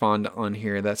we respond on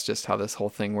here. That's just how this whole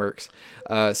thing works.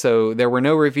 So there were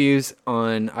no reviews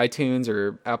on iTunes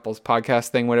or Apple's podcast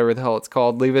thing, whatever the hell it's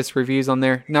called. Leave us reviews on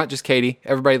there. Not just Katie.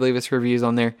 Everybody leave us reviews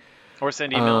on there. Or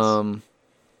send emails.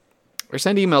 Or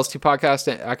send emails to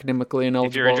podcast@academicallyineligible.com.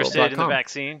 If you're interested in the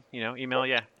vaccine, email,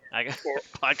 I got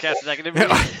podcast is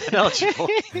academically ineligible.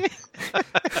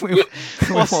 We'll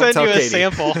We'll send you a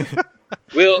sample.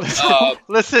 Will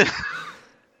Listen,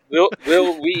 will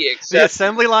we the accept?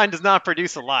 assembly line does not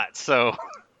produce a lot, so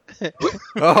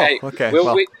Oh, Hey, okay. will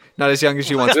Well, we- not as young as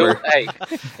you once Will, were. hey,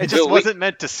 it just Will we- wasn't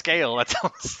meant to scale. That's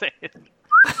all I'm saying.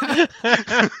 I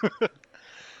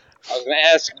was going to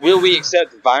ask, will we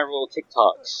accept viral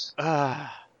TikToks?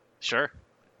 Sure.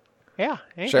 Yeah.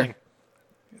 Anything. Sure.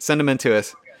 Send them in to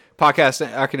us.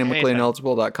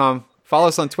 Podcast@academicallyineligible.com. Follow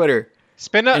us on Twitter.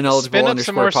 Spin up Ineligible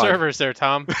some more _pod. servers there,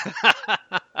 Tom.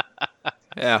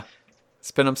 Yeah.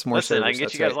 Spin up some more Listen, servers. I can get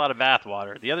that's you guys right. a lot of bath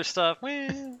water. The other stuff,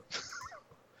 well,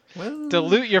 Well,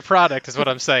 Dilute your product is what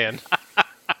I'm saying.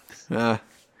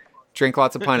 drink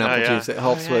lots of pineapple Oh, yeah. juice. It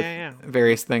helps Oh, with yeah.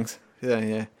 various things.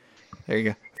 Yeah. There you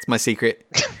go. That's my secret.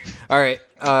 All right.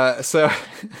 So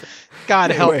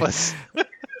God help Anyway. us.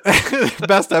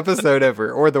 best episode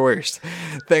ever, or the worst.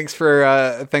 Thanks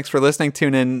for listening.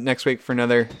 Tune in next week for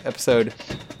another episode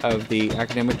of the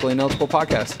Academically Ineligible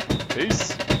podcast.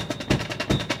 peace.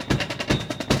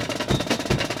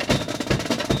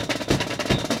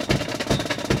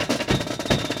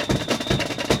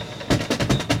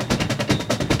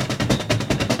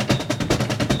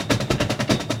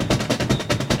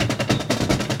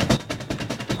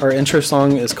 Our intro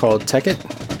song is called Tech It.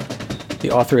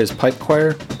 The author is Pipe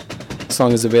Choir. The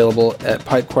song is available at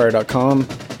pipechoir.com,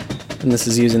 and this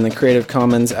is using the Creative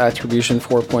Commons Attribution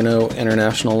 4.0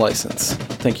 International License.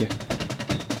 Thank you.